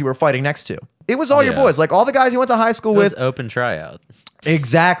guys you were fighting next to. It was all your boys. Like, all the guys you went to high school with. Open tryout.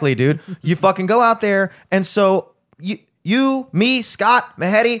 Exactly, dude. You fucking go out there. And so you, me, Scott,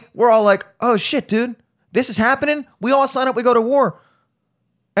 Mehedi, we're all like, oh shit, dude. This is happening. We all sign up. We go to war.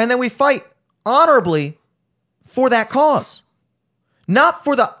 And then we fight honorably for that cause. Not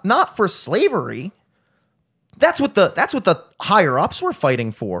for slavery. That's what the higher ups were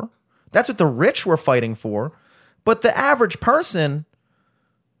fighting for. That's what the rich were fighting for. But the average person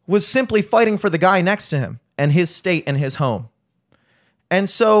was simply fighting for the guy next to him and his state and his home. And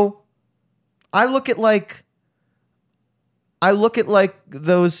so I look at like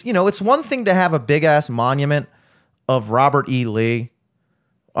those, it's one thing to have a big ass monument of Robert E. Lee.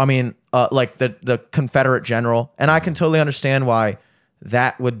 I mean, like the Confederate general. And I can totally understand why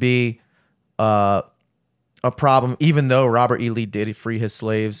that would be a problem, even though Robert E. Lee did free his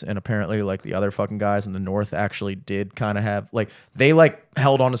slaves, and apparently like the other fucking guys in the North actually did kind of have they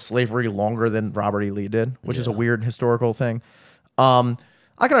held on to slavery longer than Robert E. Lee did, which is a weird historical thing. I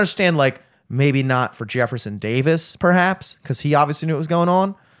can understand maybe not for Jefferson Davis, perhaps, because he obviously knew what was going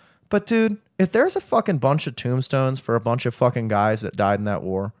on. But dude, if there's a fucking bunch of tombstones for a bunch of fucking guys that died in that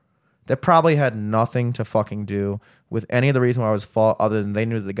war, that probably had nothing to fucking do with any of the reason why I was fought, other than they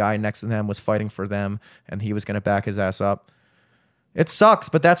knew the guy next to them was fighting for them and he was going to back his ass up. It sucks,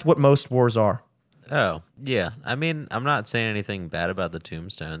 but that's what most wars are. Oh, yeah. I mean, I'm not saying anything bad about the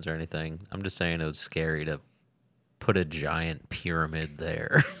tombstones or anything. I'm just saying it was scary to put a giant pyramid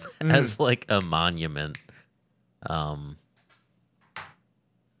there as like a monument. Yeah.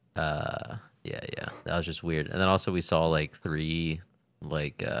 That was just weird. And then also we saw three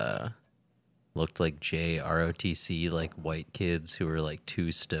looked like JROTC white kids who were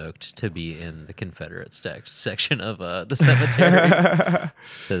too stoked to be in the Confederate section of the cemetery.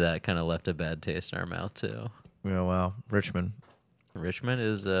 So that kind of left a bad taste in our mouth too. Yeah, wow. Richmond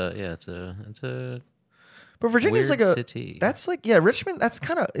is it's a but Virginia's weird like a city. That's Richmond, it's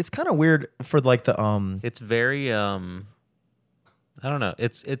kind of weird for it's very I don't know.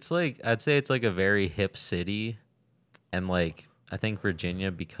 It's like I'd say it's like a very hip city, and I think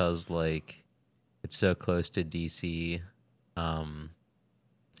Virginia, because it's so close to DC,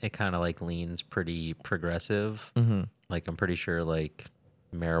 it kind of leans pretty progressive. Mm-hmm. I'm pretty sure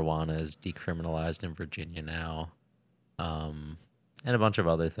marijuana is decriminalized in Virginia now, and a bunch of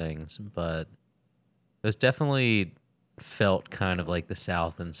other things. But it was definitely felt kind of like the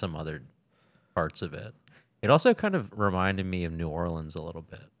South in some other parts of it. It also kind of reminded me of New Orleans a little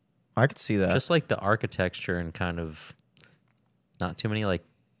bit. I could see that. Just the architecture and kind of not too many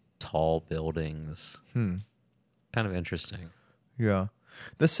tall buildings. Kind of interesting. Yeah.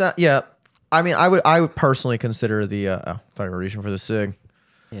 Yeah. I mean, I would personally consider the I thought you were reaching for the cig.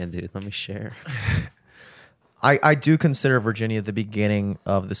 Yeah, dude, let me share. I do consider Virginia the beginning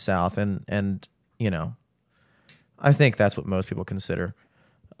of the South, and I think that's what most people consider.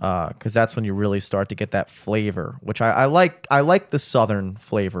 Because that's when you really start to get that flavor, which I like. I like the Southern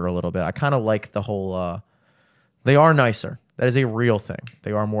flavor a little bit. I kind of like the whole. They are nicer. That is a real thing.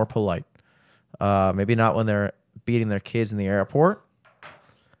 They are more polite. Maybe not when they're beating their kids in the airport,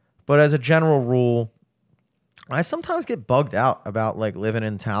 but as a general rule, I sometimes get bugged out about living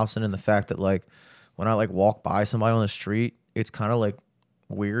in Towson and the fact that when I walk by somebody on the street, it's kind of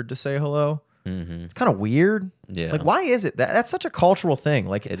weird to say hello. Mm-hmm. It's kind of weird. Yeah. Like, why is it that? That's such a cultural thing.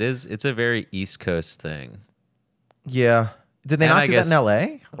 Like, It is. It's a very East Coast thing. yeah. Did they And not I do guess- that in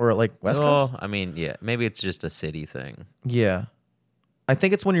L.A. or like West Coast? Well, I mean, yeah, maybe it's just a city thing. Yeah. I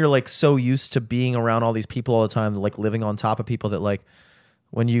think it's when you're like so used to being around all these people all the time, like living on top of people, that like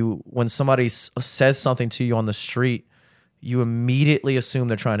when somebody says something to you on the street, you immediately assume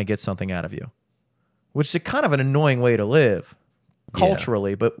they're trying to get something out of you, which is kind of an annoying way to live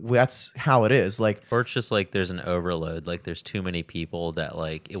culturally, but that's how it is. Like, Or it's just like there's an overload. Like there's too many people that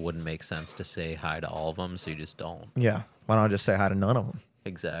like it wouldn't make sense to say hi to all of them, so you just don't. yeah, why don't I just say hi to none of them?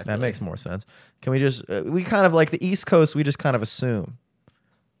 Exactly. That makes more sense. Can we just we kind of like the East Coast, we just kind of assume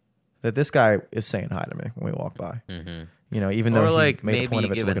that this guy is saying hi to me when we walk by. Mm-hmm. You know, even Or though like he made a maybe point you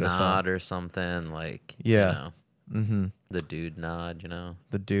of it to give look a at his phone. nod or something. Like Yeah. you know, Mm-hmm. the dude nod. You know.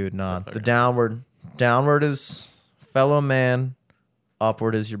 The dude nod. The Motherfucker. downward is fellow man.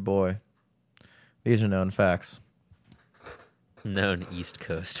 Upward is your boy. These are known facts. Known East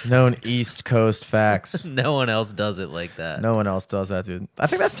Coast. Known facts. East Coast facts. No one else does it like that. No one else does that, dude. I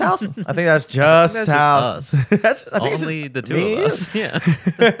think that's Towson. I think that's just that's just Towson. I think it's Only just the two me of and us. you.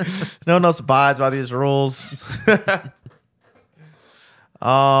 Yeah. No one else abides by these rules.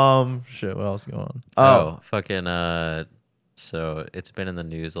 Shit. What else is going on? Oh, fucking. So it's been in the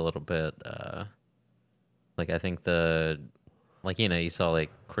news a little bit. Like I think you saw like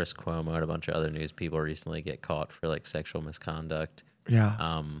Chris Cuomo and a bunch of other news people recently get caught for like sexual misconduct.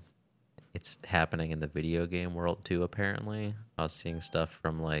 Yeah. It's happening in the video game world too. Apparently, I was seeing stuff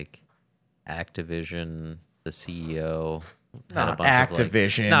from like Activision, the CEO. had a Not bunch of, like-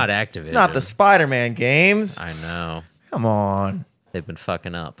 Activision. not Activision. Not the Spider-Man games. I know. Come on. They've been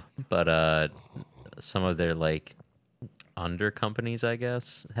fucking up, but some of their like under companies, I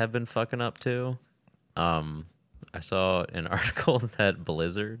guess, have been fucking up too. I saw an article that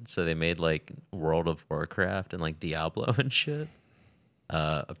Blizzard, so they made like World of Warcraft and like Diablo and shit.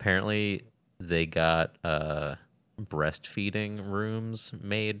 Apparently, they got breastfeeding rooms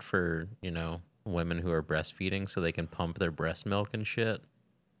made for women who are breastfeeding, so they can pump their breast milk and shit.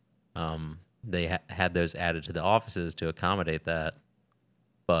 They had those added to the offices to accommodate that,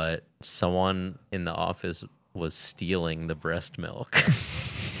 but someone in the office was stealing the breast milk.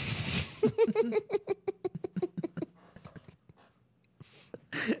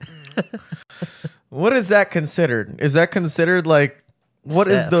 What is that considered? Is that considered like what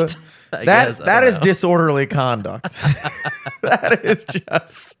is Theft, the I that guess. I that don't is know. disorderly conduct. That is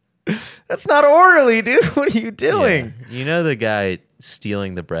just that's not orderly, dude. What are you doing? Yeah. You know the guy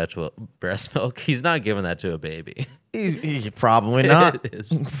stealing the breast milk? He's not giving that to a baby. Probably not. It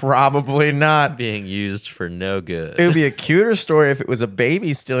is Probably not. being used for no good. It would be a cuter story if it was a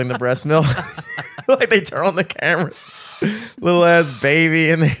baby stealing the breast milk. Like they turn on the cameras. Little ass baby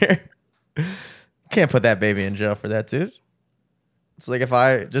in there. Can't put that baby in jail for that, dude. It's like if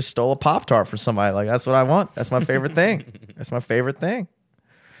I just stole a Pop-Tart from somebody. Like, that's what I want. That's my favorite thing. That's my favorite thing.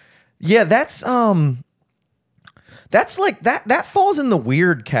 Yeah, that's like that falls in the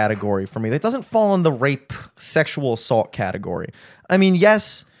weird category for me. That doesn't fall in the rape, sexual assault category. I mean,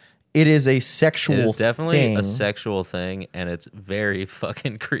 yes, it is a sexual It is definitely thing. a sexual thing, and it's very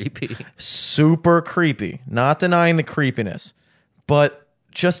fucking creepy. Super creepy. Not denying the creepiness. But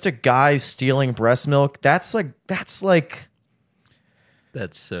just a guy stealing breast milk, that's like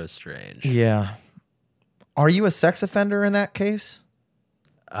That's so strange. yeah. Are you a sex offender in that case?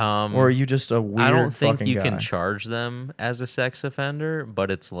 Or are you just a weird I don't think fucking you guy? can charge them as a sex offender,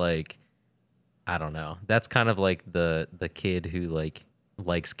 but it's like, I don't know. That's kind of like the kid who like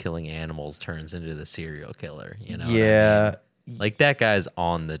likes killing animals turns into the serial killer. You know? what I Yeah. mean? Like that guy's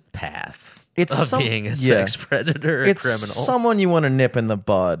on the path It's of being a yeah. sex predator, or It's criminal, someone you want to nip in the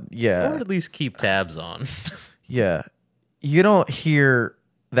bud. Yeah. or at least keep tabs on. Yeah. You don't hear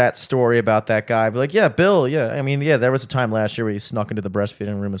that story about that guy. Be like, yeah, Bill, yeah. I mean, yeah, there was a time last year where he snuck into the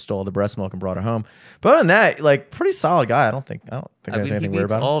breastfeeding room and stole the breast milk and brought it home. But other than that, like, pretty solid guy. I don't think I there's mean, he anything weird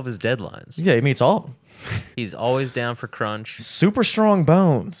meets about him. all of his deadlines. Yeah, he meets all of them. He's always down for crunch. Super strong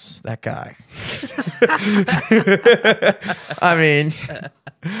bones, that guy. I mean,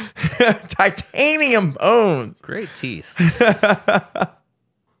 titanium bones. Great teeth.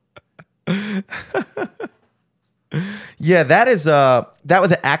 Yeah, that was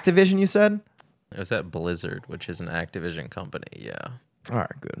at Activision, you said? It was at Blizzard, which is an Activision company. Yeah. All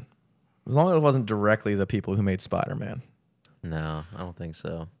right, good. As long as it wasn't directly the people who made Spider-Man. No, I don't think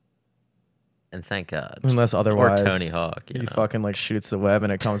so. And thank God. Unless otherwise Or Tony Hawk. he You know? fucking like shoots the web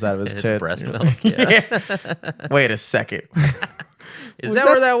and it comes out of his It's tit. breast You're milk. like, Yeah. Wait a second. Is Was that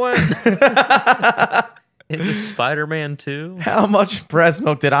where that went? Into Spider-Man 2? How much breast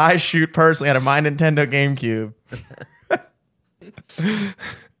milk did I shoot personally out of my Nintendo GameCube?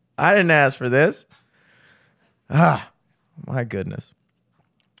 I didn't ask for this. Ah, my goodness.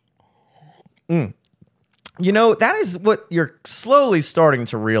 You know, that is what you're slowly starting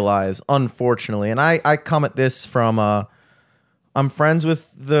to realize, unfortunately. And I come at this from, I'm friends with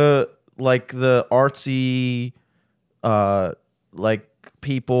the artsy, like,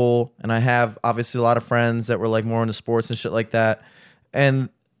 people, and I have obviously a lot of friends that were like more into sports and shit like that. And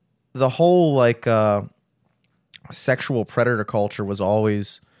the whole like sexual predator culture was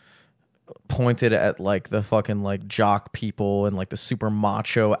always pointed at like the fucking like jock people and like the super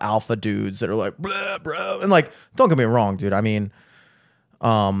macho alpha dudes that are like blah, bro, and like, don't get me wrong, dude, I mean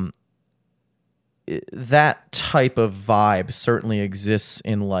that type of vibe certainly exists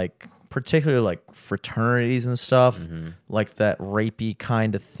in like particularly like fraternities and stuff, like that rapey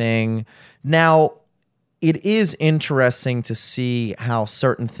kind of thing. Now, it is interesting to see how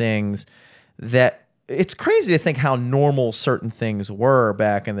certain things that it's crazy to think how normal certain things were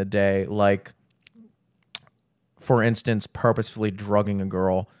back in the day. Like, for instance, purposefully drugging a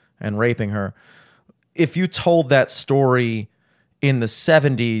girl and raping her. If you told that story in the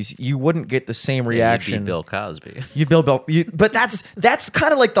 70s, you wouldn't get the same reaction. You'd be Bill Cosby. You'd Bill, but that's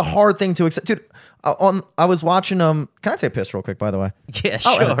kind of like the hard thing to accept, dude. I was watching. Can I take a piss real quick? By the way, Yeah,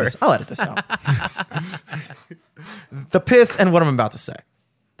 sure. I'll edit this out. The piss and what I'm about to say.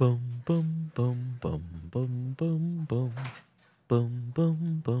 Boom, boom, boom, boom, boom, boom, boom, boom, boom,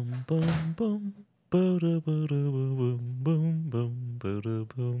 boom, boom, boom. Boom, boom, boom, boom, boom, boom,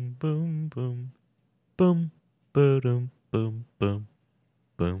 boom, boom, boom, boom, boom,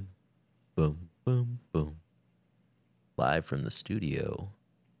 boom, boom, boom, boom. Live from the studio.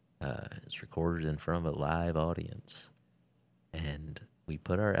 It's recorded in front of a live audience. And we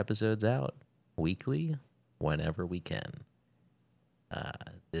put our episodes out weekly whenever we can.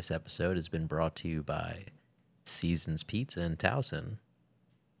 This episode has been brought to you by Seasons Pizza in Towson.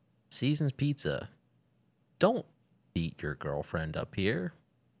 Seasons Pizza. Don't beat your girlfriend up here.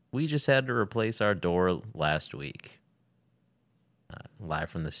 We just had to replace our door last week. Live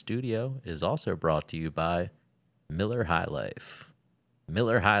from the studio is also brought to you by Miller High Life.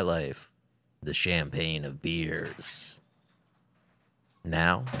 Miller High Life, the champagne of beers.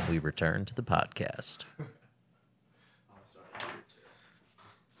 Now we return to the podcast.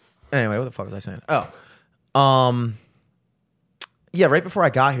 Anyway, what the fuck was I saying? Yeah, right before I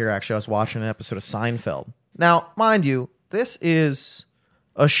got here, actually, I was watching an episode of Seinfeld. Now, mind you, this is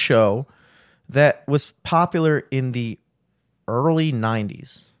a show that was popular in the early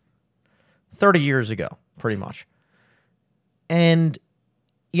 90s, 30 years ago, pretty much. And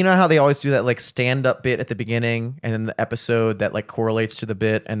you know how they always do that like stand-up bit at the beginning and then the episode that like correlates to the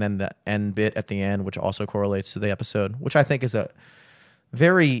bit and then the end bit at the end, which also correlates to the episode, which I think is a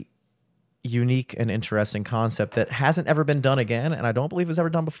very unique and interesting concept that hasn't ever been done again, and I don't believe was ever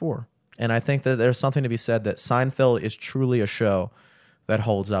done before. And I think that there's something to be said that Seinfeld is truly a show that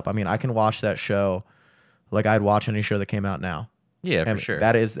holds up. I mean, I can watch that show like I'd watch any show that came out now. Yeah, and for sure.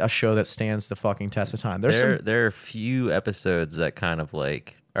 That is a show that stands the fucking test of time. There are a few episodes that kind of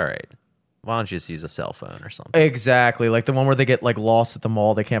like, all right, why don't you just use a cell phone or something? Exactly, like the one where they get like lost at the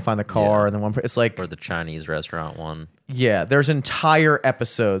mall, they can't find the car, and then one it's like, or the Chinese restaurant one. Yeah, there's entire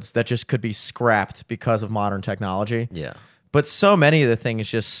episodes that just could be scrapped because of modern technology. Yeah, but so many of the things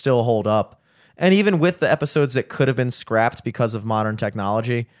just still hold up, and even with the episodes that could have been scrapped because of modern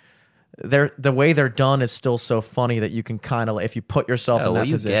technology, the way they're done is still so funny that you can kind of, if you put yourself in that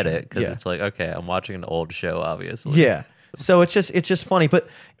you position, get it because yeah. It's like, okay, I'm watching an old show, obviously. Yeah. So it's just funny. But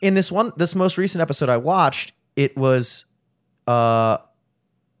in this most recent episode I watched, it was, the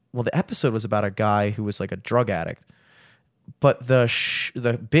episode was about a guy who was like a drug addict, but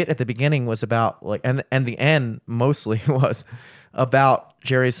the bit at the beginning was about like, and the end mostly was about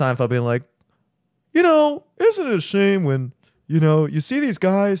Jerry Seinfeld being like, you know, isn't it a shame when, you know, you see these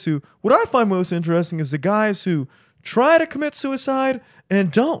guys who, what I find most interesting is the guys who try to commit suicide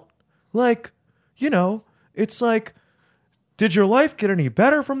and don't. Like, you know, it's like, did your life get any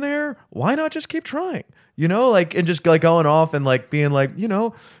better from there? Why not just keep trying? You know, like, and just like going off and like being like, you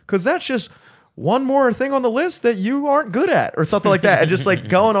know, because that's just one more thing on the list that you aren't good at or something like that. And just like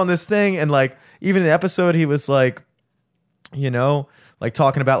going on this thing. And like, even in the episode, he was like, you know, like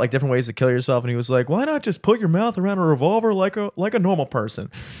talking about like different ways to kill yourself. And he was like, why not just put your mouth around a revolver like a normal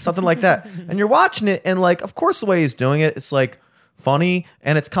person? Something like that. And you're watching it and like, of course, the way he's doing it, it's like funny.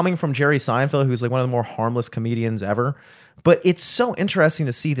 And it's coming from Jerry Seinfeld, who's like one of the more harmless comedians ever. But it's so interesting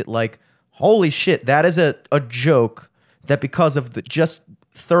to see that like, holy shit, that is a joke that because of the just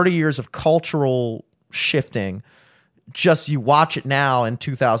 30 years of cultural shifting. Just you watch it now in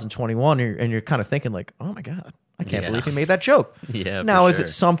 2021 and you're kind of thinking like, oh my God, I can't believe he made that joke. Yeah. Now, for is sure. it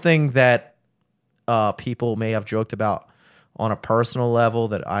something that people may have joked about on a personal level,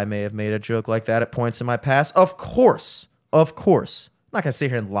 that I may have made a joke like that at points in my past? Of course. Of course. I'm not going to sit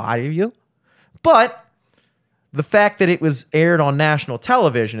here and lie to you. But the fact that it was aired on national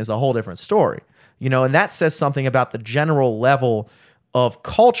television is a whole different story. You know, and that says something about the general level of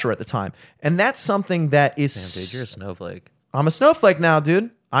culture at the time. And that's something that is... Damn, dude, you're a snowflake. I'm a snowflake now,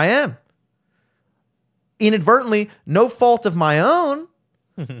 dude. I am. Inadvertently, no fault of my own,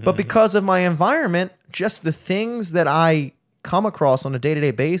 but because of my environment, just the things that I come across on a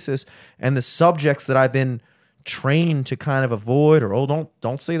day-to-day basis and the subjects that I've been trained to kind of avoid, or, oh,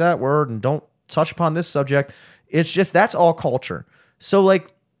 don't say that word and don't touch upon this subject. It's just, that's all culture. So,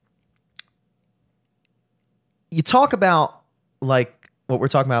 like, you talk about, like, what we're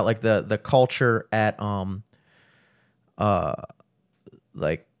talking about, like the culture at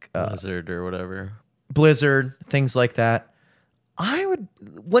Blizzard or whatever. Blizzard, things like that.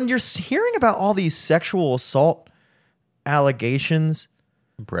 When you're hearing about all these sexual assault allegations,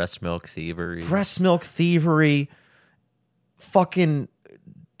 Breast milk thievery. fucking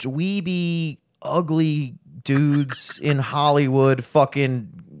dweeby, ugly dudes in Hollywood,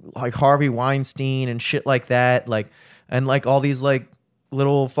 fucking like Harvey Weinstein and shit like that, like, and like all these like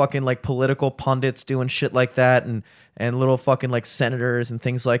little fucking like political pundits doing shit like that, and little fucking like senators and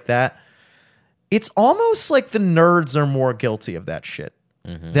things like that. It's almost like the nerds are more guilty of that shit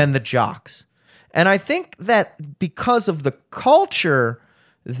than the jocks. And I think that because of the culture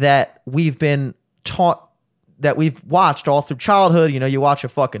that we've been taught, that we've watched all through childhood, you know, you watch a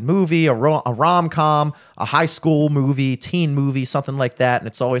fucking movie, a rom-com, a high school movie, teen movie, something like that, and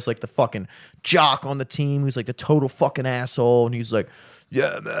it's always like the fucking jock on the team who's like the total fucking asshole, and he's like,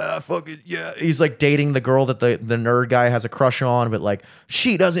 yeah, man, fucking, yeah. He's like dating the girl that the nerd guy has a crush on, but like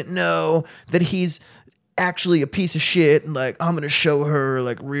she doesn't know that he's actually a piece of shit, and like I'm gonna show her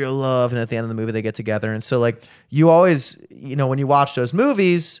like real love, and at the end of the movie they get together. And so like you always, you know, when you watch those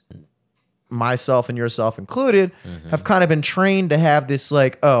movies, myself and yourself included, have kind of been trained to have this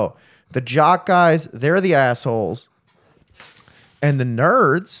like, oh, the jock guys, they're the assholes, and the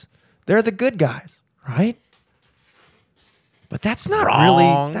nerds, they're the good guys, right? But that's not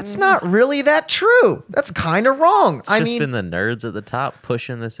really that true. That's kind of wrong. It's just been the nerds at the top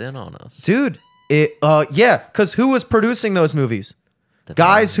pushing this in on us. Dude, yeah, because who was producing those movies? The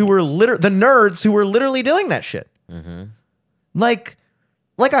Guys nerds. who were the nerds who were literally doing that shit. Like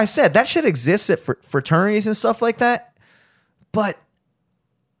I said, that shit exists at fraternities and stuff like that, but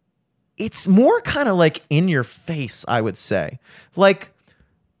it's more kind of like in your face, I would say. Like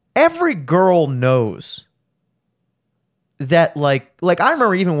every girl knows that like I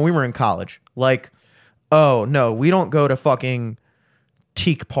remember even when we were in college, like, oh no, we don't go to fucking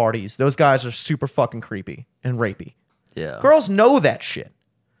teak parties. Those guys are super fucking creepy and rapey. Yeah. Girls know that shit.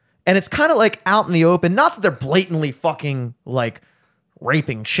 And it's kind of like out in the open. Not that they're blatantly fucking like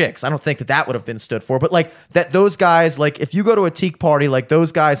raping chicks. I don't think that would have been stood for. But like that those guys, like if you go to a teak party, like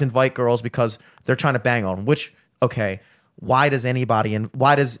those guys invite girls because they're trying to bang on them. Which, okay, why does any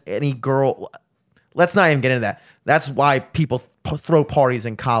girl... Let's not even get into that. That's why people throw parties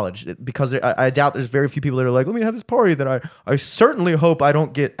in college, because I doubt there's very few people that are like, let me have this party that I certainly hope I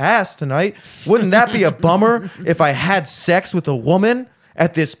don't get ass tonight. Wouldn't that be a bummer if I had sex with a woman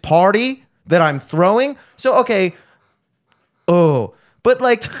at this party that I'm throwing? So, okay. Oh, but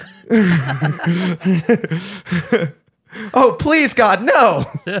like, oh, please, God,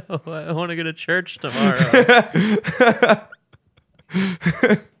 no. No, I want to go to church tomorrow.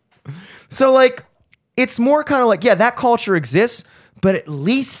 So like, it's more kind of like, yeah, that culture exists, but at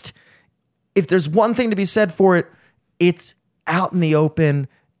least if there's one thing to be said for it, it's out in the open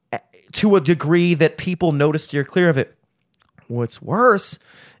to a degree that people notice you're clear of it. What's worse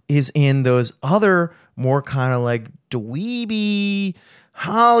is in those other more kind of like dweeby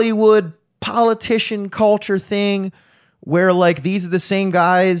Hollywood politician culture thing, where like these are the same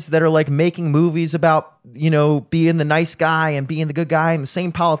guys that are like making movies about, you know, being the nice guy and being the good guy, and the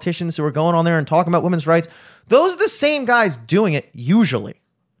same politicians who are going on there and talking about women's rights. Those are the same guys doing it usually.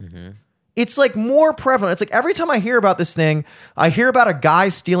 It's like more prevalent. It's like every time I hear about this thing, I hear about a guy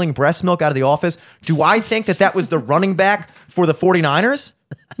stealing breast milk out of the office. Do I think that was the running back for the 49ers?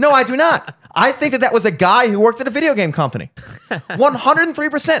 No, I do not. I think that was a guy who worked at a video game company.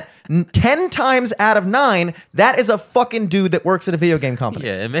 103%. 10 times out of 9, that is a fucking dude that works at a video game company.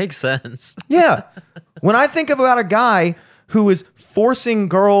 Yeah, it makes sense. Yeah. When I think about a guy who is forcing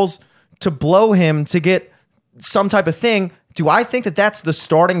girls to blow him to get some type of thing, Do I think that that's the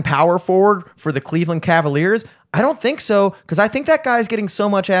starting power forward for the Cleveland Cavaliers? I don't think so, because I think that guy's getting so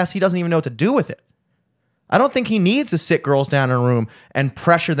much ass he doesn't even know what to do with it. I don't think he needs to sit girls down in a room and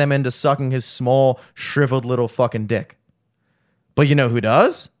pressure them into sucking his small, shriveled little fucking dick. But you know who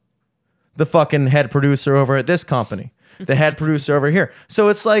does? The fucking head producer over at this company. The head producer over here. So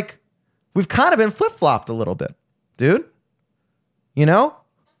it's like, we've kind of been flip-flopped a little bit, dude. You know?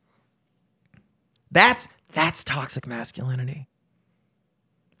 That's toxic masculinity.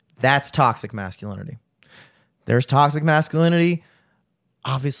 That's toxic masculinity. There's toxic masculinity.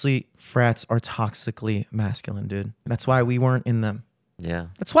 Obviously, frats are toxically masculine, dude. That's why we weren't in them. Yeah.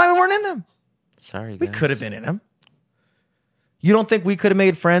 That's why we weren't in them. Sorry, guys. We could have been in them. You don't think we could have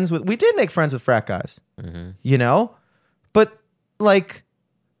made friends with... We did make friends with frat guys. Mm-hmm. You know? But, like,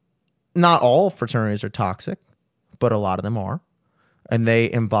 not all fraternities are toxic, but a lot of them are. And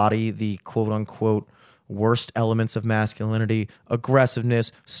they embody the quote-unquote worst elements of masculinity,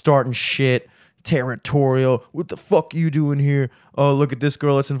 aggressiveness, starting shit, territorial. What the fuck are you doing here? Oh, look at this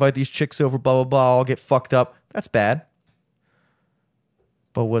girl. Let's invite these chicks over, blah, blah, blah. I'll get fucked up. That's bad.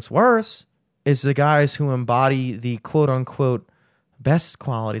 But what's worse is the guys who embody the quote-unquote best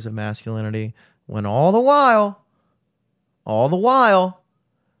qualities of masculinity when all the while,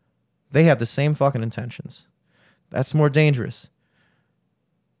 they have the same fucking intentions. That's more dangerous.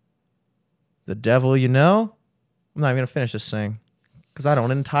 The devil you know? I'm not even going to finish this saying because I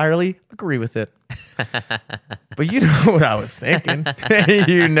don't entirely agree with it. But you know what I was thinking.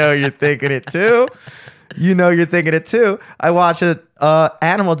 You know you're thinking it too. You know you're thinking it too. I watched an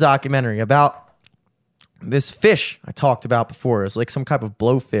animal documentary about this fish I talked about before. It's like some type of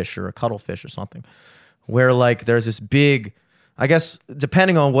blowfish or a cuttlefish or something, where like there's this big, I guess,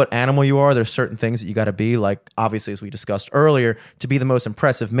 depending on what animal you are, there's certain things that you got to be. Like, obviously, as we discussed earlier, to be the most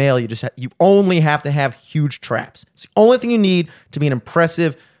impressive male, you only have to have huge traps. It's the only thing you need to be an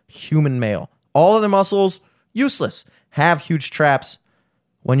impressive human male. All other muscles, useless. Have huge traps.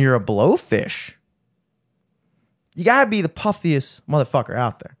 When you're a blowfish, you got to be the puffiest motherfucker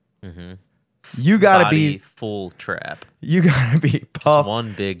out there. Mm-hmm. You got to be full trap. You got to be puff. Just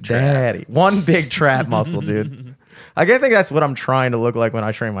one big trap. Daddy. One big trap muscle, dude. I think that's what I'm trying to look like when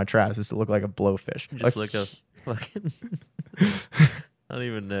I train my traps, is to look like a blowfish. Just like a fucking... I don't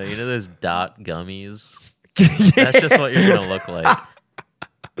even know. You know those dot gummies? Yeah. That's just what you're going to look like.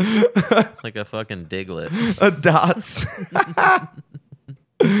 Like a fucking Diglett. A dots.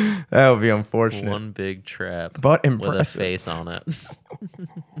 That would be unfortunate. One big trap. But impressive. With a face on it.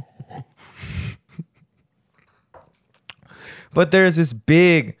 But there's this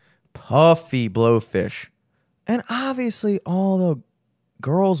big, puffy blowfish. And obviously, all the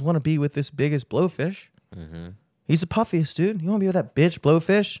girls want to be with this biggest blowfish. Mm-hmm. He's the puffiest, dude. You want to be with that bitch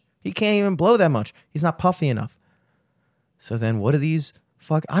blowfish? He can't even blow that much. He's not puffy enough. So then what are these...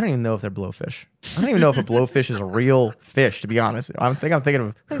 I don't even know if they're blowfish. I don't even know if a blowfish is a real fish, to be honest. I'm thinking of Hootie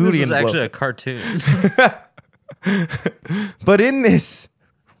and Blowfish. This is actually a cartoon. But in this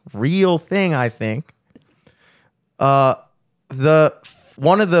real thing, I think, one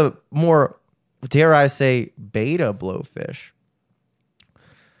of the more, dare I say, beta blowfish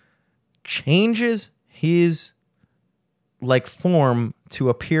changes his like form to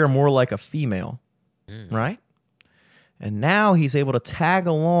appear more like a female, right? And now he's able to tag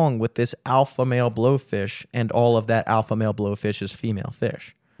along with this alpha male blowfish and all of that alpha male blowfish's female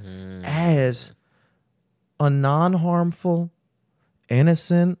fish as a non-harmful,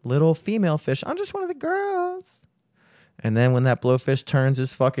 innocent little female fish. I'm just one of the girls. And then when that blowfish turns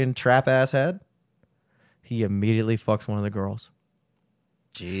his fucking trap ass head, he immediately fucks one of the girls.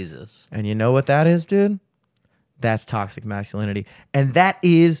 Jesus. And you know what that is, dude? That's toxic masculinity. And that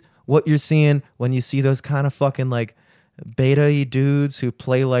is what you're seeing when you see those kind of fucking like beta-y dudes who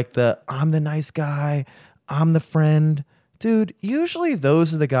play like I'm the nice guy, I'm the friend. Dude, usually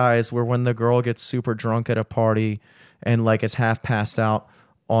those are the guys where when the girl gets super drunk at a party and like is half passed out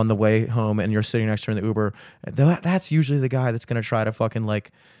on the way home and you're sitting next to her in the Uber, that's usually the guy that's going to try to fucking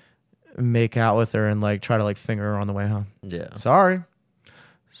like make out with her and like try to like finger her on the way home. Yeah.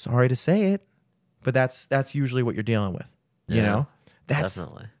 Sorry to say it, but that's usually what you're dealing with. Yeah, you know?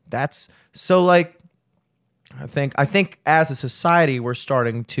 Definitely. That's so like I think as a society, we're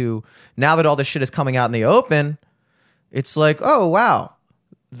starting to, now that all this shit is coming out in the open, it's like, oh, wow.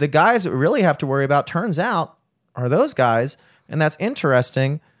 The guys that we really have to worry about, turns out, are those guys. And that's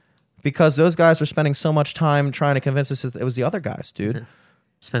interesting because those guys are spending so much time trying to convince us that it was the other guys, dude.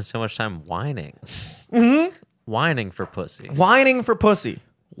 Spend so much time whining. Mm-hmm. Whining for pussy. Whining for pussy.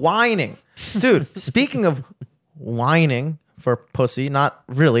 Whining. Dude, speaking of whining for pussy, not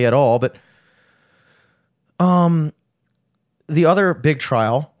really at all, but the other big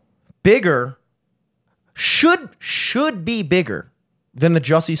trial, bigger, should be bigger than the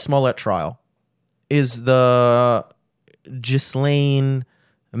Jussie Smollett trial, is the Ghislaine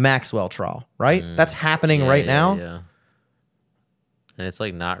Maxwell trial, right? That's happening right now. Yeah. And it's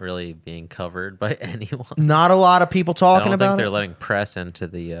like not really being covered by anyone. Not a lot of people talking I don't about think they're it. letting press into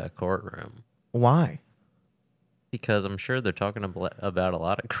the courtroom. Why? Because I'm sure they're talking about a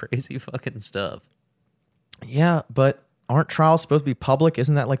lot of crazy fucking stuff. Yeah, but aren't trials supposed to be public?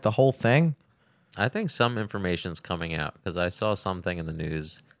 Isn't that like the whole thing? I think some information's coming out because I saw something in the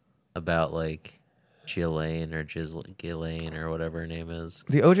news about like Ghislaine or whatever her name is.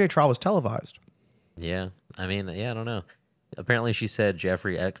 The OJ trial was televised. Yeah. I mean, yeah, I don't know. Apparently she said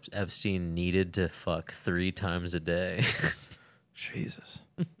Jeffrey Epstein needed to fuck 3 times a day. Jesus.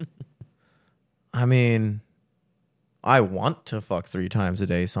 I mean, I want to fuck 3 times a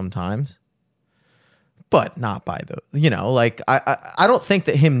day sometimes, but not by like I don't think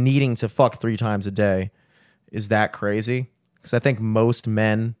that him needing to fuck 3 times a day is that crazy. Because I think most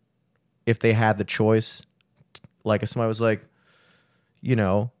men, if they had the choice, like if somebody was like,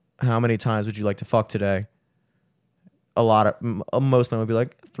 how many times would you like to fuck today? Most men would be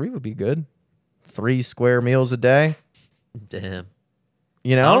like, 3 would be good. 3 square meals a day. Damn. I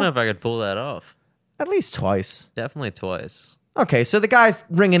don't know if I could pull that off. At least twice. Definitely twice. Okay, so the guy's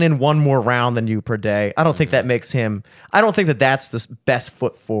ringing in 1 more round than you per day. I don't think that makes him. I don't think that that's the best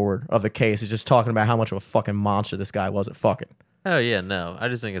foot forward of the case. He's just talking about how much of a fucking monster this guy was at fucking. Oh yeah, no. I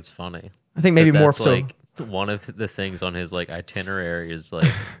just think it's funny. I think maybe more That's so. like one of the things on his like itinerary is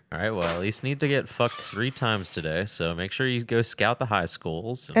like, all right, well, at least need to get fucked 3 times today. So make sure you go scout the high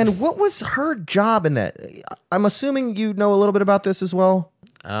schools. And what was her job in that? I'm assuming you know a little bit about this as well.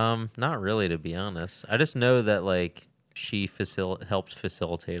 Not really, to be honest. I just know that like she helped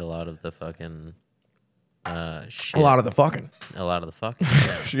facilitate a lot of the fucking shit. A lot of the fucking.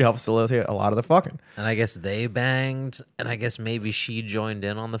 Yeah. She helped facilitate a lot of the fucking. And I guess they banged, and I guess maybe she joined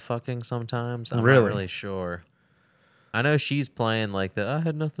in on the fucking sometimes. I'm Really? not really sure. I know she's playing like I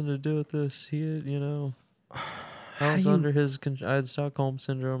had nothing to do with this. I was under his I had Stockholm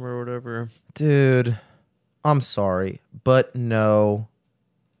syndrome or whatever. Dude, I'm sorry, but no,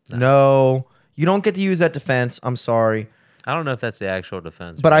 you don't get to use that defense. I'm sorry, I don't know if that's the actual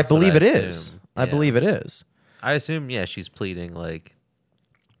defense, but I that's what believe it assume. is. I Yeah. believe it is. I assume, yeah, she's pleading like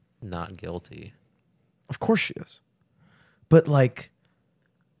not guilty. Of course she is. But like,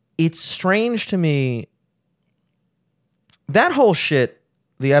 it's strange to me that whole shit,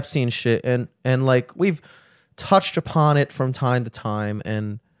 the Epstein shit, and like we've touched upon it from time to time,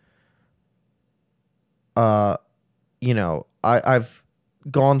 and I've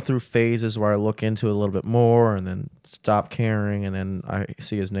gone through phases where I look into it a little bit more and then stop caring, and then I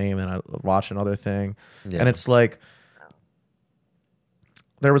see his name and I watch another thing. Yeah. And it's like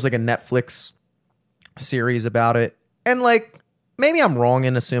there was like a Netflix series about it. And like maybe I'm wrong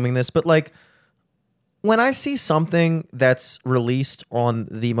in assuming this, but like when I see something that's released on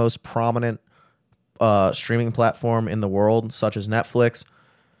the most prominent streaming platform in the world, such as Netflix,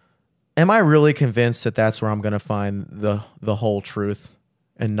 am I really convinced that that's where I'm going to find the whole truth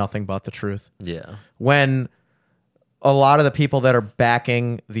and nothing but the truth? Yeah. When a lot of the people that are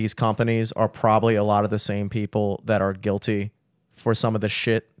backing these companies are probably a lot of the same people that are guilty for some of the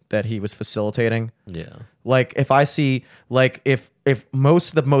shit that he was facilitating. Yeah. Like if I see, like if most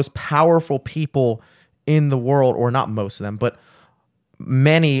of the most powerful people in the world, or not most of them, but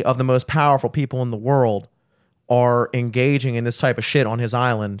many of the most powerful people in the world are engaging in this type of shit on his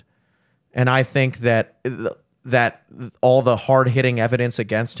island, and I think that all the hard-hitting evidence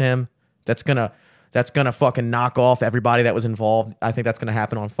against him that's gonna fucking knock off everybody that was involved, I think that's gonna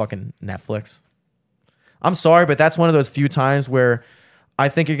happen on fucking Netflix. I'm sorry, but that's one of those few times where I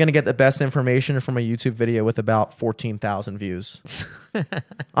think you're gonna get the best information from a YouTube video with about 14,000 views.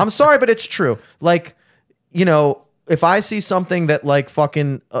 I'm sorry, but it's true. Like, if I see something that like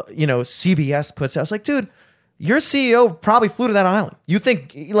fucking CBS puts out, it's like, dude, your CEO probably flew to that island. You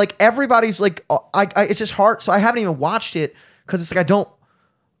think like everybody's like, it's just hard. So I haven't even watched it because it's like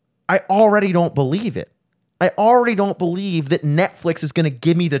I already don't believe it. I already don't believe that Netflix is going to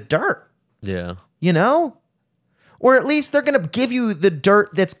give me the dirt. Yeah. Or at least they're going to give you the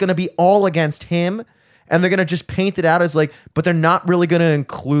dirt that's going to be all against him, and they're going to just paint it out as like, but they're not really going to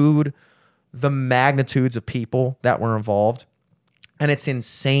include the magnitudes of people that were involved. And it's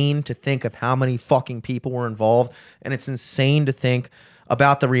insane to think of how many fucking people were involved. And it's insane to think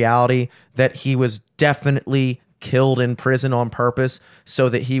about the reality that he was definitely killed in prison on purpose so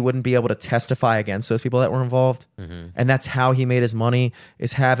that he wouldn't be able to testify against those people that were involved. And that's how he made his money,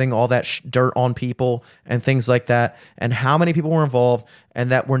 is having all that dirt on people and things like that, and how many people were involved,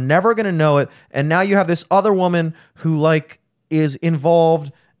 and that we're never going to know it. And now you have this other woman who like is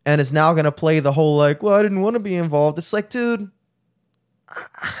involved and is now going to play the whole like, well, I didn't want to be involved. It's like, dude,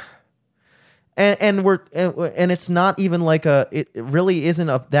 and it's not even like it really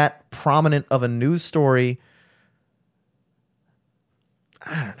isn't that prominent of a news story.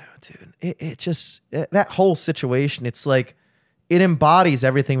 I don't know, dude. It just, that whole situation, it's like, it embodies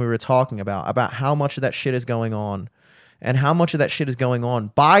everything we were talking about how much of that shit is going on, and how much of that shit is going on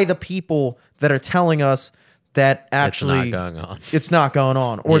by the people that are telling us that actually it's not going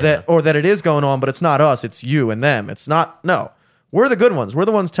on, or that it is going on, but it's not us, it's you and them. It's not, no, we're the good ones. We're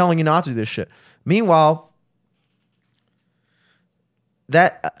the ones telling you not to do this shit. Meanwhile,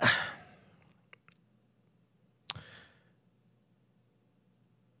 that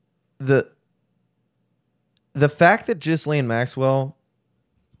the fact that Ghislaine Maxwell,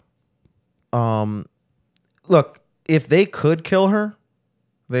 look, if they could kill her,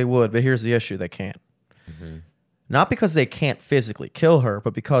 they would, but here's the issue: they can't. Not because they can't physically kill her,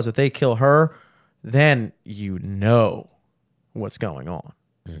 but because if they kill her, then you know what's going on.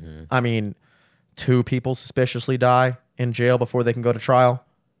 I mean, 2 people suspiciously die in jail before they can go to trial?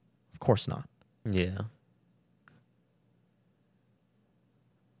 Of course not. Yeah.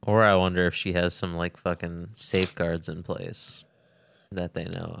 Or I wonder if she has some like fucking safeguards in place that they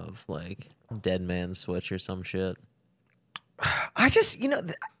know of, like dead man switch or some shit. I just,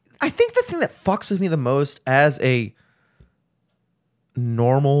 I think the thing that fucks with me the most as a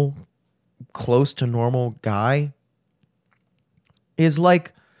normal, close to normal guy is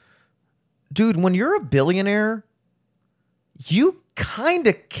like, dude, when you're a billionaire, you kind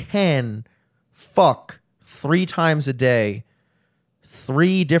of can fuck 3 times a day,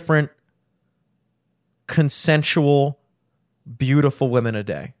 3 different consensual, beautiful women a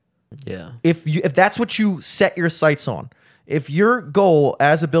day. Yeah. If that's what you set your sights on, if your goal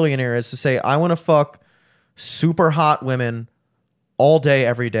as a billionaire is to say, I want to fuck super hot women all day,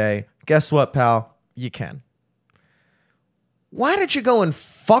 every day, guess what, pal? You can. Why did you go and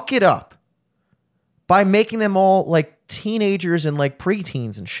fuck it up by making them all like teenagers and like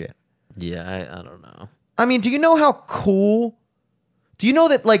preteens and shit? Yeah, I don't know. I mean, do you know how cool? Do you know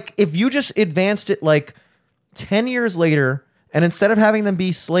that like if you just advanced it like 10 years later, and instead of having them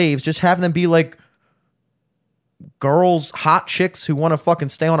be slaves, just have them be like girls, hot chicks who want to fucking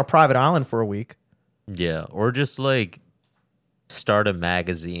stay on a private island for a week? Yeah, or just like start a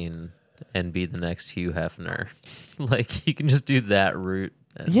magazine and be the next Hugh Hefner. Like you can just do that route.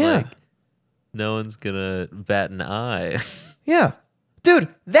 And like, no one's gonna bat an eye. Yeah. Dude,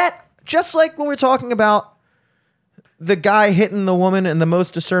 that, just like when we're talking about the guy hitting the woman, and the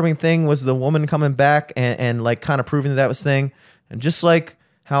most disturbing thing was the woman coming back and like kind of proving that was thing. And just like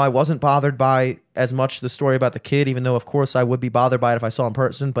how I wasn't bothered by as much the story about the kid, even though of course I would be bothered by it if I saw in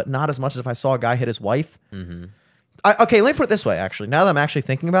person, but not as much as if I saw a guy hit his wife. Okay, let me put it this way, actually. Now that I'm actually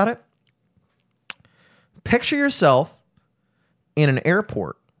thinking about it, picture yourself in an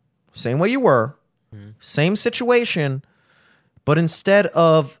airport, same way you were, same situation, but instead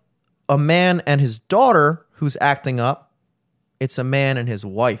of a man and his daughter who's acting up, it's a man and his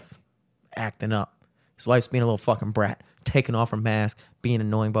wife acting up. His wife's being a little fucking brat, taking off her mask, being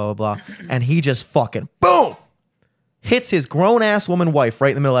annoying, blah, blah, blah. And he just fucking, boom, hits his grown-ass woman wife right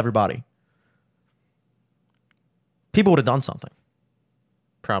in the middle of everybody. People would have done something.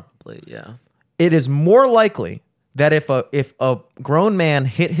 Probably, yeah. It is more likely that if a grown man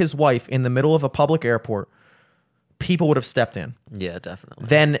hit his wife in the middle of a public airport, people would have stepped in. Yeah, definitely.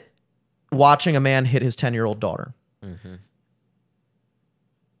 Than watching a man hit his 10-year-old daughter.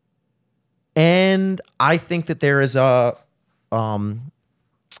 And I think that there is a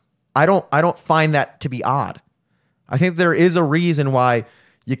I don't find that to be odd. I think there is a reason why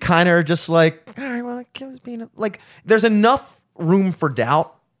you kind of are just like, all right, well, the kid's being like, there's enough room for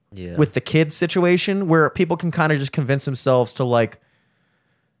doubt with the kid situation where people can kind of just convince themselves to like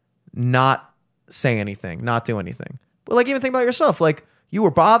not say anything, not do anything. But like, even think about yourself, like you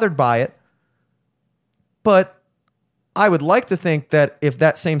were bothered by it, but I would like to think that if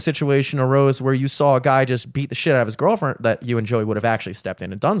that same situation arose where you saw a guy just beat the shit out of his girlfriend, that you and Joey would have actually stepped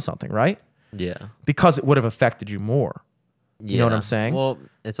in and done something, right? Yeah. Because it would have affected you more. You know what I'm saying? Well,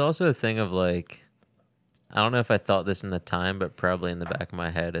 it's also a thing of like, I don't know if I thought this in the time, but probably in the back of my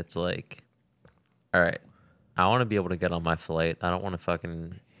head, it's like, all right, I want to be able to get on my flight. I don't want to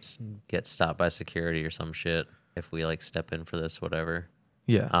fucking get stopped by security or some shit if we like step in for this, whatever.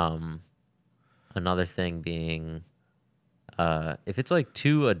 Yeah. Another thing being, if it's like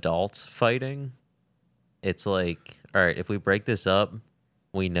two adults fighting, it's like, all right, if we break this up,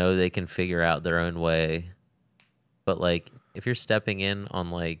 we know they can figure out their own way. But like, if you're stepping in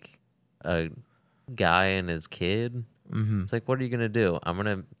on like a guy and his kid, it's like, what are you gonna do? I'm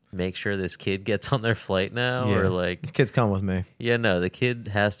gonna make sure this kid gets on their flight now, or like, these kids come with me. yeah, no, the kid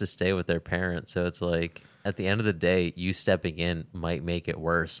has to stay with their parents. So it's like, at the end of the day, you stepping in might make it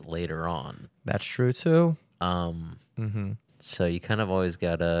worse later on. That's true too. So you kind of always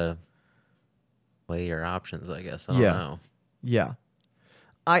gotta weigh your options, I guess. I don't Yeah. know. Yeah.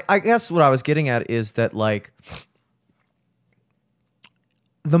 I guess what I was getting at is that, like,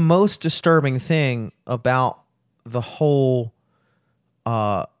 the most disturbing thing about the whole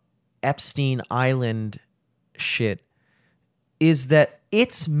Epstein Island shit is that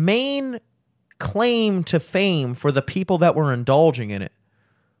its main claim to fame for the people that were indulging in it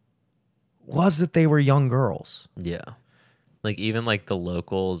was that they were young girls. Yeah. Like, even like the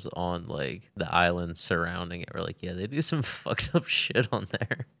locals on like the islands surrounding it were like, yeah, they do some fucked up shit on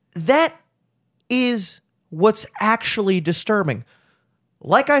there. That is what's actually disturbing.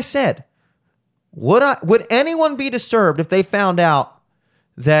 Like I said, would anyone be disturbed if they found out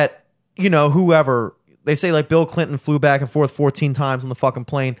that, you know, whoever, they say like Bill Clinton flew back and forth 14 times on the fucking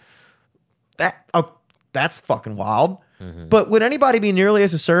plane? That's fucking wild. But would anybody be nearly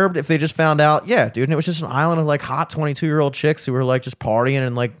as disturbed if they just found out, yeah, dude, and it was just an island of like hot 22-year-old chicks who were like just partying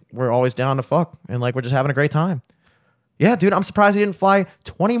and like we're always down to fuck and like we're just having a great time? Yeah, dude, I'm surprised he didn't fly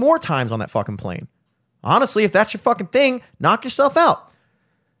 20 more times on that fucking plane. Honestly, if that's your fucking thing, knock yourself out.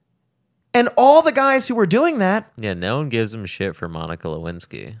 And all the guys who were doing that, Yeah, no one gives him shit for Monica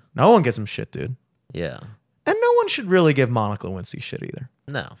Lewinsky. no one gives them shit, dude. Yeah. And no one should really give Monica Lewinsky shit either.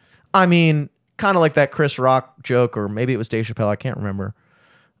 No. I mean, kind of like that Chris Rock joke, or maybe it was Dave Chappelle, I can't remember.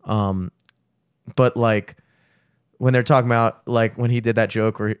 But like when they're talking about like when he did that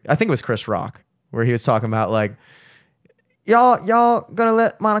joke, or I think it was Chris Rock, where he was talking about like, y'all gonna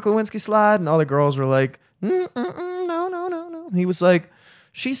let Monica Lewinsky slide? And all the girls were like, no. And he was like,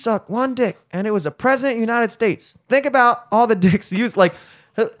 she sucked one dick, and it was a president of the United States. Think about all the dicks used. Like,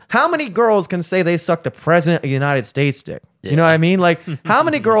 how many girls can say they sucked a president of the United States dick? You know what I mean? Like, how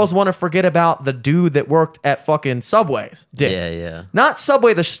many girls want to forget about the dude that worked at fucking Subway's dick? Yeah. Not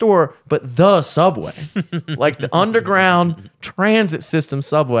Subway the store, but the Subway. Like the underground transit system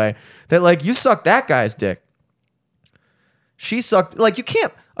Subway. That like, you sucked that guy's dick. She sucked, like, you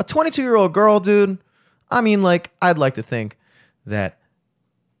can't, a 22-year-old girl, dude. I mean, like, I'd like to think that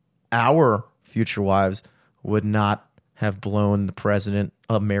our future wives would not have blown the president,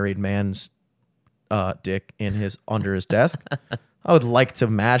 a married man's dick in his under his desk. I would like to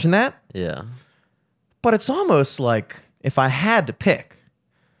imagine that. Yeah. But it's almost like if I had to pick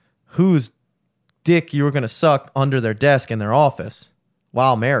whose dick you were going to suck under their desk in their office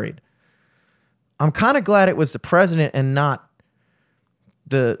while married, I'm kind of glad it was the president and not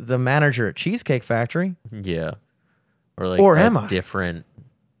the manager at Cheesecake Factory. Yeah. Or like Or a am I? different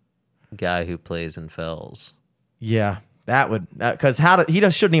guy who plays in Fells. Yeah, that would, because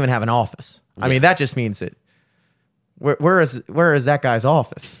shouldn't even have an office. I mean, that just means it. Where is that guy's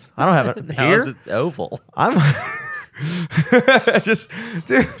office? I don't have it How here. is it oval? I'm just,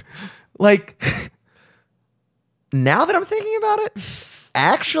 dude, like, now that I'm thinking about it,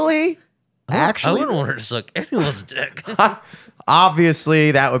 actually, I wouldn't want her to suck anyone's dick.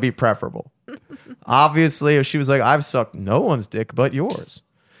 obviously, that would be preferable. Obviously, if she was like, I've sucked no one's dick but yours.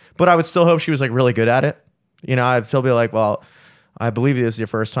 But I would still hope she was like really good at it. You know, I'd still be like, well, I believe this is your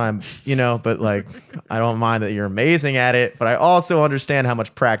first time, you know, but like, I don't mind that you're amazing at it, but I also understand how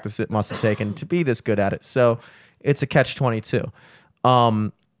much practice it must have taken to be this good at it. So it's a catch-22.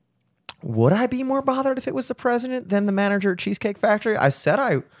 Would I be more bothered if it was the president than the manager at Cheesecake Factory? I said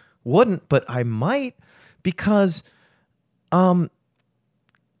I wouldn't, but I might, because when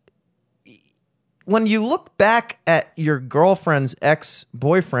you look back at your girlfriend's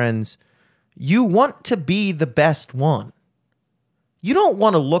ex-boyfriends, you want to be the best one. You don't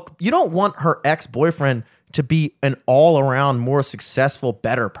want her ex-boyfriend to be an all-around more successful,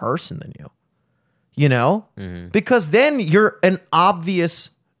 better person than you. You know? Mm-hmm. Because then you're an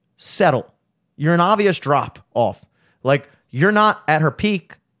obvious settle. You're an obvious drop off. Like, you're not at her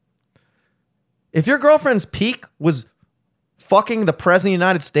peak. If your girlfriend's peak was fucking the president of the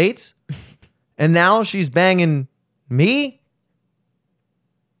United States and now she's banging me,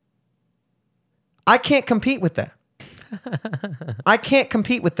 I can't compete with that. I can't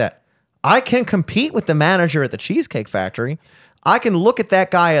compete with that. I can compete with the manager at the Cheesecake Factory. I can look at that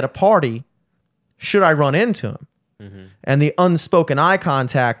guy at a party, should I run into him. Mm-hmm. And the unspoken eye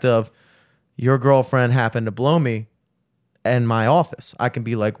contact of, your girlfriend happened to blow me in my office. I can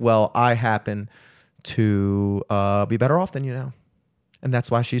be like, well, I happen to be better off than you now. And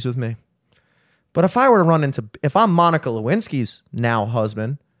that's why she's with me. But if I'm Monica Lewinsky's now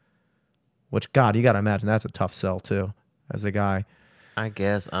husband, which, God, you got to imagine that's a tough sell too, as a guy. I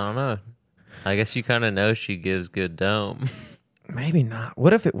guess. I don't know. I guess you kind of know she gives good dome. Maybe not.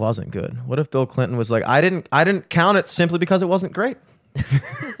 What if it wasn't good? What if Bill Clinton was like, I didn't count it simply because it wasn't great?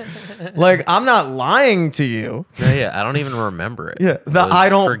 Like, I'm not lying to you. No, yeah, I don't even remember it. Yeah, It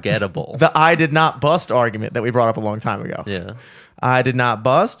was forgettable. The I did not bust argument that we brought up a long time ago. Yeah. I did not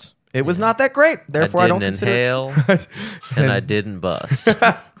bust. It was not that great. Therefore, I don't consider inhale, and I didn't bust.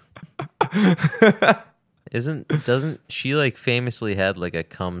 Doesn't she like famously had like a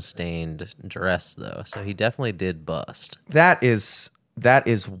cum stained dress though? So he definitely did bust. That is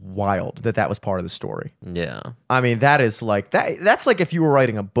wild that was part of the story. Yeah. I mean, that's like if you were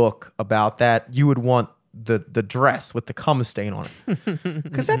writing a book about that, you would want the dress with the cum stain on it.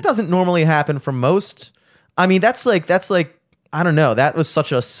 Because that doesn't normally happen for most. I mean, that's like I don't know. That was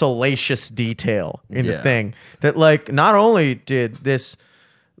such a salacious detail in the thing that, like, not only did this,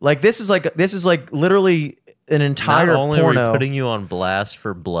 like, this is like literally an entire Not only porno. are we putting you on blast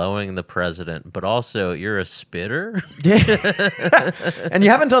for blowing the president, but also you're a spitter. Yeah. And you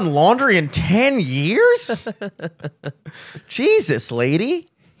haven't done laundry in 10 years? Jesus, lady.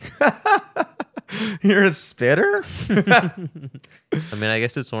 You're a spitter? I mean, I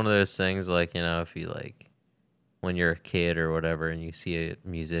guess it's one of those things like, you know, if you like, when you're a kid or whatever and you see a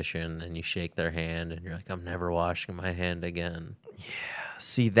musician and you shake their hand and you're like, I'm never washing my hand again. Yeah.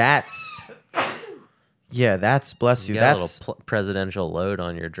 See, bless you. You got a little presidential load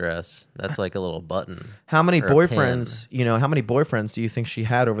on your dress. That's like a little button. How many boyfriends, how many boyfriends do you think she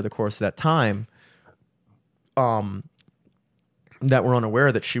had over the course of that time that were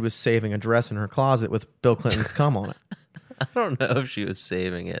unaware that she was saving a dress in her closet with Bill Clinton's cum on it? I don't know if she was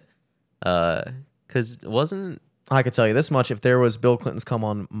saving it. Because I could tell you this much. If there was Bill Clinton's cum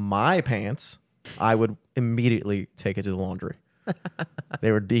on my pants, I would immediately take it to the laundry.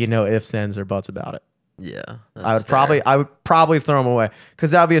 There would be no ifs, ands, or buts about it. Yeah. I would probably throw them away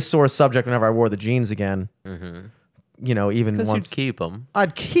because that would be a sore subject whenever I wore the jeans again. Mm-hmm. You know, even once. You'd keep them.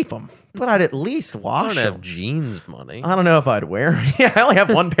 I'd keep them, but I'd at least wash them. I don't have jeans money. I don't know if I'd wear them. Yeah, I only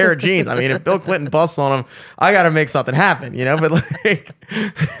have one pair of jeans. I mean, if Bill Clinton busts on them, I got to make something happen, you know? But like,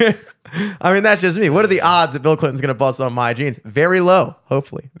 I mean, that's just me. What are the odds that Bill Clinton's going to bust on my jeans? Very low,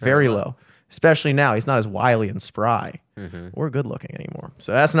 hopefully. Very low. Especially now. He's not as wily and spry or good looking anymore.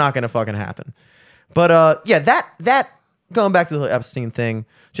 So that's not going to fucking happen. But yeah, that going back to the Epstein thing,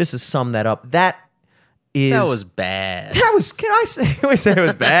 just to sum that up, that was bad. Can we say it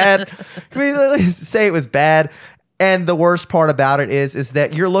was bad? Can we say it was bad? And the worst part about it is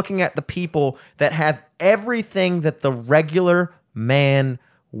that you're looking at the people that have everything that the regular man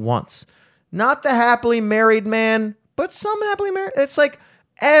wants. Not the happily married man, but some happily married. It's like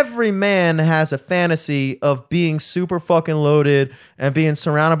every man has a fantasy of being super fucking loaded and being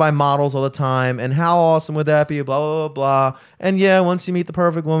surrounded by models all the time. And how awesome would that be? Blah, blah, blah, blah. And yeah, once you meet the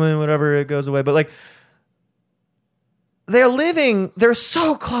perfect woman, whatever, it goes away. But like, they're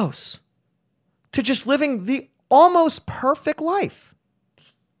so close to just living the almost perfect life.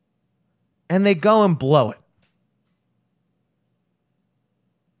 And they go and blow it.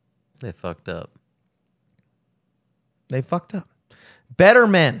 They fucked up. Better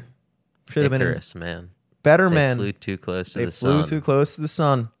men. Should have been Icarus, man. Better They men. flew too close to the sun. They flew too close to the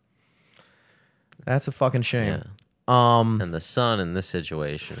sun. That's a fucking shame. Yeah. And the son in this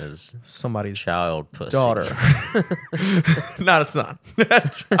situation is Somebody's child pussy. daughter. Not a son.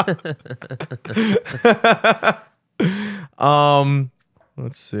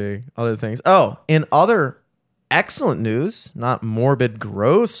 Let's see. Other things. Oh, in other excellent news, not morbid,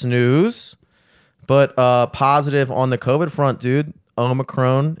 gross news, but positive on the COVID front, dude.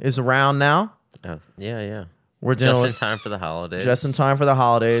 Omicron is around now. Oh, yeah. We're dealing just in with time for the holidays. Just in time for the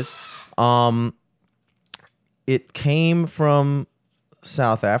holidays. It came from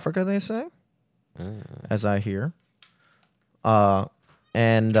South Africa, they say, as I hear.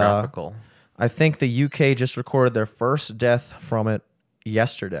 And Tropical. I think the UK just recorded their first death from it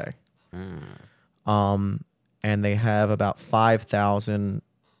yesterday. And they have about 5,000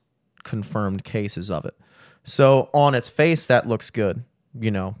 confirmed cases of it. So on its face, that looks good,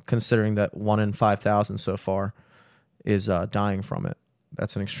 considering that 1 in 5,000 so far is dying from it.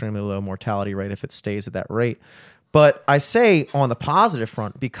 That's an extremely low mortality rate if it stays at that rate. But I say on the positive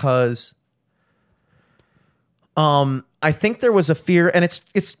front because I think there was a fear, and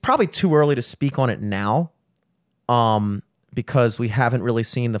it's probably too early to speak on it now, because we haven't really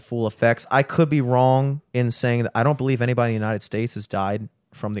seen the full effects. I could be wrong in saying that I don't believe anybody in the United States has died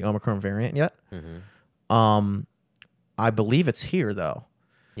from the Omicron variant yet. I believe it's here though.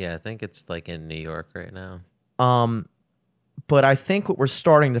 Yeah, I think it's like in New York right now. But I think what we're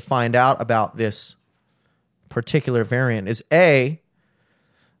starting to find out about this particular variant is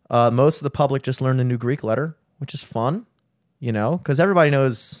most of the public just learned the new Greek letter, which is fun, because everybody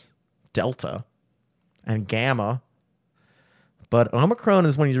knows Delta and Gamma. But Omicron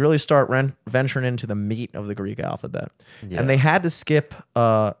is when you really start venturing into the meat of the Greek alphabet. Yeah. And they had to skip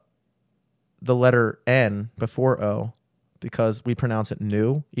the letter N before O because we pronounce it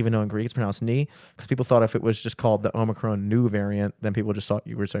nu, even though in Greek it's pronounced ni, because people thought if it was just called the Omicron nu variant, then people just thought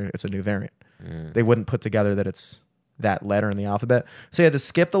you were saying it's a new variant. They wouldn't put together that it's that letter in the alphabet. So you had to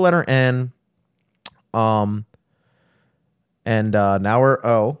skip the letter N. And now we're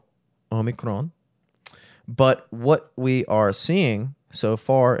O, Omicron. But what we are seeing so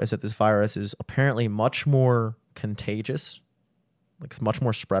far is that this virus is apparently much more contagious, like it's much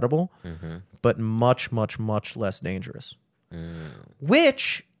more spreadable, but much, much, much less dangerous,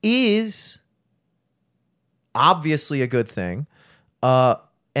 which is obviously a good thing.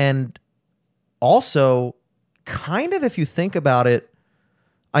 And also, kind of, if you think about it,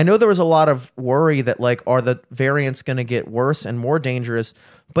 I know there was a lot of worry that, like, are the variants going to get worse and more dangerous?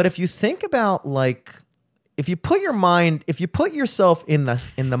 But if you think about, like, if you put yourself in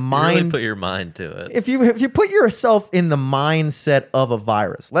the mind, really put your mind to it. If you put yourself in the mindset of a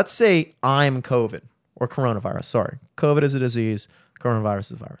virus, let's say I'm COVID or coronavirus. Sorry, COVID is a disease, coronavirus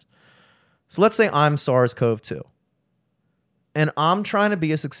is a virus. So let's say I'm SARS-CoV-2, and I'm trying to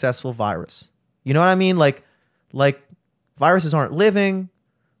be a successful virus. You know what I mean? Like viruses aren't living,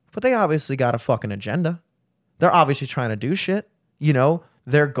 but they obviously got a fucking agenda. They're obviously trying to do shit.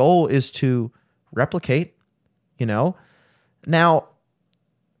 Their goal is to replicate. Now,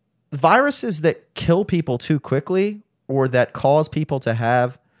 viruses that kill people too quickly or that cause people to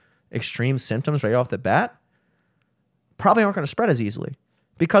have extreme symptoms right off the bat probably aren't going to spread as easily.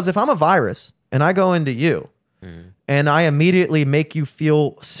 Because if I'm a virus and I go into you and I immediately make you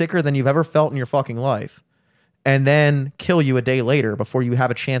feel sicker than you've ever felt in your fucking life and then kill you a day later before you have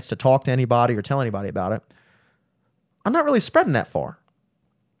a chance to talk to anybody or tell anybody about it, I'm not really spreading that far.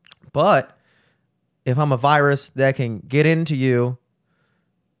 But if I'm a virus that can get into you,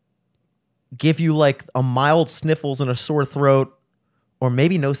 give you like a mild sniffles and a sore throat, or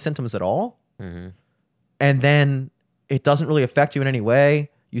maybe no symptoms at all, and then it doesn't really affect you in any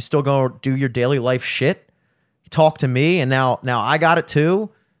way, you still go do your daily life shit, talk to me, and now I got it too,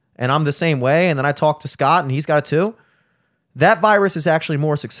 and I'm the same way, and then I talk to Scott and he's got it too, that virus is actually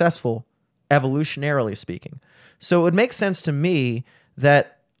more successful, evolutionarily speaking. So it would make sense to me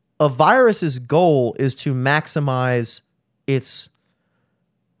that a virus's goal is to maximize its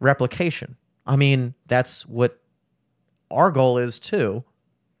replication. I mean, that's what our goal is too,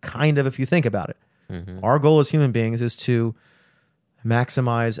 kind of, if you think about it. Our goal as human beings is to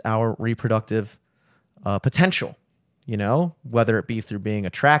maximize our reproductive potential, whether it be through being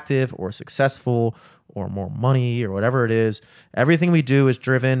attractive or successful or more money or whatever it is. Everything we do is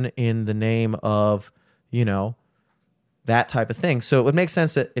driven in the name of, that type of thing. So it would make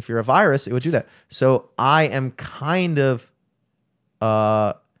sense that if you're a virus, it would do that. So I am kind of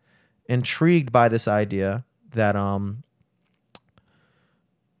intrigued by this idea that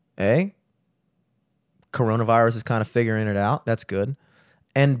coronavirus is kind of figuring it out. That's good.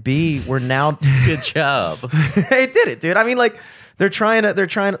 And B, we're now good job. It did it, dude. I mean, like they're trying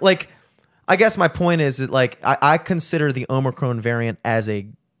to like, I guess my point is that like I consider the Omicron variant as a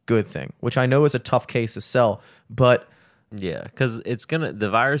good thing, which I know is a tough case to sell, but yeah, because the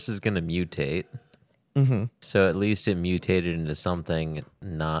virus is gonna mutate. So at least it mutated into something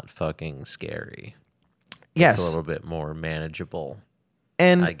not fucking scary. Yes, it's a little bit more manageable.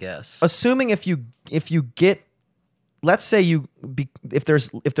 And I guess, assuming if you get, let's say if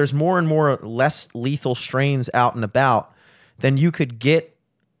there's more and more less lethal strains out and about, then you could get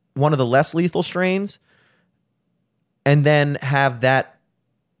one of the less lethal strains, and then have that.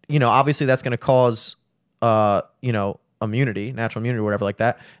 Obviously that's going to cause immunity, natural immunity, or whatever like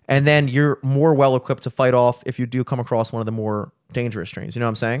that. And then you're more well equipped to fight off if you do come across one of the more dangerous strains. You know what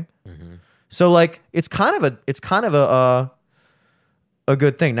I'm saying? So like it's kind of a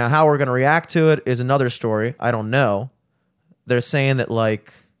good thing. Now, how we're going to react to it is another story. I don't know. They're saying that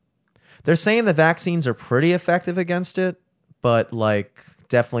the vaccines are pretty effective against it, but like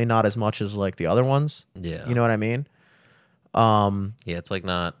definitely not as much as like the other ones. Yeah. You know what I mean? Yeah, it's like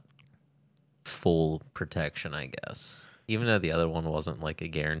not full protection, I guess. even though the other one wasn't like a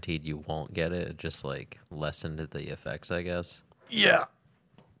guaranteed you won't get it, it just like lessened the effects, I guess. Yeah.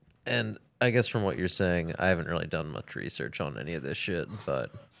 And I guess from what you're saying, I haven't really done much research on any of this shit,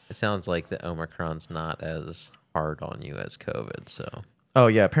 but it sounds like the Omicron's not as hard on you as COVID. So, Oh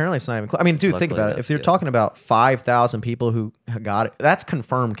yeah, apparently it's not even. I mean, dude, think Luckily, about it. that's If you're good. talking about 5,000 people who got it, that's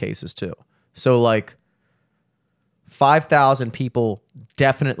confirmed cases too. So like, 5,000 people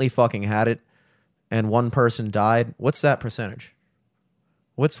definitely fucking had it, and one person died. What's that percentage?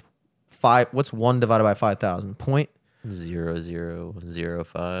 What's one divided by 5,000?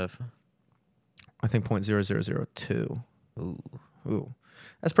 0.0005. I think 0.0002. Ooh. Ooh,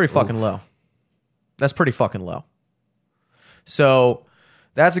 that's pretty fucking low. That's pretty fucking low. So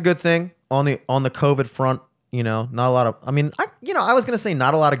that's a good thing on the COVID front. You know, not a lot of. I mean, I was gonna say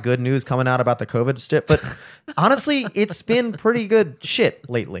not a lot of good news coming out about the COVID shit, but honestly, it's been pretty good shit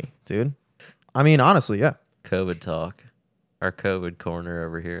lately, dude. I mean, honestly, yeah. COVID talk. Our COVID corner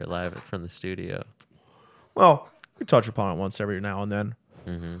over here, live from the studio. Well, we touch upon it once every now and then,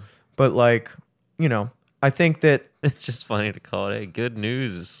 Mm-hmm. but like, I think that. It's just funny to call it good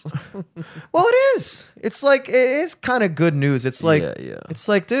news. Well, it is. It's like it is kind of good news. It's like yeah. It's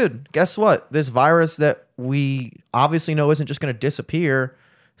like, dude, guess what? This virus that we obviously know isn't just going to disappear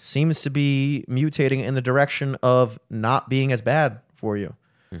seems to be mutating in the direction of not being as bad for you.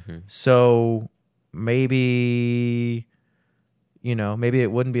 Mm-hmm. So maybe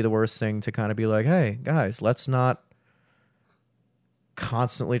it wouldn't be the worst thing to kind of be like, hey, guys, let's not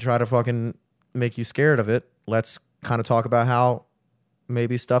constantly try to fucking make you scared of it. Let's kind of talk about how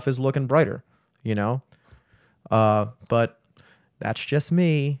maybe stuff is looking brighter, but that's just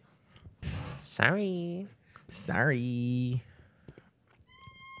me. Sorry.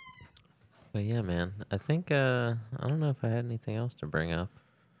 But yeah, man, I think I don't know if I had anything else to bring up.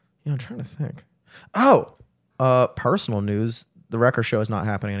 Yeah, I'm trying to think. Oh, personal news. The Wrecker show is not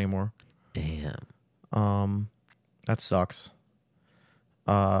happening anymore. Damn. That sucks.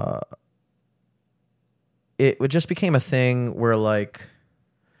 It just became a thing where like,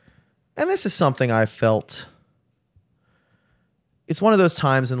 and this is something I felt. It's one of those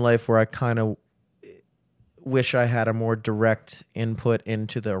times in life where I kind of wish I had a more direct input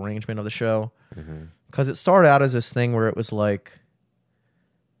into the arrangement of the show. Mm-hmm. Because it started out as this thing where it was like,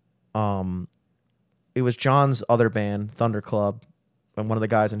 it was John's other band, Thunder Club, and one of the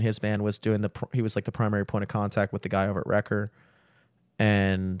guys in his band was he was like the primary point of contact with the guy over at Wrecker.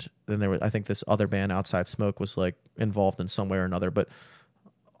 And then there was, I think this other band, Outside Smoke, was like involved in some way or another. But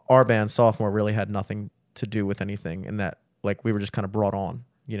our band, Sophomore, really had nothing to do with anything, in that like we were just kind of brought on,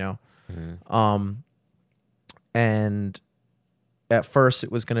 Mm-hmm. And at first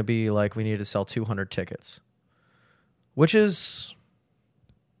it was going to be like we needed to sell 200 tickets, which is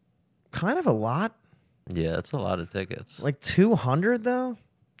kind of a lot. Yeah, it's a lot of tickets. Like 200 though,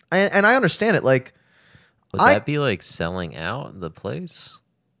 and I understand it. Like, Would that be like selling out the place?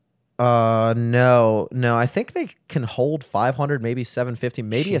 no, I think they can hold 500, maybe 750,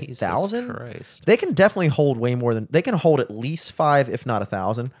 maybe Jesus 1,000. Christ. They can definitely hold way more than they can hold at least 5, if not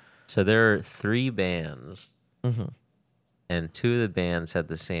 1,000. So there are 3 bands, Mm-hmm. and 2 of the bands had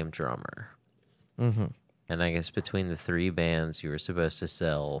the same drummer. Mm-hmm. And I guess between the 3 bands, you were supposed to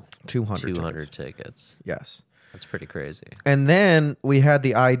sell 200 tickets. Yes. That's pretty crazy. And then we had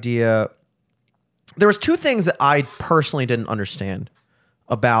the idea. There was 2 things that I personally didn't understand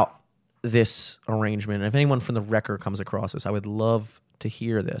about this arrangement. And if anyone from the Wrecker comes across this, I would love to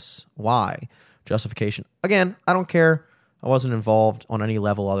hear this. Why? Justification. Again, I don't care. I wasn't involved on any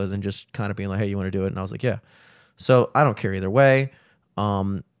level other than just kind of being like, hey, you want to do it? And I was like, yeah. So I don't care either way.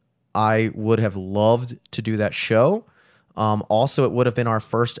 I would have loved to do that show. Also, it would have been our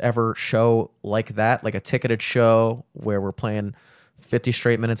first ever show like that, like a ticketed show where we're playing 50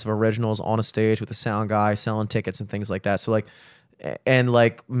 straight minutes of originals on a stage with a sound guy selling tickets and things like that. So like, and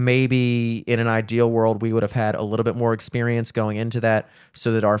like maybe in an ideal world, we would have had a little bit more experience going into that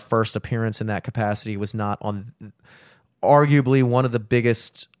so that our first appearance in that capacity was not on arguably one of the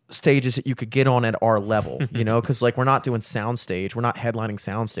biggest stages that you could get on at our level, because like we're not doing soundstage, we're not headlining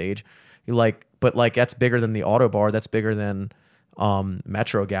soundstage, but like that's bigger than the Auto Bar, that's bigger than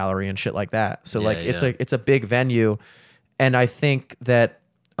Metro Gallery and shit like that. So like it's a big venue, and I think that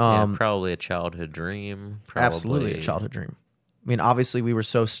probably a childhood dream. Probably. Absolutely a childhood dream. I mean, obviously we were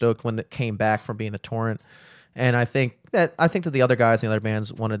so stoked when it came back from being the Torrent, and I think that the other guys in the other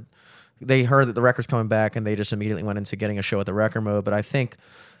bands they heard that the Wrecker's coming back, and they just immediately went into getting a show at the Wrecker mode. But I think.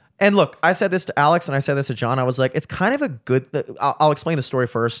 And look, I said this to Alex and I said this to John. I was like, it's kind of a good... I'll explain the story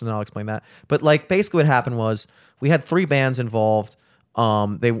first and then I'll explain that. But like basically what happened was we had 3 bands involved.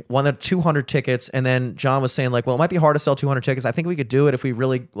 They wanted 200 tickets, and then John was saying like, well, it might be hard to sell 200 tickets. I think we could do it if we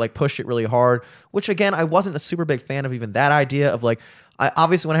really like push it really hard. Which again, I wasn't a super big fan of even that idea of like, I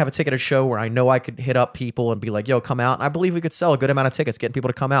obviously want to have a ticket at a show where I know I could hit up people and be like, yo, come out. And I believe we could sell a good amount of tickets, getting people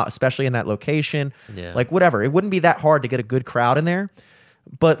to come out, especially in that location. Yeah. Like whatever, it wouldn't be that hard to get a good crowd in there.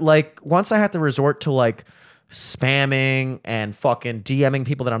 But like once I had to resort to like spamming and fucking DMing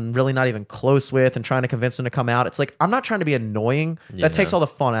people that I'm really not even close with and trying to convince them to come out. It's like, I'm not trying to be annoying. Yeah. That takes all the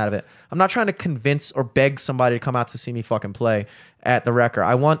fun out of it. I'm not trying to convince or beg somebody to come out to see me fucking play at the Wrecker.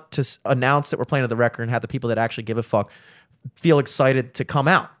 I want to announce that we're playing at the Wrecker and have the people that actually give a fuck feel excited to come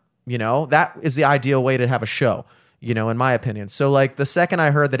out. You know, that is the ideal way to have a show, you know, in my opinion. So like the second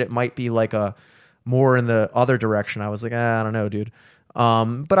I heard that it might be like a more in the other direction, I was like, I don't know, dude.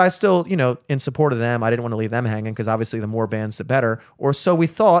 But I still, you know, in support of them, I didn't want to leave them hanging because obviously the more bands, the better. Or so we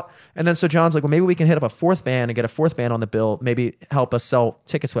thought. And then so John's like, well, maybe we can hit up a fourth band and get a fourth band on the bill, maybe help us sell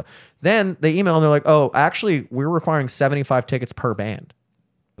tickets. Then they email and they're like, oh, actually, we're requiring 75 tickets per band.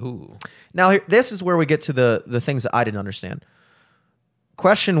 Ooh. Now, this is where we get to the things that I didn't understand.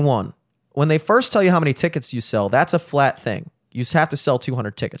 Question one, when they first tell you how many tickets you sell, that's a flat thing. You have to sell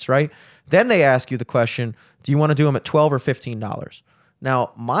 200 tickets, right? Then they ask you the question, do you want to do them at $12 or $15?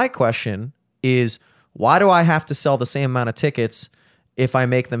 Now, my question is, why do I have to sell the same amount of tickets if I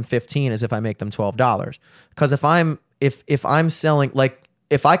make them 15 as if I make them $12? Because if I'm selling, like,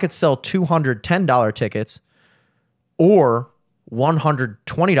 if I could sell $210 tickets or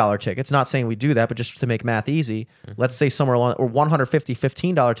 $120 tickets, not saying we do that, but just to make math easy, let's say somewhere along, or $150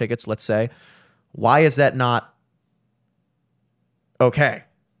 $15 tickets, let's say, why is that not okay?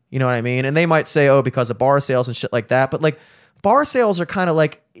 You know what I mean? And they might say, oh, because of bar sales and shit like that. But like, bar sales are kind of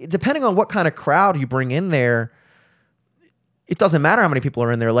like, depending on what kind of crowd you bring in there, it doesn't matter how many people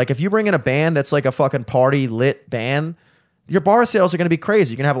are in there. Like if you bring in a band that's like a fucking party lit band, your bar sales are going to be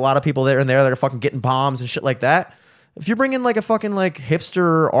crazy. You're going to have a lot of people there and there that are fucking getting bombs and shit like that. If you bring in like a fucking like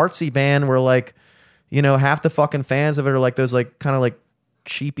hipster artsy band where like, you know, half the fucking fans of it are like those like kind of like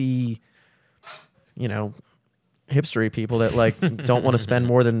cheapy, you know, hipstery people that like don't want to spend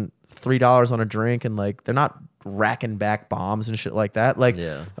more than $3 on a drink and like they're not racking back bombs and shit like that. Like,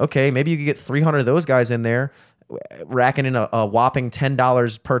 Yeah. okay, maybe you could get 300 of those guys in there racking in a whopping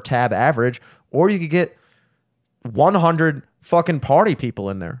 $10 per tab average, or you could get 100 fucking party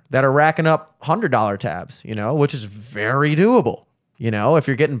people in there that are racking up $100 tabs, you know, which is very doable. You know, if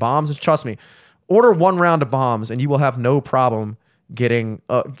you're getting bombs, trust me, order one round of bombs and you will have no problem getting,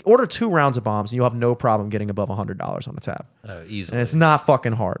 order 2 rounds of bombs and you'll have no problem getting above $100 on the tab. Oh, easily. And it's not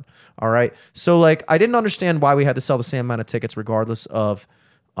fucking hard. All right. So like, I didn't understand why we had to sell the same amount of tickets regardless of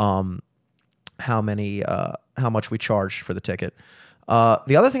how much we charged for the ticket.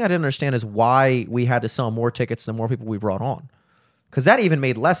 The other thing I didn't understand is why we had to sell more tickets the more people we brought on. Because that even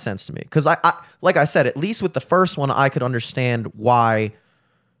made less sense to me. Because I, like I said, at least with the first one, I could understand why.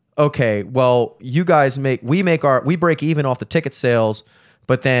 Okay, well, you guys we break even off the ticket sales,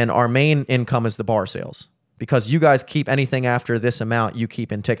 but then our main income is the bar sales. Because you guys keep anything after this amount, you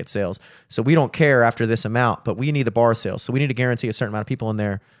keep in ticket sales. So we don't care after this amount, but we need the bar sales. So we need to guarantee a certain amount of people in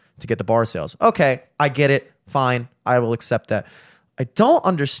there to get the bar sales. Okay, I get it. Fine. I will accept that. I don't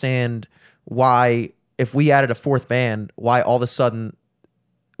understand why, if we added a fourth band, why all of a sudden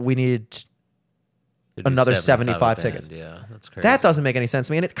we needed To do another 75 75 a tickets. band. Yeah, that's crazy. That doesn't make any sense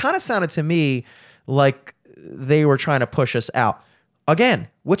to me. And it kind of sounded to me like they were trying to push us out. Again,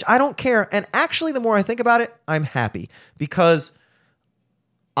 which I don't care. And actually, the more I think about it, I'm happy. Because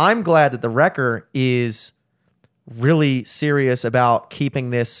I'm glad that the Wrecker is really serious about keeping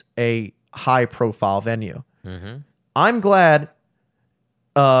this a high-profile venue. Mm-hmm. I'm glad,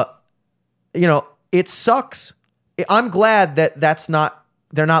 you know, it sucks. I'm glad that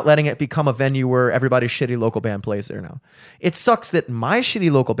they're not letting it become a venue where everybody's shitty local band plays there now. It sucks that my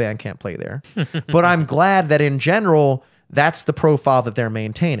shitty local band can't play there, but I'm glad that in general, that's the profile that they're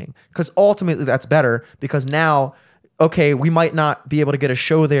maintaining. Because ultimately that's better, because now, okay, we might not be able to get a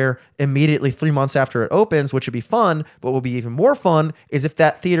show there immediately 3 months after it opens, which would be fun, but what will be even more fun is if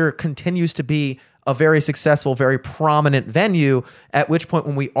that theater continues to be a very successful, very prominent venue, at which point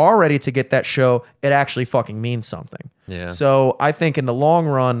when we are ready to get that show, it actually fucking means something. Yeah. So I think in the long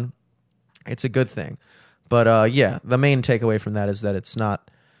run, it's a good thing. But yeah, the main takeaway from that is that it's not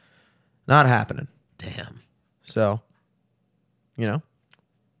happening. Damn. So, you know,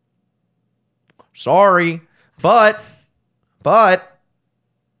 sorry, but,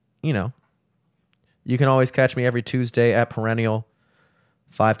 you know, you can always catch me every Tuesday at Perennial,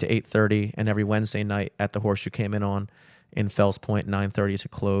 5 to 8:30, and every Wednesday night at the Horseshoe Came In on in Fells Point, 9:30 to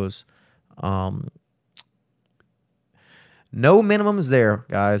close. No minimums there,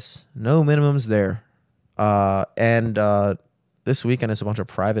 guys. No minimums there. And this weekend is a bunch of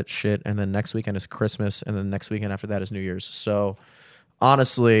private shit, and then next weekend is Christmas, and then next weekend after that is New Year's. So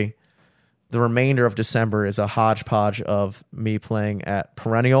honestly, the remainder of December is a hodgepodge of me playing at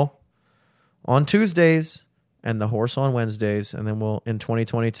Perennial on Tuesdays and the Horse on Wednesdays, and then we'll in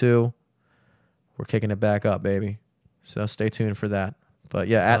 2022 we're kicking it back up, baby. So stay tuned for that. But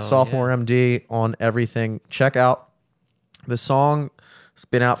yeah, at Sophomore MD on everything. Check out the song. It's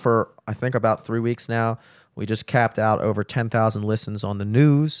been out for I think about 3 weeks now. We just capped out over 10,000 listens on the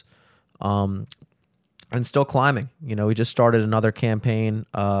news, and still climbing. You know, we just started another campaign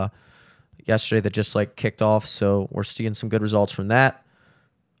yesterday that just like kicked off, so we're seeing some good results from that.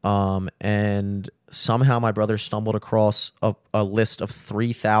 And somehow my brother stumbled across a list of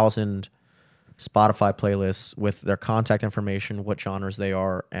 3,000 Spotify playlists with their contact information, what genres they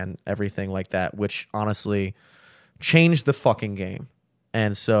are, and everything like that, which honestly changed the fucking game.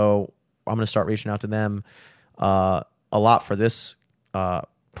 And so I'm going to start reaching out to them a lot for this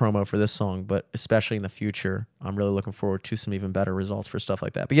promo for this song, but especially in the future. I'm really looking forward to some even better results for stuff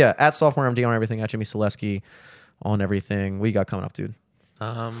like that. But yeah, at Sophomore MD on everything, at Jimmy Selesky on everything. What you got coming up, dude?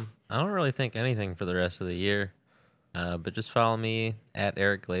 I don't really think anything for the rest of the year, but just follow me at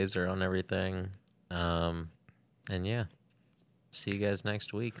Eric Glazer on everything. And yeah, see you guys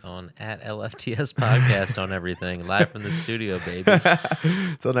next week on at LFTS Podcast on everything, live from the studio, baby.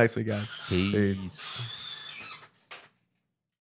 Till next week, guys. Peace.